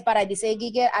গিগের প্রাইস বাড়াই দিছে, এই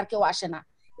গিগে আর কেউ আসে না।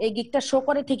 এই গিগটা শো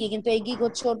করে ঠিকই, কিন্তু এই গিগ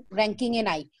হচ্ছে ওর র‍্যাঙ্কিং এ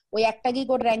নাই। ওই একটা গিগ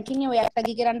ওর র‍্যাঙ্কিং এ, ওই একটা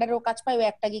গিগের আন্ডারে ও কাজ পায়, ওই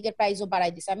একটা গিগের প্রাইসও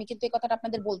বাড়াই দিছে। আমি কিন্তু এই কথাটা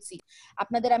আপনাদের বলছি,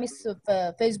 আপনাদের আমি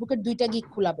ফেসবুকের 2টা গিগ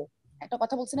খুলাবো, একটা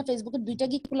কথা বলছি না, ফেসবুকের 2টা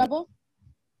গিগ খুলাবো।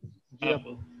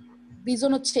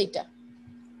 রিজন হচ্ছে এইটা,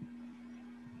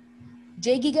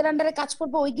 যে গিগের আন্ডারে কাজ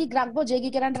করবো ওই গিগ রাখবো, যে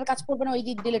গিগের আন্ডারে কাজ করবে না ওই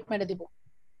গিগ ডিলিট মেরে দিব।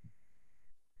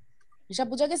 হিসাব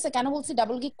বুঝা গেছে কেন বলছি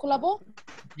ডাবল গিগ খোলাবো?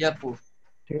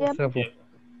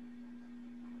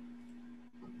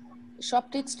 সব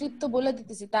ট্রিক্স তো বলে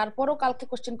দিতেছি, তারপরও কালকে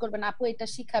কোশ্চেন করবেন আপু এটা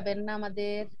শিখাবেন না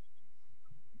আমাদের।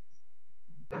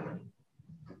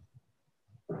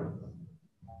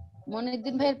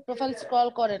 মনিরউদ্দিন ভাইয়ের প্রোফাইল স্ক্রল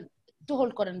করেন, একটু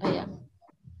হোল্ড করেন ভাইয়া।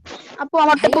 আপু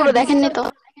আমারটা পুরো দেখেননি তো?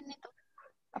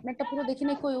 আপনারটা পুরো দেখি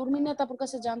নাই, কই উর্মিনা তারপর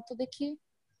কাছে যান তো দেখি।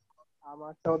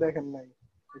 আমারটাও দেখেন নাই,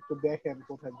 একটু দেখেন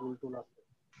কোথায় ভুল টুল আছে।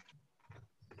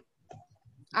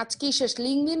 আজকেই শেষ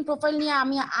লিংকডইন প্রোফাইল নিয়ে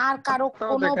আমি আর কারো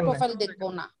কোনো প্রোফাইল দেখবো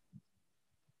না।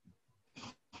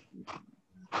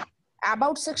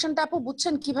 অ্যাবাউট সেকশনটা আপু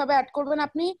বুঝছেন কিভাবে অ্যাড করবেন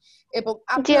আপনি, এবং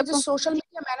আপনি যে সোশ্যাল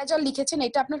মিডিয়া ম্যানেজার লিখেছেন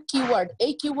এটা আপনার কিওয়ার্ড,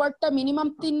 এই কিওয়ার্ডটা মিনিমাম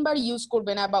 3 বার ইউজ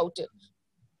করবেন অ্যাবাউটে।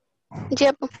 জি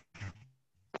আপু।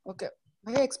 ওকে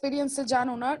ভাইয়া, এক্সপেরিয়েন্সে যান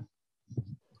ওনার,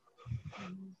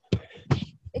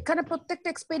 এখানে প্রত্যেকটা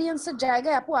এক্সপেরিয়েন্সের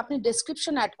জায়গায় আপু আপনি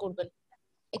ডেসক্রিপশন অ্যাড করবেন।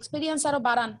 এক্সপেরিয়েন্স আরো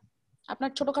বাড়ান।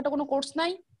 আপনার ছোটখাটো কোনো কোর্স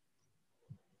নাই?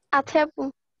 আচ্ছা আপু।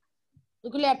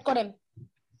 ওগুলো অ্যাড করেন।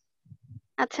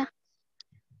 আচ্ছা।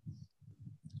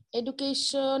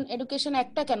 এডুকেশন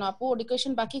একটা কেন আপু?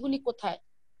 এডুকেশন বাকিগুলি কোথায়?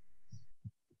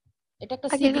 এটা একটা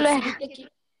সিভি, বাকিগুলো সিভিতে কি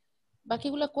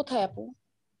বাকিগুলো কোথায় আপু?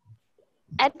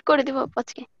 অ্যাড করে দিব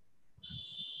আজকে।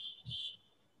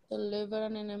 লেবার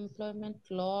এন্ড এমপ্লয়মেন্ট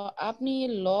ল, আপনি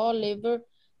ল লেবার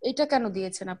এটা কেন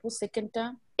দিয়েছেন আপু? সেকেন্ডটা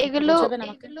এগুলো বোঝাবেন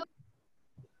আমাকে?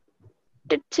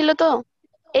 ছিল তো,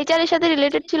 এইচআর এর সাথে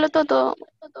রিলেটেড ছিল তো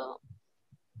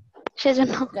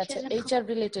সেজন্য। আচ্ছা, এইচআর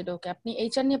রিলেটেড। ওকে, আপনি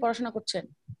এইচআর নিয়ে পড়াশোনা করছেন?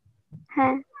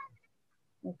 হ্যাঁ।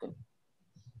 ওকে।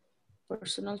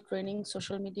 Personal training,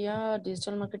 social media,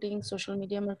 digital marketing, social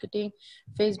media marketing,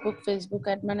 Facebook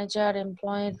ad manager,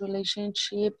 employee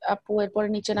relationship. আপু এরপরে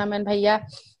নিচে নামেন ভাইয়া।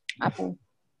 আপু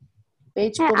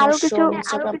পেজ হ্যাঁ, আরো কিছু প্রমোশন,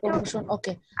 ইনস্টাগ্রাম প্রমোশন।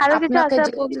 ওকে, আরো কিছু আপনাকে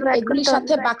আছে আপু, এগুলো অ্যাড এগুলির করতে হবে।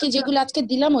 সাথে বাকি যেগুলো আজকে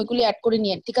দিলাম ওইগুলি অ্যাড করে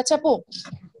নিয়ে, ঠিক আছে আপু?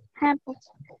 হ্যাঁ আপু।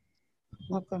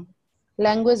 ওকে।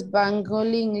 ল্যাঙ্গুয়েজ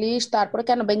বেঙ্গলি ইংলিশ, তারপরে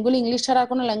কেন বেঙ্গলি ইংলিশ ছাড়া আর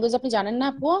কোনো ল্যাঙ্গুয়েজ আপনি জানেন না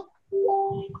আপু?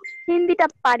 হিন্দিটা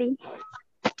পারি।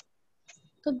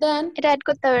 তো দেন এটা অ্যাড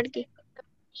করতে হবে আর কি।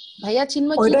 ভাইয়া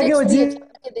চিন্ময় কি ওইটা কি টেক্সট ওই দিয়েছে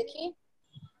আপনাকে দেখি?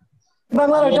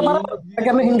 বাংলা এটা পারা নাকি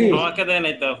আপনি হিন্দি? আমাকে দেয়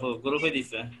নাই তো আপু, গ্রুপে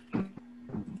দিছে।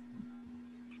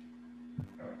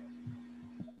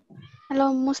 হ্যালো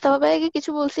মুস্তাফা ভাই, কি কিছু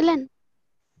বলছিলেন?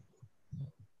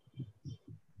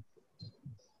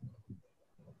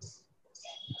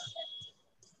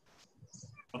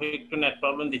 একটু নেট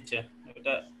প্রবলেম দিচ্ছে,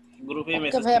 এটা গ্রুপে ওকে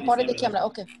মেসেজ ভাইয়া, পরে দিছি দেখি আমরা।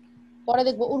 ওকে, পরে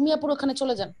দেখবো। উর্মিয়াপুর ওখানে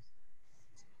চলে যান।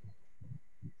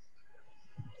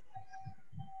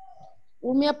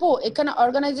 উর্মিয়াপু এখানে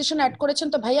অর্গানাইজেশন অ্যাড করেছেন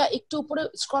তো ভাইয়া, একটু উপরে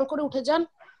স্ক্রল করে উঠে যান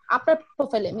আপনার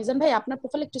প্রোফাইলে। মিজান ভাই আপনার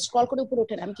প্রোফাইলে একটু স্ক্রল করে উপরে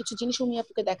উঠেন, আমি কিছু জিনিস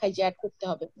উর্মিয়াপুকে দেখাই যে অ্যাড করতে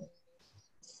হবে।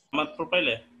 আমার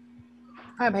প্রোফাইলে?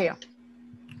 হ্যাঁ ভাইয়া।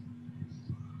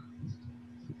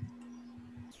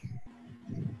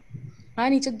 হ্যাঁ,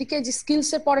 নিচের দিকে যে স্কিলস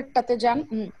এর পরেরটাতে যান।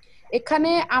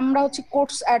 এখানে আমরা হচ্ছে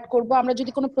কোর্স অ্যাড করব, আমরা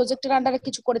যদি কোনো প্রজেক্টের আন্ডারে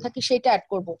কিছু করে থাকি সেটা অ্যাড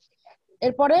করব।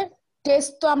 এরপরে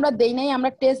টেস্ট তো আমরা দেই নাই,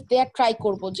 আমরা টেস্ট দেওয়ার ট্রাই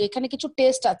করব, যে এখানে কিছু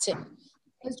টেস্ট আছে,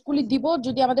 টেস্টগুলি দিব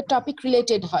যদি আমাদের টপিক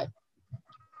রিলেটেড হয়।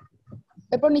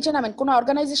 এরপর নিচে নামেন, কোনো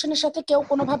অর্গানাইজেশনের সাথে কেউ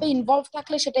কোনোভাবে ইনভলভ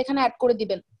থাকলে সেটা এখানে অ্যাড করে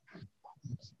দিবেন।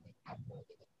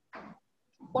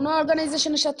 কোনো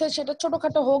অর্গানাইজেশনের সাথে, সেটা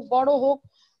ছোটখাটো হোক বড় হোক,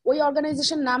 ওই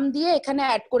অর্গানাইজেশন নাম দিয়ে এখানে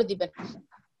অ্যাড করে দিবেন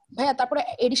ভাইয়া। তারপরে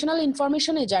এডিশনাল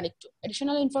ইনফরমেশনে যান, একটু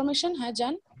এডিশনাল ইনফরমেশন। হ্যাঁ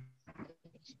যান।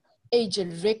 এই যে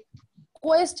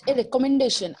রিকোয়েস্ট এ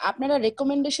রেকমেন্ডেশন, আপনারা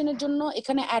রেকমেন্ডেশনের জন্য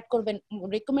এখানে অ্যাড করবেন।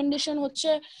 রেকমেন্ডেশন হচ্ছে,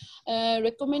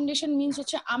 রেকমেন্ডেশন মিন্স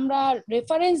হচ্ছে আমরা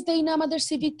রেফারেন্স দেই না আমাদের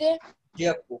সিভিতে। জি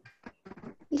আপু।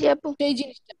 জি আপু। সেই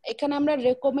জিনিসটা এখানে আমরা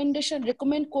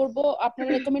রেকমেন্ড করব। আপনারা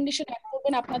রেকমেন্ডেশন অ্যাড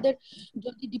করবেন আপনাদের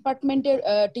যদি ডিপার্টমেন্টের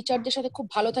টিচারদের সাথে খুব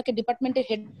ভালো থাকে, ডিপার্টমেন্টের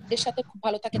হেডদের সাথে খুব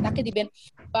ভালো থাকে তাকে দিবেন,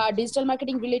 বা ডিজিটাল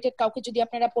মার্কেটিং রিলেটেড কাউকে যদি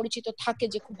আপনারা পরিচিত থাকে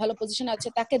যে খুব ভালো পজিশনে আছে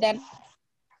তাকে দেন,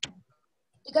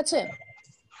 ঠিক আছে?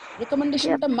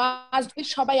 রেকমেন্ডেশনটা মাস্ট বি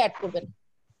সবাই অ্যাড করবেন।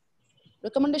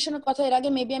 রেকমেন্ডেশনের কথা এর আগে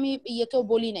মেবি আমি ইয়েকেও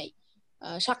বলি নাই,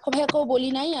 সাক্ষ্য ভাইয়াকেও বলি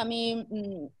নাই, আমি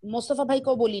মোস্তফা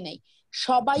ভাইকেও বলি নাই।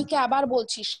 সবাইকে আবার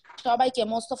বলছি, সবাইকে,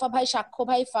 মোস্তফা ভাই, সাক্ষ্য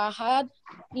ভাই, ফাহাদ,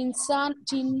 ইনসান,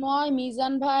 চিন্ময়,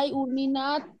 মিজান ভাই,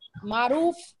 উর্মিনাথ,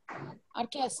 মারুফ, আর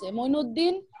কে আছে,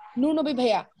 মইনুদ্দিন, নূরনবী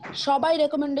ভাইয়া, সবাই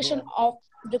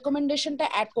রেকমেন্ডেশনটা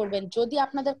অ্যাড করবেন। যদি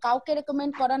আপনাদের কাউকে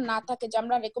রেকমেন্ড করার না থাকে, যে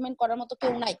আমরা রেকমেন্ড করার মতো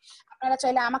কেউ নাই, আপনারা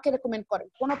চাইলে আমাকে রেকমেন্ড করেন,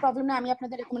 কোনো প্রবলেম নেই, আমি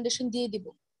আপনাদের রেকমেন্ডেশন দিয়ে দিব।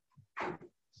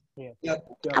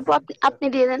 আপু আপনি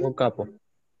দিয়ে দেন।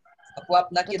 আপু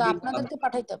আপনাকে তো দিব। আপনাদেরকে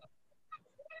পাঠাইতে হবে,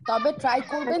 তবে ট্রাই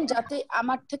করবেন যাতে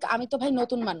আমার থেকে, আমি তো ভাই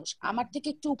নতুন মানুষ, আমার থেকে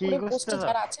একটু উপরের পোস্টে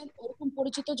যারা আছেন ওরকম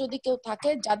পরিচিত যদি কেউ থাকে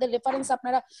যাদের রেফারেন্স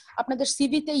আপনারা আপনাদের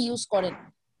সিভিতে ইউজ করেন,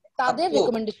 তাদের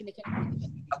রেকমেন্ডেশন এখানে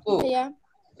দিবেন। আপু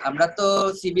আমরা তো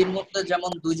সিভির মধ্যে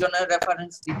যেমন দুইজনের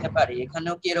রেফারেন্স দিতে পারি,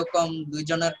 এখানেও কি এরকম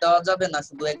দুইজনের দেওয়া যাবে না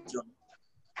শুধু একজন?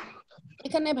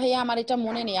 এখানে ভাইয়া আমার এটা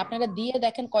মনে নেই, আপনারা দিয়ে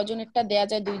দেখেন কয়জনেরটা দেয়া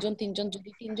যায়, দুইজন তিনজন, যদি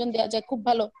তিনজন দেয়া যায় খুব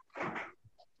ভালো।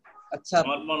 আচ্ছা,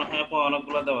 আমার মনে হয় আপু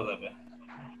অনেকগুলো দেওয়া যাবে।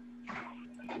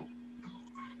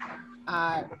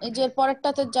 আর এই যে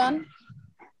পরেরটাতে যান,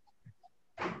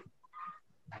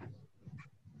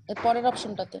 এর পরের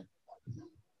অপশনটাতে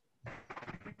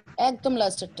একদম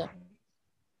লাস্টেরটা,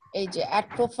 এই যে অ্যাড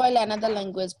প্রোফাইল অ্যানাদার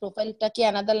ল্যাঙ্গুয়েজ, প্রোফাইলটা কি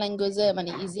অ্যানাদার ল্যাঙ্গুয়েজে,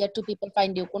 মানে easier two people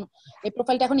find you, কোন এই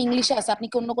প্রোফাইলটা এখন ইংলিশে আছে, আপনি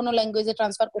কি অন্য কোনো ল্যাঙ্গুয়েজে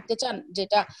ট্রান্সফার করতে চান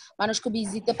যেটা মানুষ খুব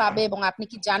ইজিতে পাবে, এবং আপনি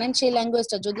কি জানেন সেই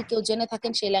ল্যাঙ্গুয়েজটা? যদি কেউ জেনে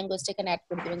থাকেন সেই ল্যাঙ্গুয়েজটা এখানে অ্যাড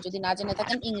করে দিবেন, যদি না জেনে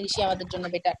থাকেন ইংলিশই আমাদের জন্য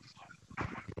বেটার।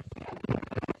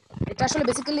 এটা আসলে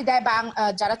বেসিক্যালি দেয়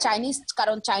যারা চাইনিজ,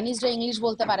 কারণ চাইনিজরা ইংলিশ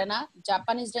বলতে পারে না,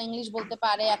 জাপানিজরা ইংলিশ বলতে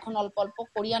পারে এখন অল্প অল্প,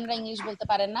 কোরিয়ানরা ইংলিশ বলতে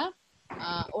পারে না।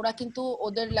 ওরা কিন্তু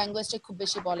ওদের ল্যাঙ্গুয়েজটা খুব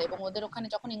বেশি বলে, এবং ওদের ওখানে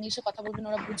যখন ইংলিশে কথা বলবেন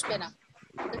ওরা বুঝবে না।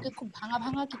 ওদেরকে খুব ভাঙা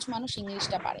ভাঙা কিছু মানুষ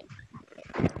ইংলিশটা পারে,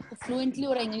 খুব ফ্লুয়েন্টলি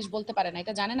ওরা ইংলিশ বলতে পারে না।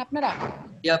 এটা জানেন আপনারা?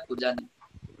 জানি।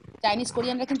 চাইনিজ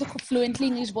কোরিয়ানরা কিন্তু খুব ফ্লুয়েন্টলি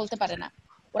ইংলিশ বলতে পারে না,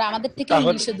 ওরা আমাদের থেকে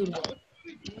ইংলিশে দুর্বল।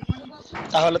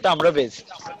 তাহলে তো আমরা বেস্ট।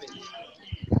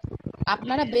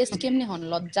 আপনারা বেস্ট কেমনে হন?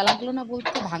 লজ্জা লাগলো না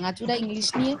বলতে? ভাঙাচুরা ইংলিশ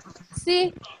নিয়ে সি,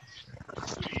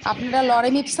 আপনারা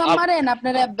লরেম ইপসাম মারেন,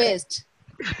 আপনারা বেস্ট।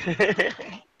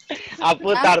 আপু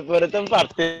তারপরে তো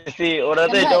পারতেছি, ওরা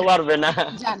তো এটাও পারবে না।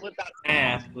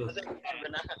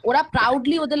 ওরা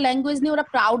প্রাউডলি ওদের ল্যাঙ্গুয়েজ নিয়ে, ওরা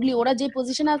প্রাউডলি, ওরা যে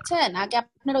পজিশনে আছেন আগে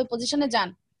আপনারা ওই পজিশনে যান।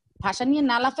 ভাষা নিয়ে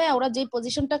না লাফায়, ওরা যে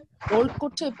পজিশনটা হোল্ড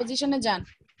করছে ওই পজিশনে যান।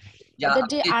 ওদের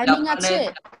যে আর্নিং আছে,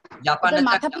 ওদের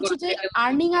মাথা পিছু যে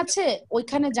আর্নিং আছে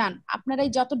ওইখানে যান। আপনারা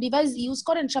এই যত ডিভাইস ইউজ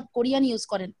করেন সব কোরিয়ান ইউজ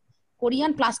করেন।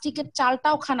 কোরিয়ান প্লাস্টিকের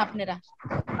চালটাও খান আপনারা,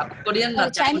 কোরিয়ান না,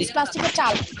 চাইনিজ প্লাস্টিকের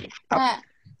চাল। হ্যাঁ,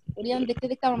 কোরিয়ান দেখতে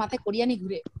দেখতে আমার মাথায় কোরিয়ানই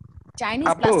ঘুরে।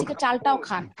 চাইনিজ প্লাস্টিকের চালটাও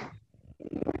খান।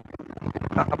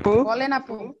 আপু বলেন,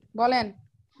 আপু বলেন।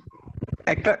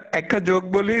 একটা জোক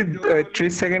বলি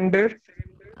 30 সেকেন্ডের।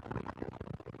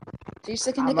 30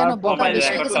 সেকেন্ডে কেন? বকা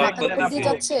বেশি হয়ে গেছে, মাথার উপর দিয়ে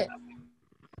যাচ্ছে,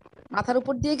 মাথার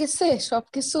উপর দিয়ে গেছে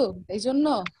সবকিছু এই জন্য।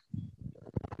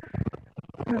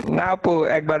 না আপু,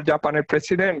 একবার জাপানের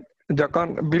প্রেসিডেন্ট যখন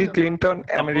বিল ক্লিনটন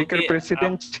আমেরিকার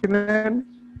প্রেসিডেন্ট ছিলেন।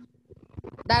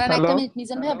 দাঁড়ান একটা মিনিট,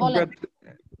 মিজান ভাই বলেন।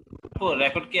 আপু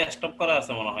রেকর্ড কি স্টপ করা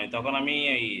আছে মনে হয়, তখন আমি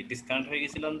এই ডিসকানেক্ট হয়ে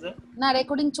গেছিলাম যে। না,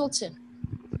 রেকর্ডিং চলছে।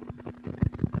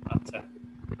 আচ্ছা,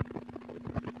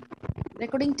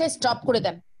 রেকর্ডিংটা স্টপ করে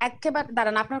দেন একেবারে।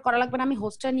 দাঁড়ান, আপনার করা লাগবে না, আমি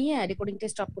হোস্টটা নিয়ে রেকর্ডিংটা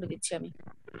স্টপ করে দিচ্ছি আমি।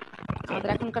 আমাদের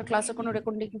এখনকার ক্লাসে কোনো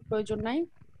রেকর্ডিং প্রয়োজন নাই।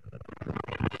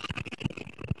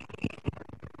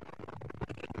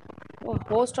 ও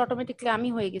হোস্ট অটোমেটিক্যালি আমি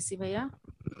হয়ে গেছি ভাইয়া,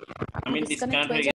 আমি ডিসকানেক্ট হয়ে